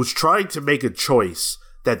who's trying to make a choice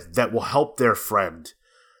that will help their friend,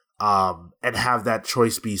 and have that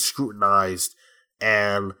choice be scrutinized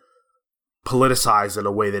and politicized in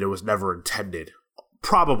a way that it was never intended,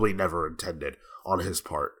 probably never intended on his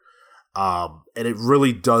part. And it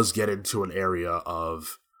really does get into an area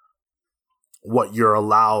of what you're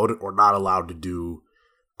allowed or not allowed to do,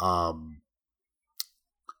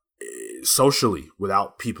 socially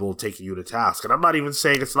without people taking you to task. And I'm not even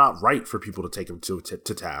saying it's not right for people to take him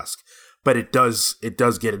to task, but it does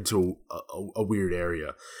get into a weird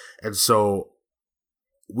area. And so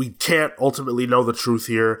we can't ultimately know the truth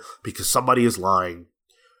here because somebody is lying,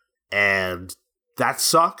 and that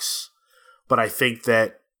sucks. But I think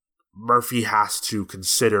that Murphy has to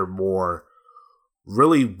consider more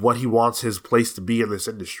really what he wants his place to be in this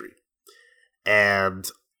industry. And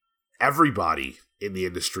everybody in the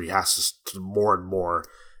industry has to more and more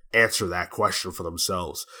answer that question for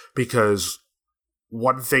themselves. Because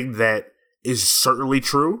one thing that is certainly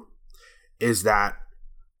true is that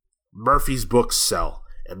Murphy's books sell.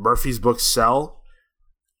 And Murphy's books sell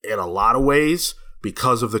in a lot of ways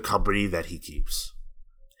because of the company that he keeps.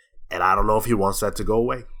 And I don't know if he wants that to go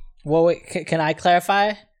away. Well, wait, can I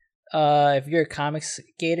clarify? If you're a comics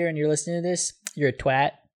gator and you're listening to this, you're a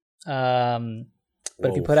twat.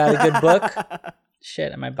 But if you put out a good book,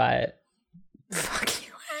 shit, I might buy it. Fuck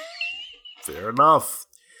you. Fair enough.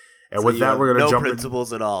 And So with you that, have we're going to no jump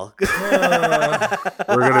principles at all.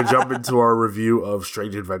 we're going to jump into our review of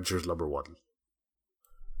Strange Adventures #1.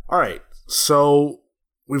 All right. So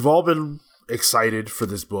we've all been excited for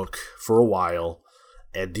this book for a while,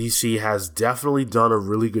 and DC has definitely done a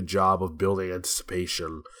really good job of building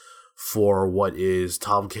anticipation for what is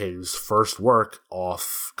Tom King's first work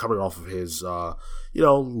coming off of his,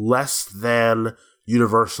 less than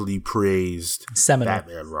universally praised Seminal.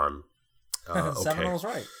 Batman run. Okay. Seminol's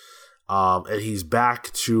right. And he's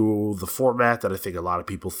back to the format that I think a lot of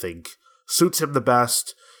people think suits him the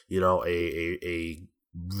best. You know, a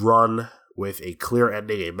run with a clear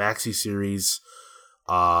ending, a maxi series,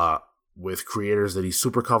 with creators that he's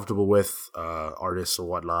super comfortable with, artists and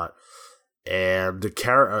whatnot, and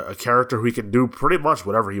a character who he can do pretty much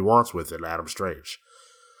whatever he wants with in Adam Strange.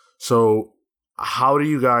 So, how do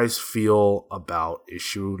you guys feel about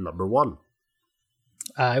issue #1?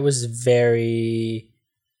 I was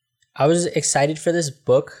excited for this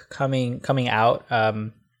book coming out.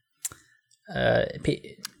 Coming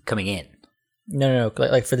in. No,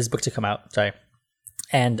 like for this book to come out. Sorry,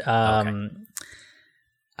 and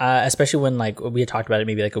especially when like we had talked about it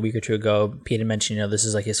maybe like a week or two ago. Pete had mentioned, this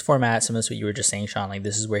is like his format. Some of this what you were just saying, Sean. Like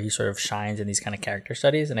this is where he sort of shines in these kind of character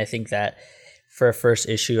studies, and I think that for a first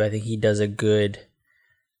issue, I think he does a good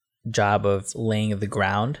job of laying the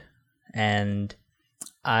ground, and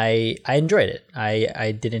I enjoyed it.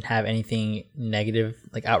 I didn't have anything negative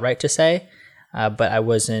like outright to say, but I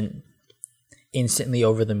wasn't instantly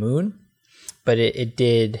over the moon. But it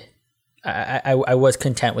did. I was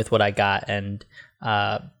content with what I got, and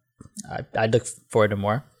I look forward to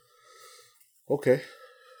more. Okay.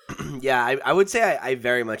 Yeah, I would say I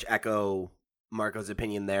very much echo Marco's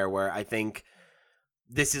opinion there, where I think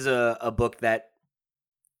this is a book that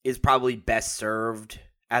is probably best served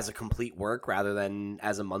as a complete work rather than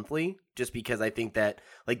as a monthly, just because I think that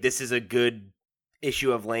like this is a good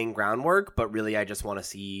issue of laying groundwork, but really I just want to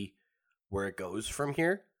see where it goes from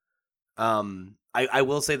here. I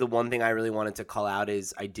will say the one thing I really wanted to call out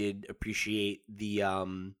is I did appreciate the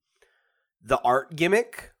art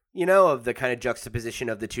gimmick, of the kind of juxtaposition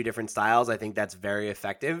of the two different styles. I think that's very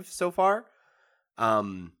effective so far.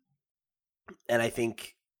 And I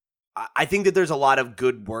think that there's a lot of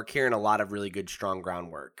good work here and a lot of really good, strong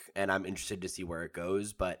groundwork, and I'm interested to see where it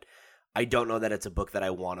goes, but I don't know that it's a book that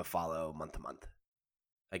I want to follow month to month.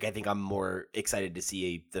 Like, I think I'm more excited to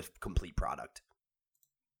see the complete product.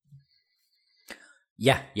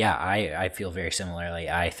 Yeah, I feel very similarly.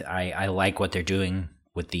 I like what they're doing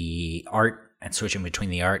with the art and switching between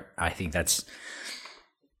the art. I think that's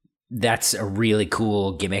a really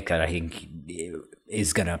cool gimmick that I think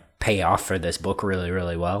is going to pay off for this book really,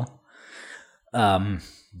 really well. I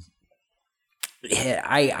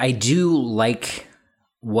do like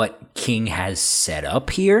what King has set up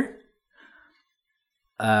here.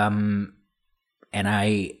 And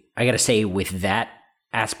I got to say, with that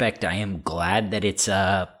aspect, I am glad that it's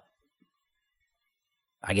a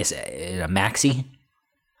maxi.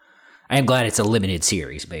 I am glad it's a limited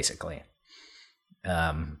series, basically.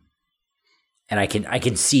 And I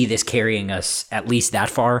can see this carrying us at least that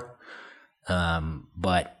far.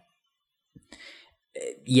 But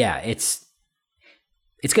yeah, it's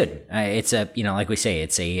good. It's a, like we say,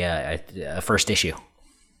 it's a first issue.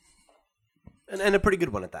 And a pretty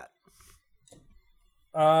good one at that.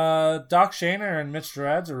 Doc Shaner and Mitch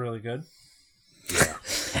Gerads are really good.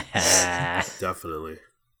 Yeah. Definitely.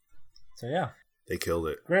 So yeah. They killed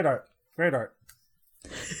it. Great art. Great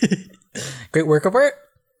work of art?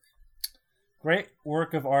 Great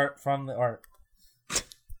work of art from the art.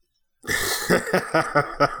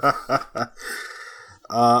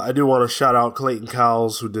 I do want to shout out Clayton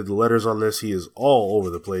Cowles, who did the letters on this. He is all over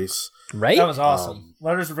the place. Right? That was awesome.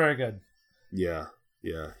 Letters were very good. Yeah.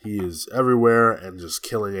 He is everywhere and just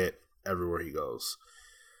killing it everywhere he goes.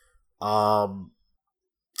 Yeah,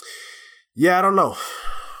 I don't know.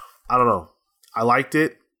 I liked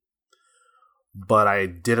it, but I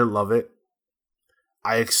didn't love it.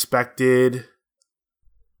 I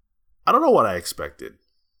don't know what I expected.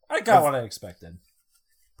 I got what I expected.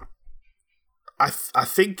 I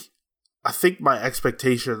think my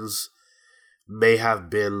expectations may have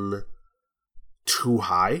been too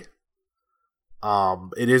high.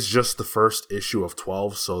 It is just the first issue of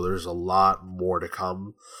 12, so there's a lot more to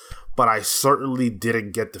come. But I certainly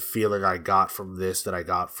didn't get the feeling I got from this that I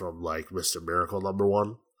got from like Mr. Miracle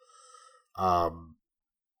 #1.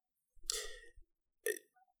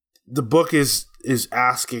 The book is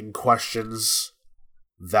asking questions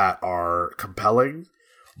that are compelling,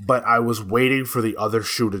 but I was waiting for the other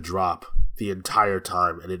shoe to drop the entire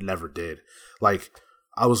time, and it never did. Like,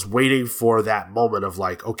 I was waiting for that moment of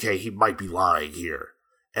like, okay, he might be lying here.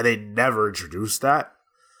 And they never introduced that.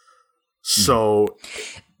 So...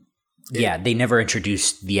 Yeah, they never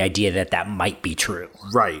introduced the idea that might be true.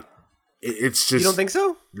 Right. It's just... You don't think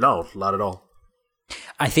so? No, not at all.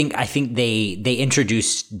 I think they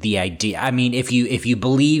introduced the idea. I mean, if you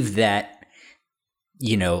believe that,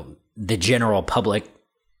 you know, the general public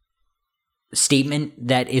statement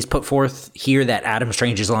that is put forth here that Adam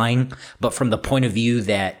Strange is lying, but from the point of view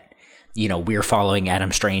that, you know, we're following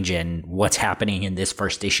Adam Strange and what's happening in this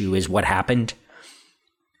first issue is what happened,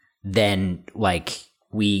 then like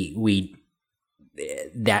we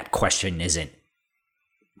that question isn't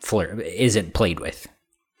played with.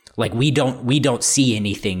 Like we don't see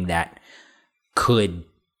anything that could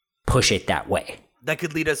push it that way. That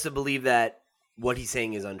could lead us to believe that what he's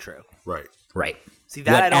saying is untrue. Right. Right. See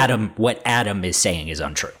that what Adam is saying is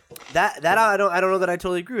untrue. That I don't know that I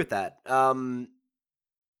totally agree with that. I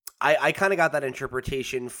kind of got that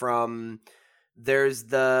interpretation from there's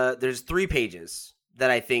 3 pages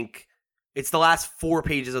that I think it's the last 4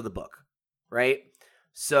 pages of the book, right?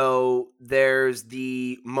 So there's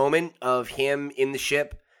the moment of him in the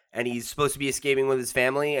ship and he's supposed to be escaping with his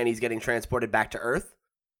family and he's getting transported back to Earth,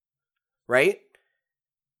 right?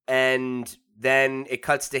 And then it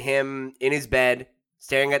cuts to him in his bed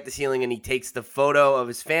staring at the ceiling and he takes the photo of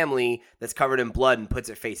his family that's covered in blood and puts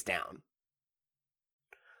it face down.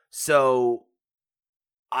 So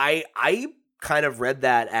I kind of read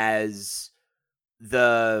that as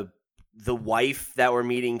the wife that we're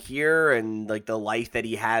meeting here and like the life that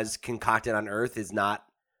he has concocted on Earth is not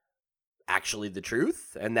actually the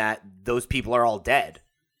truth and that those people are all dead.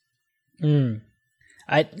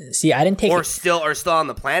 I didn't take or still on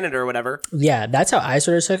the planet or whatever. Yeah, that's how I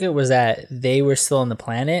sort of took it, was that they were still on the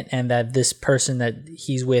planet and that this person that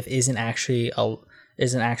he's with isn't actually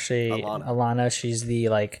Alana.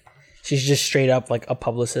 She's just straight up like a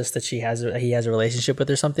publicist that he has a relationship with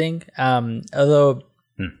or something. Although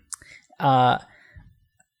I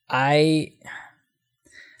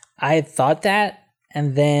had thought that,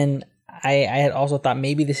 and then I had also thought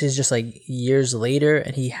maybe this is just like years later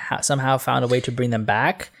and he somehow found a way to bring them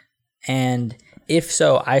back. And if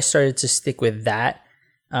so, I started to stick with that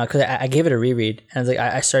because I gave it a reread and I was like,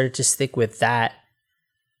 I started to stick with that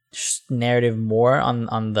narrative more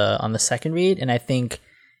on the second read. And I think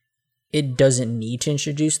it doesn't need to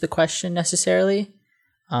introduce the question necessarily.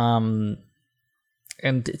 And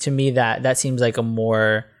to me, that seems like a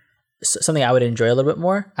more something I would enjoy a little bit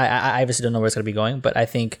more. I obviously don't know where it's going to be going, but I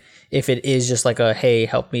think if it is just like a, hey,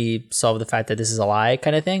 help me solve the fact that this is a lie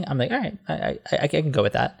kind of thing, I'm like, all right, I can go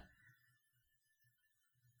with that.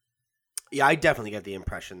 Yeah, I definitely get the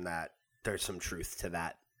impression that there's some truth to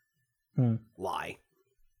that lie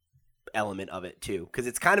element of it too, because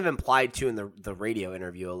it's kind of implied too in the radio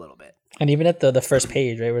interview a little bit. And even at the first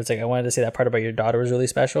page, right, where it's like, I wanted to say that part about your daughter was really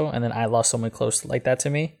special, and then I lost someone close like that to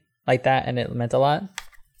me, like that, and it meant a lot.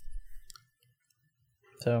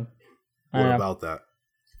 So, what about that?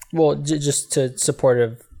 Well, just to support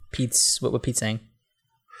of Pete's what Pete's saying.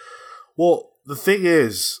 Well, the thing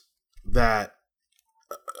is that,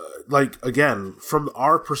 like, again, from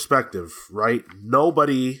our perspective, right?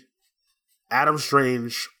 Nobody, Adam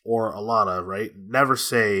Strange or Alana, right, never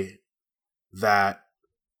say that.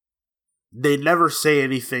 They never say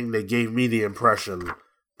anything that gave me the impression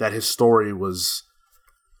that his story was,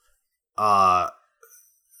 not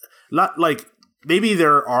like. Maybe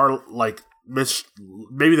there are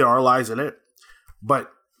maybe there are lies in it,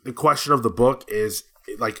 but the question of the book is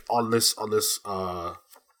like on this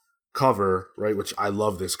cover, right? Which I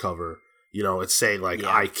love this cover. It's saying like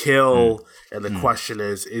Yeah. I kill, and the question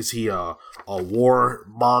is he a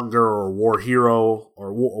warmonger or a war hero or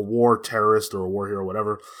a war terrorist or a war hero,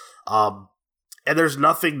 whatever. And there's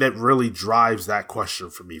nothing that really drives that question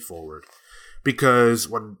for me forward, because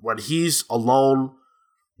when he's alone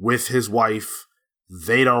with his wife,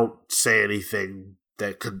 they don't say anything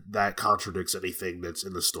that contradicts anything that's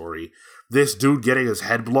in the story. This dude getting his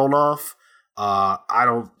head blown off, I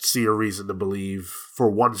don't see a reason to believe for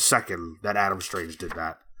 1 second that Adam Strange did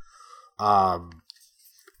that.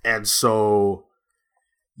 And so,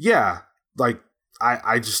 yeah, like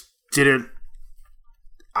I just didn't.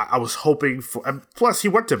 I was hoping for, and plus he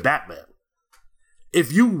went to Batman.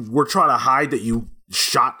 If you were trying to hide that you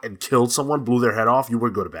shot and killed someone, blew their head off, you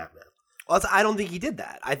would go to Batman. Also, I don't think he did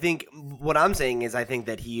that. I think what I'm saying is I think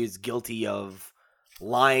that he is guilty of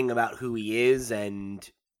lying about who he is and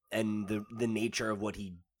the nature of what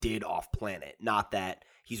he did off planet. Not that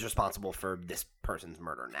he's responsible for this person's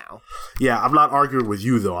murder now. Yeah, I'm not arguing with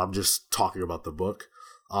you though. I'm just talking about the book.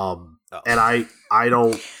 And I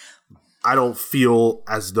don't feel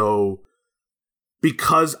as though,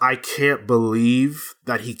 because I can't believe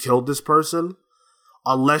that he killed this person,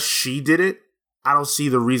 unless she did it, I don't see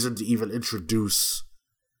the reason to even introduce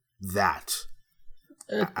that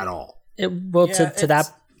at all. To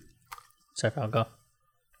that. Sorry, I'll go.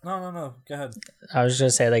 No. Go ahead. I was just gonna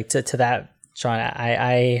say, like, to that, Sean.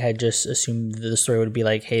 I had just assumed the story would be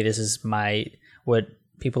like, hey, this is what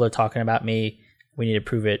people are talking about me. We need to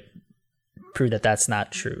prove that that's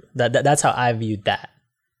not true. That's how I viewed that,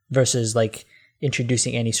 versus like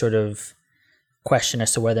introducing any sort of question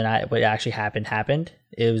as to whether or not what actually happened.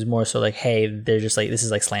 It was more so like, hey, they're just like, this is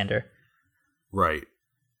like slander. Right.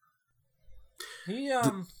 He's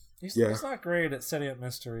not great at setting up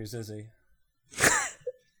mysteries, is he?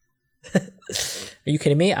 Are you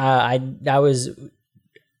kidding me? I was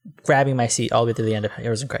grabbing my seat all the way to the end of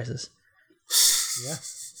Heroes in Crisis. Yeah.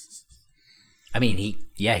 I mean,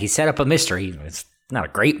 he set up a mystery. It's not a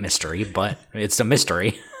great mystery, but it's a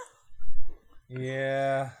mystery.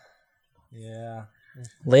 Yeah.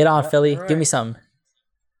 Lay it on, Philly. Right. Give me something.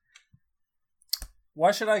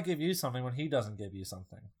 Why should I give you something when he doesn't give you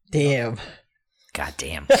something? Damn. God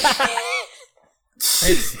damn.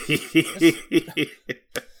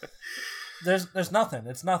 There's nothing.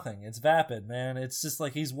 It's nothing. It's vapid, man. It's just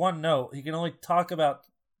like he's one note. He can only talk about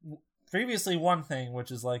previously one thing, which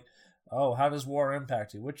is like, oh, how does war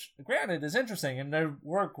impact you? Which, granted, is interesting, and there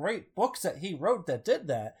were great books that he wrote that did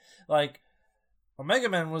that. Like, Omega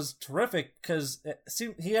Man was terrific because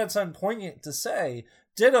he had something poignant to say.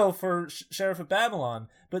 Ditto for Sheriff of Babylon.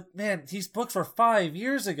 But, man, these books were 5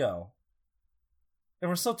 years ago. And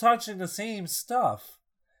we're still touching the same stuff.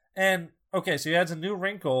 And, okay, so he adds a new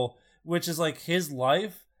wrinkle, which is like his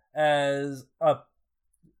life as a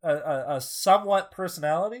somewhat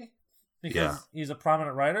personality, because he's a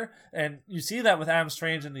prominent writer. And you see that with Adam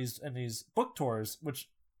Strange in these book tours, which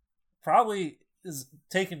probably is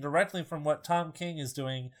taken directly from what Tom King is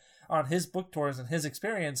doing on his book tours and his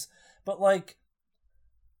experience. But, like,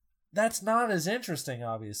 that's not as interesting,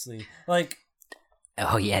 obviously. Like,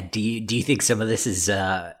 oh yeah, do you think some of this is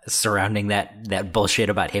surrounding that bullshit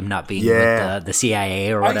about him not being with the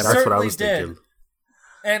CIA or whatever? That's what I was thinking.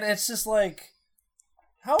 And it's just like,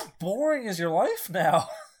 how boring is your life now?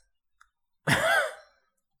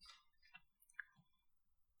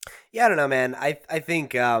 Yeah, I don't know, man. I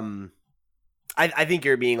think I think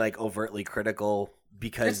you're being like overtly critical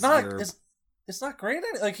because it's not great.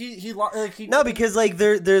 Like he no, because like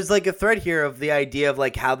there's like a thread here of the idea of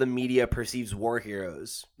like how the media perceives war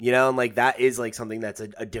heroes, and like that is like something that's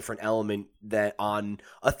a different element that on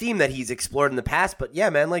a theme that he's explored in the past. But yeah,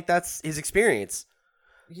 man, like that's his experience.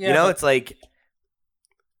 Yeah, it's like.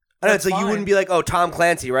 I know, it's like fine. You wouldn't be like, oh, Tom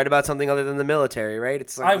Clancy, write about something other than the military, right?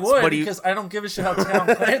 It's like, I would, because I don't give a shit about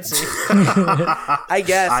Tom Clancy. I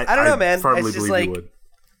guess. I don't know, man. Firmly it's just believe like, you would.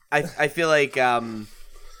 I feel like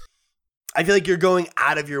you're going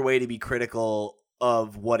out of your way to be critical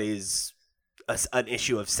of what is an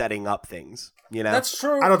issue of setting up things, That's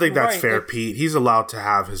true. I don't think that's fair, Pete. He's allowed to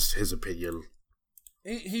have his opinion.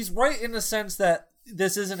 He's right in the sense that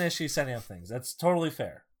this is an issue setting up things. That's totally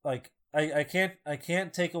fair. Like, I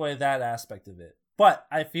can't take away that aspect of it. But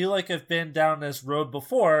I feel like I've been down this road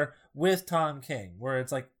before with Tom King, where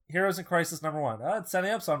it's like Heroes in Crisis #1. It's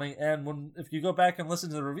setting up something, and if you go back and listen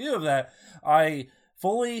to the review of that, I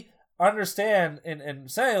fully understand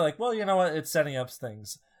and say like, well, you know what, it's setting up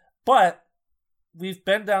things. But we've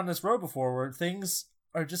been down this road before where things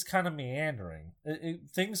are just kind of meandering.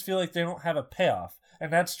 Things feel like they don't have a payoff.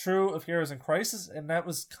 And that's true of Heroes in Crisis, and that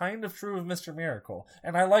was kind of true of Mr. Miracle.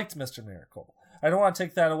 And I liked Mr. Miracle. I don't want to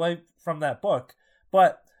take that away from that book,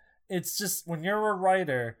 but it's just when you're a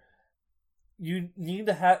writer, you need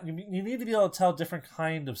to be able to tell different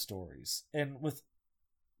kind of stories, and with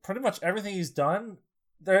pretty much everything he's done,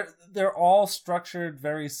 they're all structured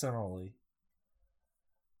very similarly.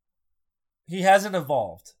 He hasn't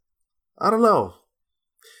evolved. I don't know.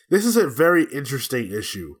 This is a very interesting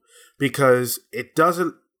issue because it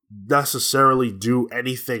doesn't necessarily do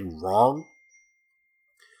anything wrong.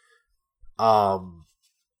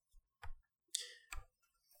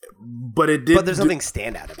 But it did. But there's nothing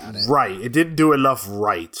standout about it, right? It didn't do enough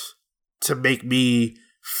right to make me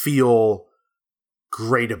feel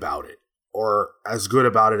great about it, or as good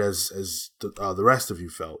about it as the rest of you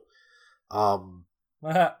felt.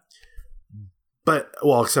 But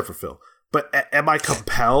well, except for Phil. But am I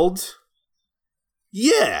compelled?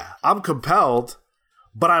 Yeah, I'm compelled,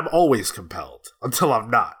 but I'm always compelled until I'm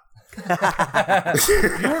not. You were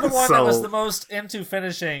the one that was the most into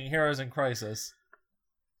finishing Heroes in Crisis.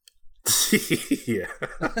 Yeah.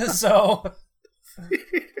 So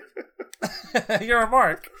you're a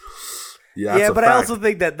mark. Yeah, but I also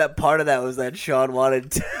think that part of that was that Sean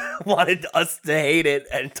wanted us to hate it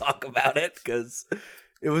and talk about it because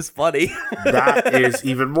it was funny. That is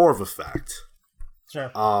even more of a fact. Sure.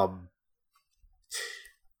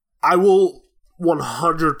 I will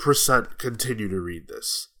 100% continue to read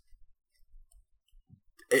this.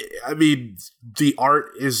 I mean, the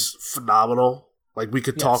art is phenomenal. Like, we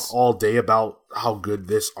could talk all day about how good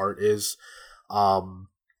this art is. There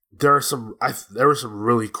were some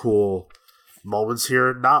really cool moments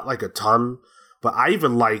here. Not like a ton, but I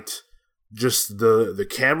even liked just the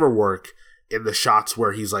camera work in the shots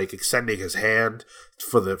where he's like extending his hand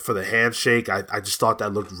for the handshake. I just thought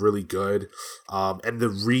that looked really good. And the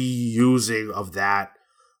reusing of that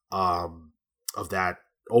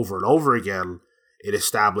over and over again, it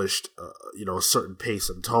established a certain pace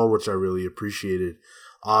and tone, which I really appreciated.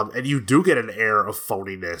 And you do get an air of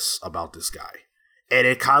phoniness about this guy. And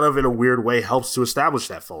it kind of, in a weird way, helps to establish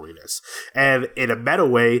that phoniness. And in a meta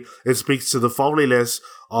way, it speaks to the phoniness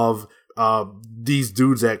of these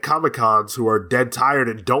dudes at Comic-Cons who are dead tired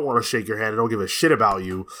and don't want to shake your hand and don't give a shit about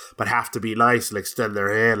you, but have to be nice and extend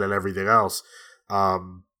their hand and everything else.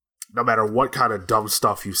 No matter what kind of dumb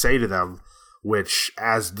stuff you say to them, which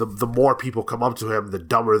as the more people come up to him, the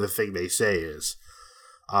dumber the thing they say is.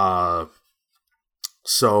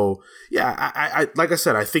 So yeah, I like I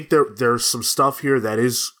said, I think there's some stuff here that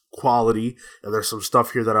is quality, and there's some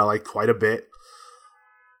stuff here that I like quite a bit,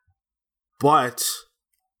 but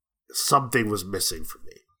something was missing for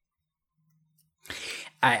me.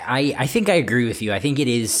 I think I agree with you. I think it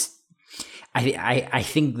is. I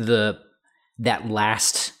think that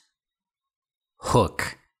last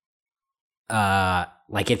hook,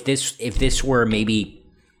 like if this were maybe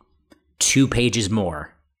 2 pages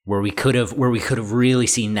more, where we could have really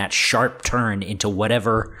seen that sharp turn into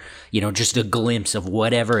whatever, just a glimpse of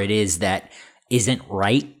whatever it is that isn't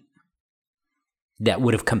right, that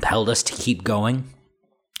would have compelled us to keep going.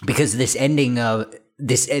 Because this ending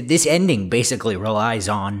basically relies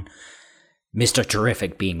on Mr.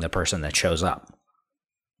 Terrific being the person that shows up,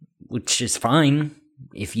 which is fine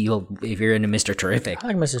if you're into Mr. Terrific. I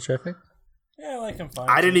like Mr. Terrific. Yeah, I like him fine.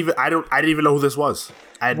 I didn't even know who this was.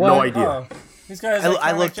 I had no idea. Oh, he's got his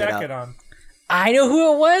iconic jacket on. I know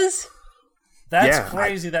who it was. That's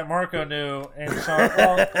crazy that Marco knew and Sean.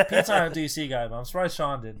 Well, Pete's not a DC guy, but I'm surprised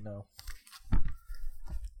Sean didn't know.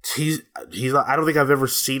 He's not, I don't think I've ever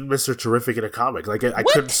seen Mr. Terrific in a comic. Like I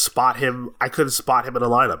couldn't spot him. I couldn't spot him in a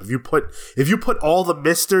lineup. If you put all the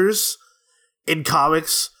Misters in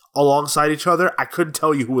comics alongside each other, I couldn't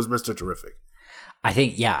tell you who was Mr. Terrific. I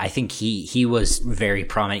think he was very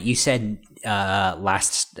prominent. You said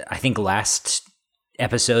last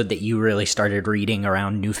episode that you really started reading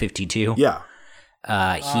around New 52. Yeah.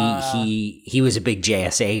 He was a big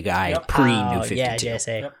JSA guy pre New 52. Yeah,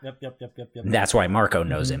 JSA. Yep. That's why Marco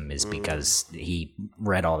knows him, is because he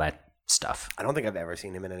read all that stuff. I don't think I've ever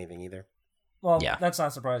seen him in anything either. Well, yeah. That's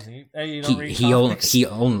not surprising. You don't read comics.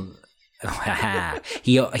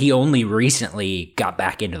 He only recently got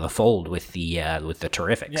back into the fold with the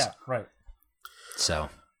Terrifics. Yeah, right. So,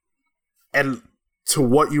 and to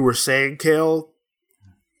what you were saying, Kale,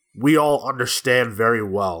 we all understand very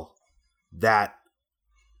well that,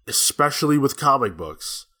 especially with comic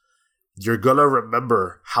books, you're gonna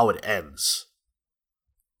remember how it ends.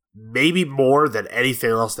 Maybe more than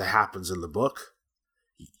anything else that happens in the book.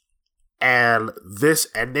 And this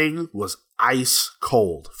ending was ice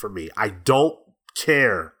cold for me. I don't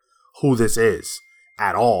care who this is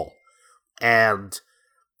at all. And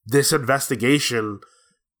this investigation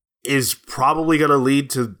is probably going to lead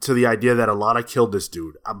to the idea that Alana killed this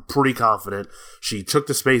dude. I'm pretty confident. She took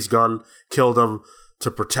the space gun, killed him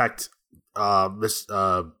to protect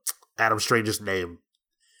Adam Strange's name.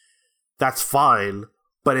 That's fine,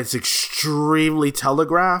 but it's extremely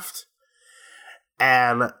telegraphed.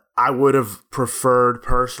 And I would have preferred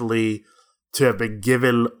personally to have been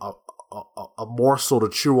given a morsel to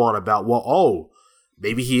chew on about,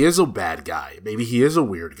 maybe he is a bad guy. Maybe he is a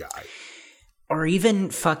weird guy. Or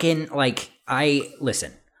even fucking, like, I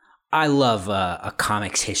love a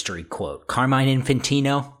comics history quote. Carmine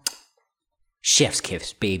Infantino, chef's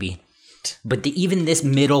kiss, baby. But even this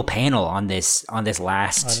middle panel on this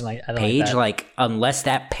last page, like, unless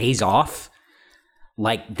that pays off,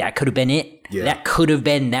 like, that could have been it. Yeah. That could have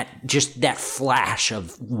been that flash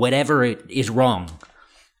of whatever is wrong.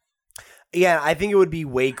 Yeah, I think it would be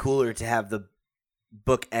way cooler to have the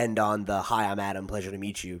book end on the "Hi, I'm Adam, pleasure to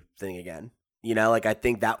meet you" thing again. You know, like, I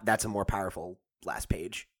think that's a more powerful last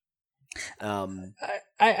page.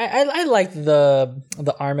 I like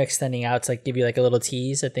the arm extending out to, like, give you, like, a little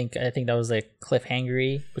tease. I think that was, like,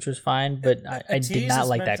 cliffhangery, which was fine, but I did not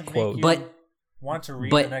like that quote. But want to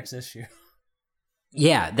read the next issue.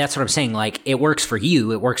 Yeah, that's what I'm saying. Like, it works for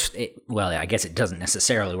you. Well, I guess it doesn't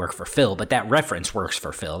necessarily work for Phil, but that reference works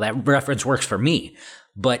for Phil. That reference works for me.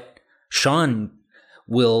 But Sean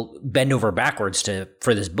will bend over backwards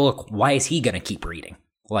for this book. Why is he going to keep reading?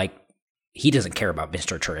 Like, he doesn't care about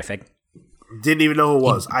Mr. Terrific. Didn't even know who it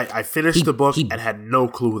was. I finished the book and had no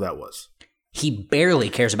clue who that was. He barely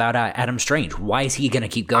cares about Adam Strange. Why is he going to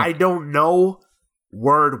keep going? I don't know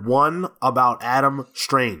word one about Adam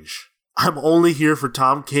Strange. I'm only here for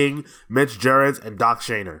Tom King, Mitch Gerads, and Doc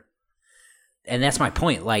Shaner. And that's my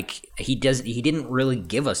point. Like, he didn't really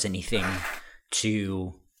give us anything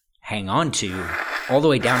to hang on to all the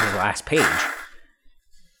way down to the last page.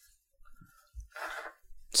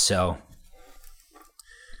 So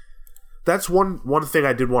that's one thing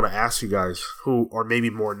I did want to ask you guys, who are maybe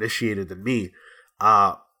more initiated than me.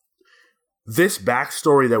 This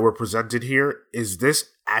backstory that we're presented here, is this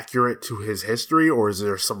accurate to his history, or is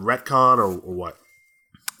there some retcon, or what?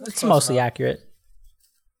 It's mostly accurate.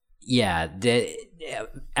 Yeah,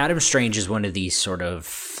 Adam Strange is one of these sort of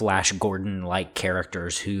Flash Gordon-like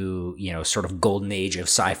characters who, you know, sort of golden age of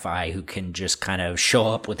sci-fi, who can just kind of show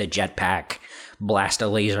up with a jetpack, blast a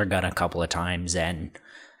laser gun a couple of times, and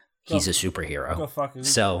he's a superhero. Go fuck it.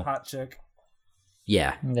 So hot chick.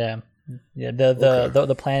 Yeah. Yeah,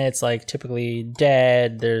 the planet's, like, typically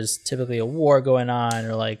dead. There's typically a war going on,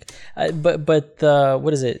 or like, but the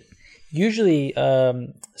what is it? Usually,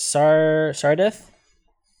 Sardeth.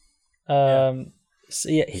 So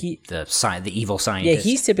yeah, the evil scientist. Yeah,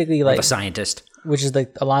 he's typically like the scientist, which is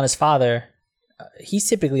like Alana's father. He's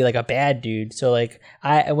typically like a bad dude. So like,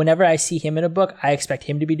 whenever I see him in a book, I expect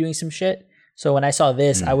him to be doing some shit. So when I saw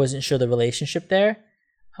this, I wasn't sure the relationship there.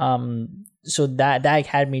 So that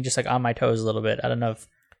had me just, like, on my toes a little bit. I don't know if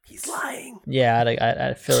he's lying. Yeah,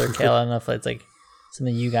 I Phil or Kale. I don't know if it's like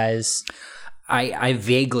something you guys. I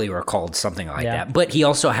vaguely recalled something like that, but he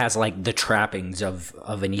also has, like, the trappings of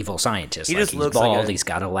an evil scientist. He like, just he's looks bald. like He's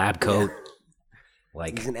got a lab coat. Yeah.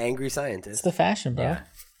 Like, he's an angry scientist. It's the fashion, bro. Yeah.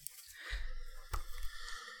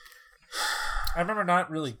 I remember not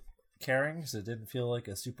really caring because it didn't feel like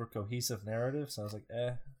a super cohesive narrative. So I was like,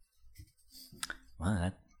 eh.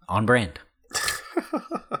 Well, on brand.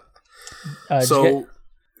 Go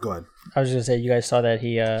ahead. I was just gonna say, you guys saw that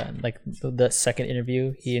he like the second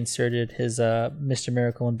interview, he inserted his Mr.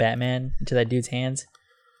 Miracle and Batman into that dude's hands.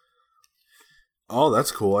 Oh,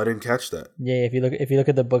 that's cool. I didn't catch that. Yeah, if you look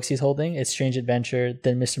at the books he's holding, it's Strange Adventure,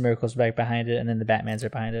 then Mr. Miracle's right behind it, and then the Batman's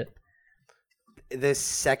right behind it. The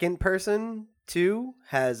second person too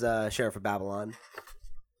has Sheriff of Babylon.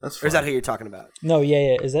 That's fine. Or is that who you're talking about? No,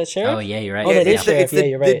 yeah. Is that Sheriff? Oh, yeah, you're right. Oh, that is Sheriff. It's Yeah,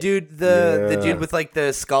 you're right. The dude with, like,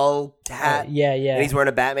 the skull hat. Yeah. And he's wearing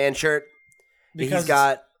a Batman shirt. Because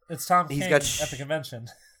it's Tom King at the convention.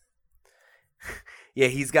 Yeah,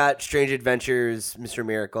 he's got Strange Adventures, Mr.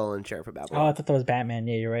 Miracle, and Sheriff of Babylon. Oh, I thought that was Batman.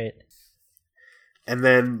 Yeah, you're right. And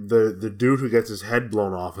then the dude who gets his head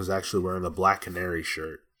blown off is actually wearing the Black Canary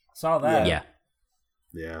shirt. Saw that. Yeah.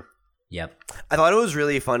 Yep. I thought it was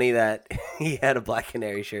really funny that he had a Black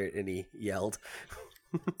Canary shirt and he yelled.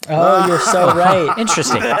 Oh, you're so right.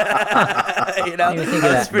 Interesting. You know,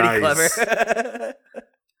 that's pretty clever.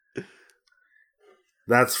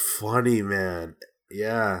 That's funny, man.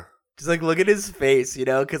 Yeah. Just, like, look at his face, you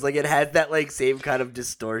know, because, like, it had that, like, same kind of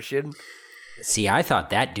distortion. See, I thought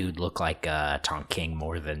that dude looked like Tom King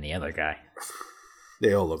more than the other guy.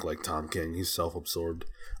 They all look like Tom King. He's self-absorbed.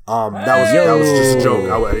 That was just a joke.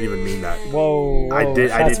 I didn't even mean that. Whoa! I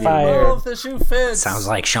didn't fired. Oh, if the shoe fits. Sounds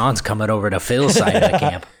like Sean's coming over to Phil's side of the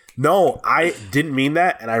camp. No, I didn't mean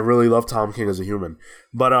that, and I really love Tom King as a human.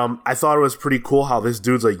 But I thought it was pretty cool how this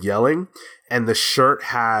dude's like yelling, and the shirt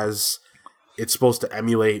it's supposed to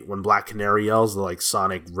emulate when Black Canary yells, the like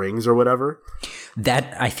sonic rings or whatever.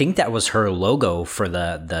 I think that was her logo for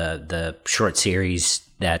the short series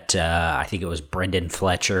that I think it was Brendan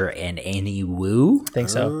Fletcher and Annie Wu. I think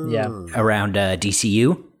so. Yeah. Around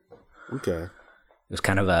DCU. Okay. It was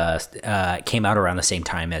kind of came out around the same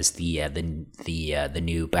time as the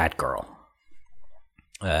new Batgirl,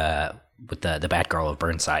 with the Batgirl of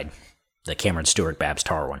Burnside, the Cameron Stewart Babs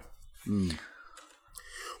Tarr one. Mm.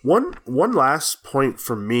 One last point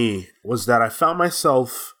for me was that I found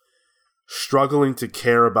myself struggling to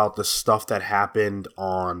care about the stuff that happened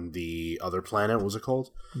on the other planet. What was it called?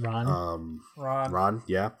 Ron.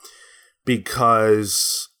 Yeah,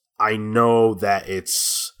 because I know that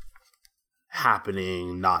it's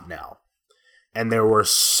happening not now, and there were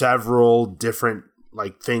several different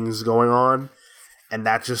like things going on, and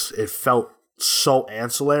that it felt so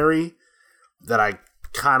ancillary that I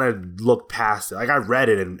kind of looked past it. Like I read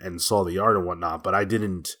it and saw the art and whatnot, but I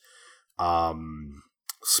didn't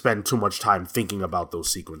spend too much time thinking about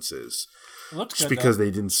those sequences. It looks just good, because though.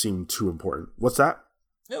 they didn't seem too important. What's that?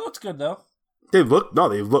 It looks good though. They look.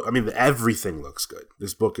 I mean, everything looks good.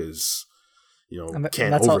 This book is,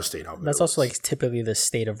 can't overstate how good. That's also like typically the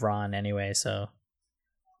state of Ron anyway. So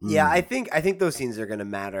yeah, I think those scenes are going to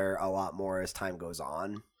matter a lot more as time goes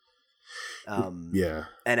on. Yeah,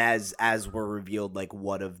 and as we're revealed, like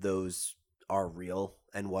what of those are real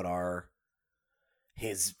and what are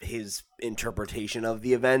his interpretation of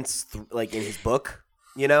the events, like in his book,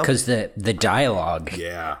 because the dialogue,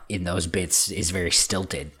 yeah, in those bits is very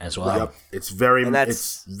stilted as well. Yep. It's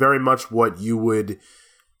very much what you would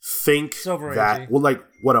think Silver that, Age-y. well, like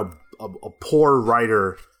what a poor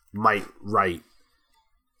writer might write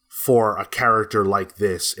for a character like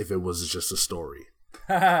this if it was just a story.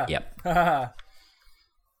 Yep.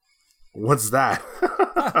 What's that?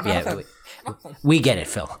 Yeah, we get it,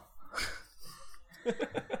 Phil.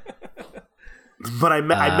 But I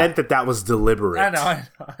meant that was deliberate. I know.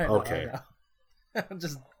 Okay. I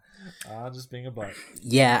know. just being a butt.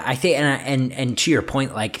 Yeah, I think, and to your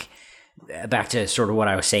point, like back to sort of what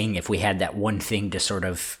I was saying, if we had that one thing to sort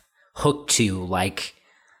of hook to, like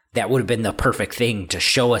that would have been the perfect thing to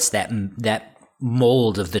show us that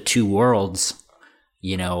mold of the two worlds.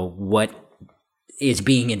 What is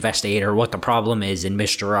being investigated or what the problem is in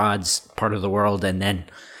Mr. Odd's part of the world, and then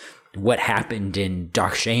what happened in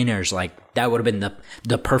Doc Shainer's, like that would have been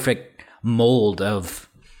the perfect mold of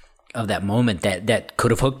that moment that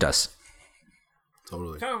could have hooked us.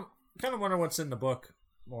 Totally. Kind of wonder what's in the book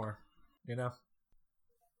more,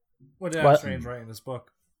 What did Adam Strange write in this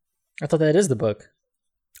book? I thought that is the book.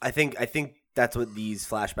 I think that's what these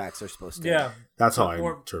flashbacks are supposed to. Yeah, that's how I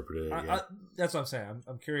interpreted it. Yeah. That's what I'm saying.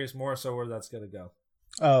 I'm curious more so where that's gonna go.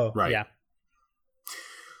 Oh, right. Yeah.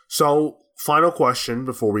 So, final question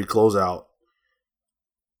before we close out: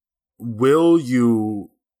 will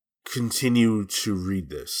you continue to read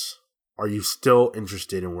this? Are you still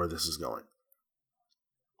interested in where this is going?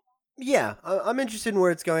 Yeah, I'm interested in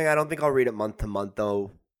where it's going. I don't think I'll read it month to month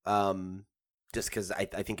though, just because I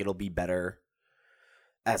think it'll be better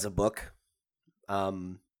as a book.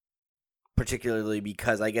 Particularly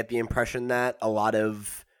because I get the impression that a lot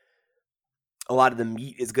of the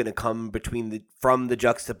meat is going to come from the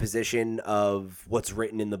juxtaposition of what's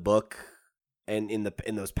written in the book and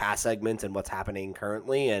in those past segments and what's happening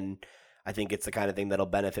currently, and I think it's the kind of thing that'll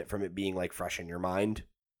benefit from it being like fresh in your mind,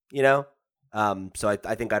 So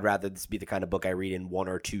I think I'd rather this be the kind of book I read in 1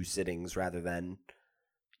 or 2 sittings rather than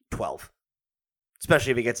 12,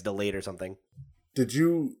 especially if it gets delayed or something. Did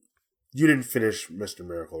you didn't finish Mr.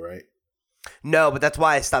 Miracle, right? No, but that's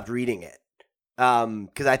why I stopped reading it.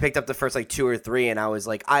 Because I picked up the first 2 or 3, and I was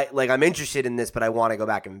like, I'm interested in this, but I want to go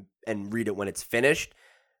back and read it when it's finished.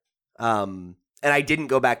 And I didn't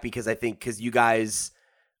go back because I think you guys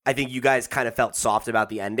kind of felt soft about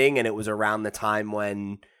the ending, and it was around the time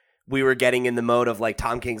when we were getting in the mode of like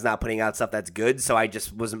Tom King's not putting out stuff that's good, so I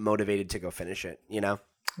just wasn't motivated to go finish it. Yeah,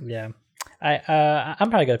 I'm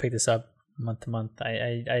probably gonna pick this up month to month.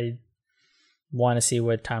 I want to see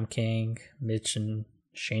what Tom King, Mitch, and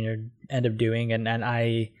Shaner end up doing, and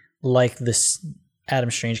I like this Adam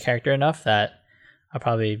Strange character enough that I'll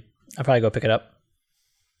probably go pick it up.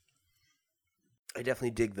 I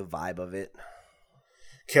definitely dig the vibe of it.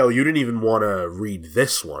 Kale, you didn't even want to read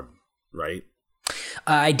this one, right?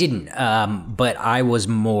 I didn't, but I was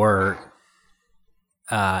more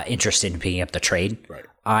interested in picking up the trade. Right.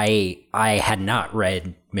 I had not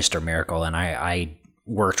read Mr. Miracle, and I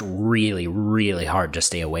worked really, really hard to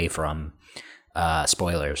stay away from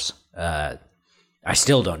spoilers. I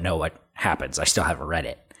still don't know what happens. I still haven't read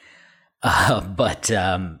it. But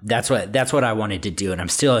that's what I wanted to do, and I'm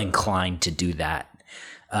still inclined to do that.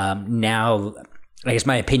 Now, I guess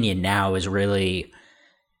my opinion now is really,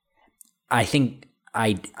 I think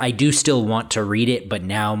I do still want to read it, but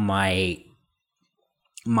now my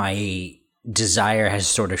desire has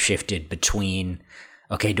sort of shifted between,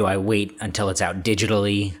 okay, do I wait until it's out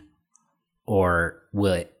digitally, or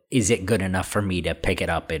is it good enough for me to pick it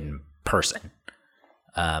up in person?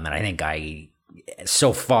 And I think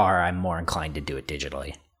so far, I'm more inclined to do it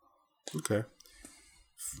digitally. Okay.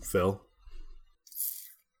 Phil?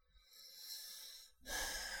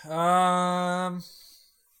 I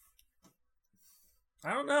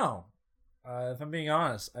don't know. If I'm being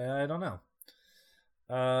honest, I don't know.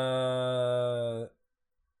 A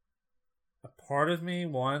part of me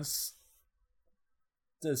wants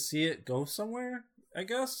to see it go somewhere, I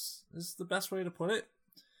guess, is the best way to put it.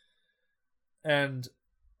 And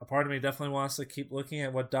a part of me definitely wants to keep looking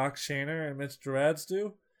at what Doc Shaner and Mitch Gerads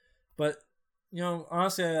do. But,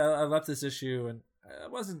 honestly, I left this issue and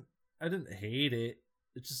I didn't hate it.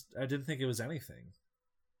 It just, I didn't think it was anything.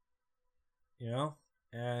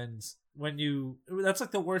 And when that's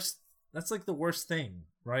like the worst thing,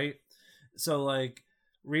 right? So like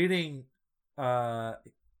reading Heroes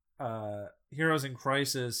in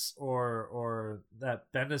Crisis or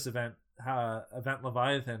that Bendis event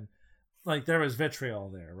Leviathan, like there was vitriol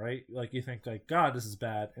there, right? Like you think like, God, this is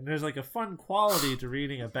bad. And there's like a fun quality to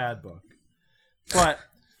reading a bad book. But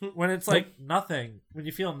when it's like nothing, when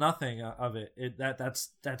you feel nothing of it, that's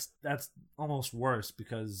almost worse,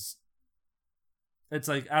 because it's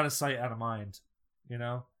like out of sight, out of mind,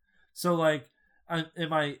 So like,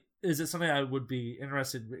 is it something I would be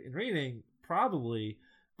interested in reading? Probably.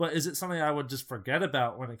 But is it something I would just forget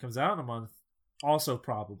about when it comes out in a month? Also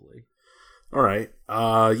probably. All right.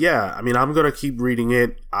 Yeah, I mean, I'm going to keep reading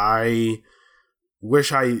it. I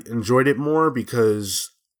wish I enjoyed it more because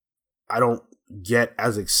I don't get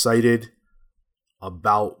as excited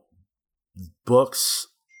about books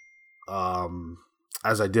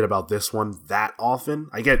as I did about this one that often.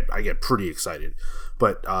 I get pretty excited,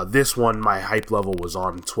 but this one my hype level was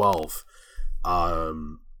on 12,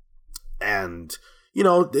 and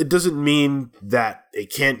it doesn't mean that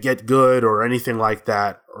it can't get good or anything like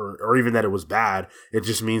that, or even that it was bad. It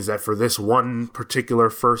just means that for this one particular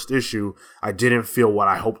first issue, I didn't feel what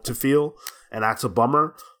I hoped to feel, and that's a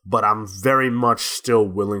bummer. But I'm very much still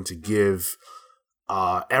willing to give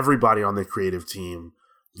everybody on the creative team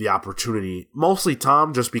the opportunity, mostly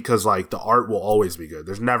Tom, just because like the art will always be good.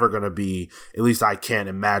 There's never going to be, at least I can't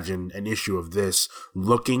imagine, an issue of this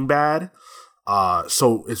looking bad.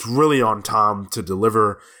 So it's really on Tom to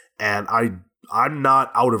deliver, and I'm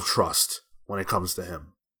not out of trust when it comes to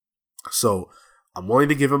him. So I'm willing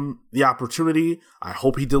to give him the opportunity. I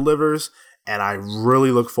hope he delivers, and I really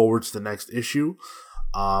look forward to the next issue.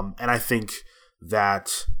 And I think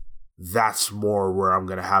that that's more where I'm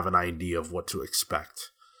going to have an idea of what to expect,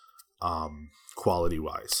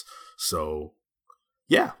 quality-wise. So,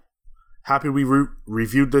 yeah. Happy we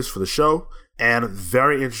reviewed this for the show, and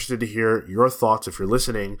very interested to hear your thoughts if you're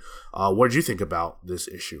listening. What did you think about this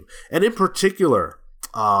issue? And in particular,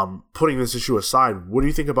 putting this issue aside, what do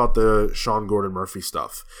you think about the Sean Gordon Murphy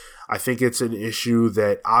stuff? I think it's an issue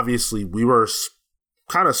that obviously we were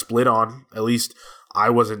kind of split on. At least I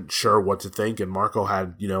wasn't sure what to think, and Marco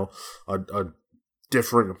had, a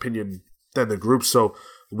differing opinion than the group. So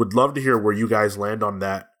would love to hear where you guys land on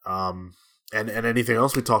that. And anything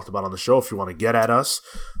else we talked about on the show. If you want to get at us,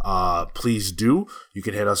 please do. You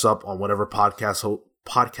can hit us up on whatever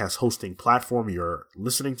podcast hosting platform you're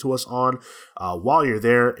listening to us on. While you're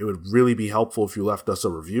there, it would really be helpful if you left us a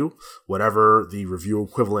review, whatever the review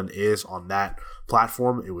equivalent is on that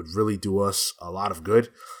platform. It would really do us a lot of good.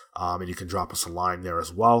 And you can drop us a line there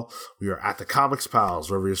as well. We are at the Comics Pals,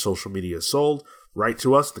 wherever your social media is sold. Write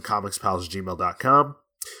to us, thecomicspals@gmail.com.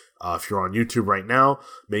 If you're on YouTube right now,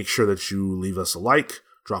 make sure that you leave us a like,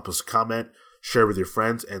 drop us a comment, share with your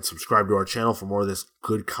friends, and subscribe to our channel for more of this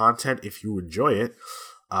good content if you enjoy it.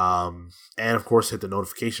 And of course, hit the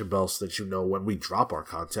notification bell so that you know when we drop our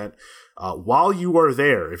content. While you are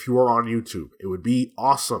there, if you are on YouTube, it would be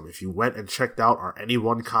awesome if you went and checked out our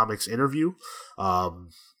Anyone Comics interview.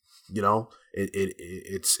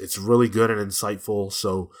 It's really good and insightful.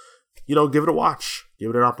 So, give it a watch,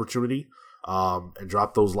 give it an opportunity. And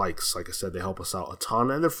drop those likes. Like I said, they help us out a ton,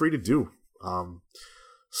 and they're free to do.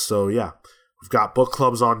 So yeah, we've got book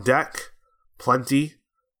clubs on deck, plenty.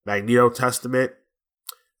 Magneto Testament,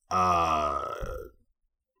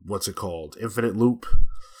 what's it called? Infinite Loop.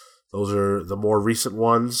 Those are the more recent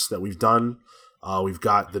ones that we've done. We've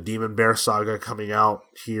got the Demon Bear saga coming out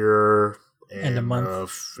here in a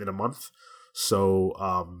month.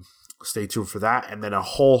 So stay tuned for that. And then a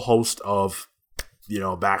whole host of,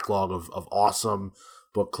 backlog of awesome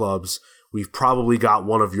book clubs. We've probably got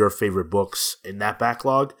one of your favorite books in that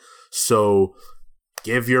backlog. So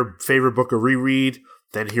give your favorite book a reread,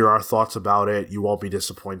 then hear our thoughts about it. You won't be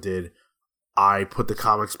disappointed. I put the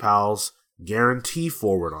Comics Pals guarantee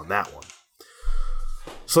forward on that one.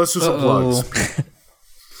 So let's do some plugs.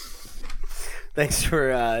 Thanks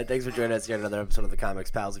for joining us here on another episode of the Comics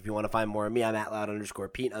Pals. If you want to find more of me, I'm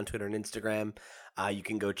 @loud_Pete on Twitter and Instagram. You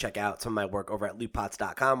can go check out some of my work over at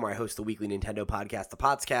lootpots.com, where I host the weekly Nintendo podcast, The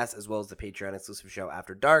Potscast, as well as the Patreon exclusive show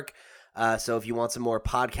After Dark. So if you want some more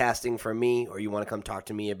podcasting from me, or you want to come talk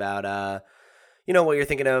to me about, what you're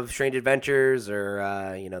thinking of, Strange Adventures, or,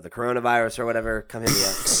 the coronavirus or whatever, come hit me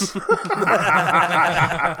up.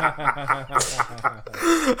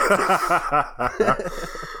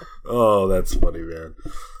 Oh, that's funny, man.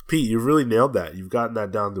 Pete, you really nailed that. You've gotten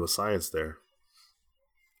that down to a science there.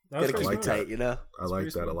 Gotta keep it tight, I like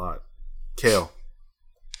that a lot. Kale.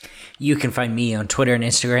 You can find me on Twitter and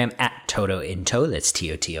Instagram @TotoInto. That's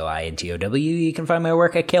TOTOINTOW. You can find my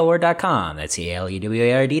work at kaleward.com. That's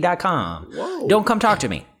ELEWARD.com. Whoa. Don't come talk to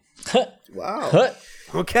me. Wow.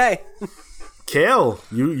 Okay. Kale,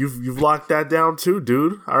 you've locked that down too,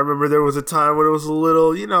 dude. I remember there was a time when it was a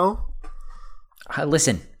little,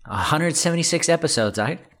 Listen, 176 episodes.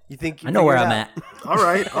 I know where I'm at. All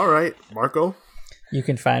right. Marco? You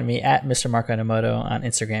can find me at Mr. Marco Enomoto on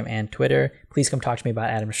Instagram and Twitter. Please come talk to me about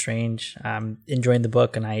Adam Strange. I'm enjoying the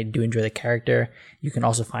book, and I do enjoy the character. You can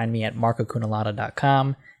also find me at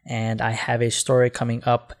marcokunalata.com, and I have a story coming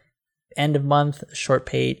up end of month, short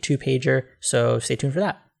 2-pager, so stay tuned for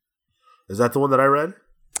that. Is that the one that I read?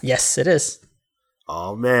 Yes, it is.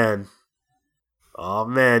 Oh, man,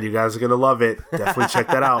 you guys are going to love it. Definitely check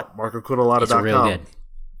that out, marcokunalata.com.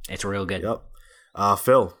 It's real good. Yep.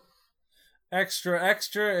 Phil?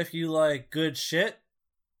 Extra, if you like good shit,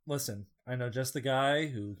 listen, I know just the guy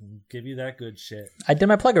who can give you that good shit. I did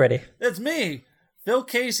my plug already. It's me, Phil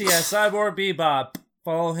Casey at Cyborg Bebop.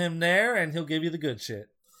 Follow him there, and he'll give you the good shit.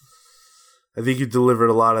 I think you delivered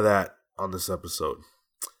a lot of that on this episode.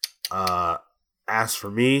 As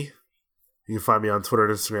for me, you can find me on Twitter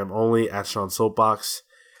and Instagram only, @SeanSoapbox.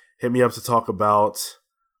 Hit me up to talk about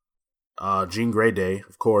Jean Grey Day,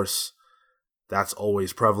 of course. That's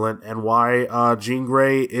always prevalent, and why Jean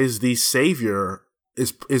Grey is the savior,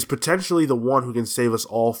 is potentially the one who can save us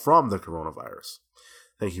all from the coronavirus.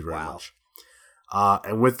 Thank you very much.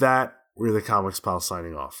 And with that, we're the Comics Pal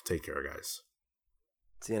signing off. Take care, guys.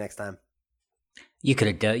 See you next time. You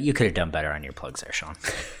could have done better on your plugs there, Sean.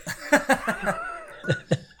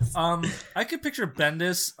 I could picture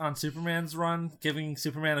Bendis on Superman's run giving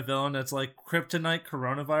Superman a villain that's like Kryptonite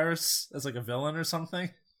Coronavirus as like a villain or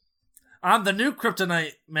something. I'm the new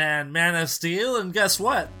Kryptonite Man of Steel, and guess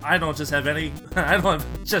what? I don't have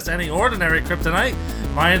just any ordinary Kryptonite.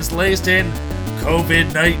 Mine's laced in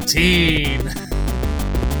COVID-19.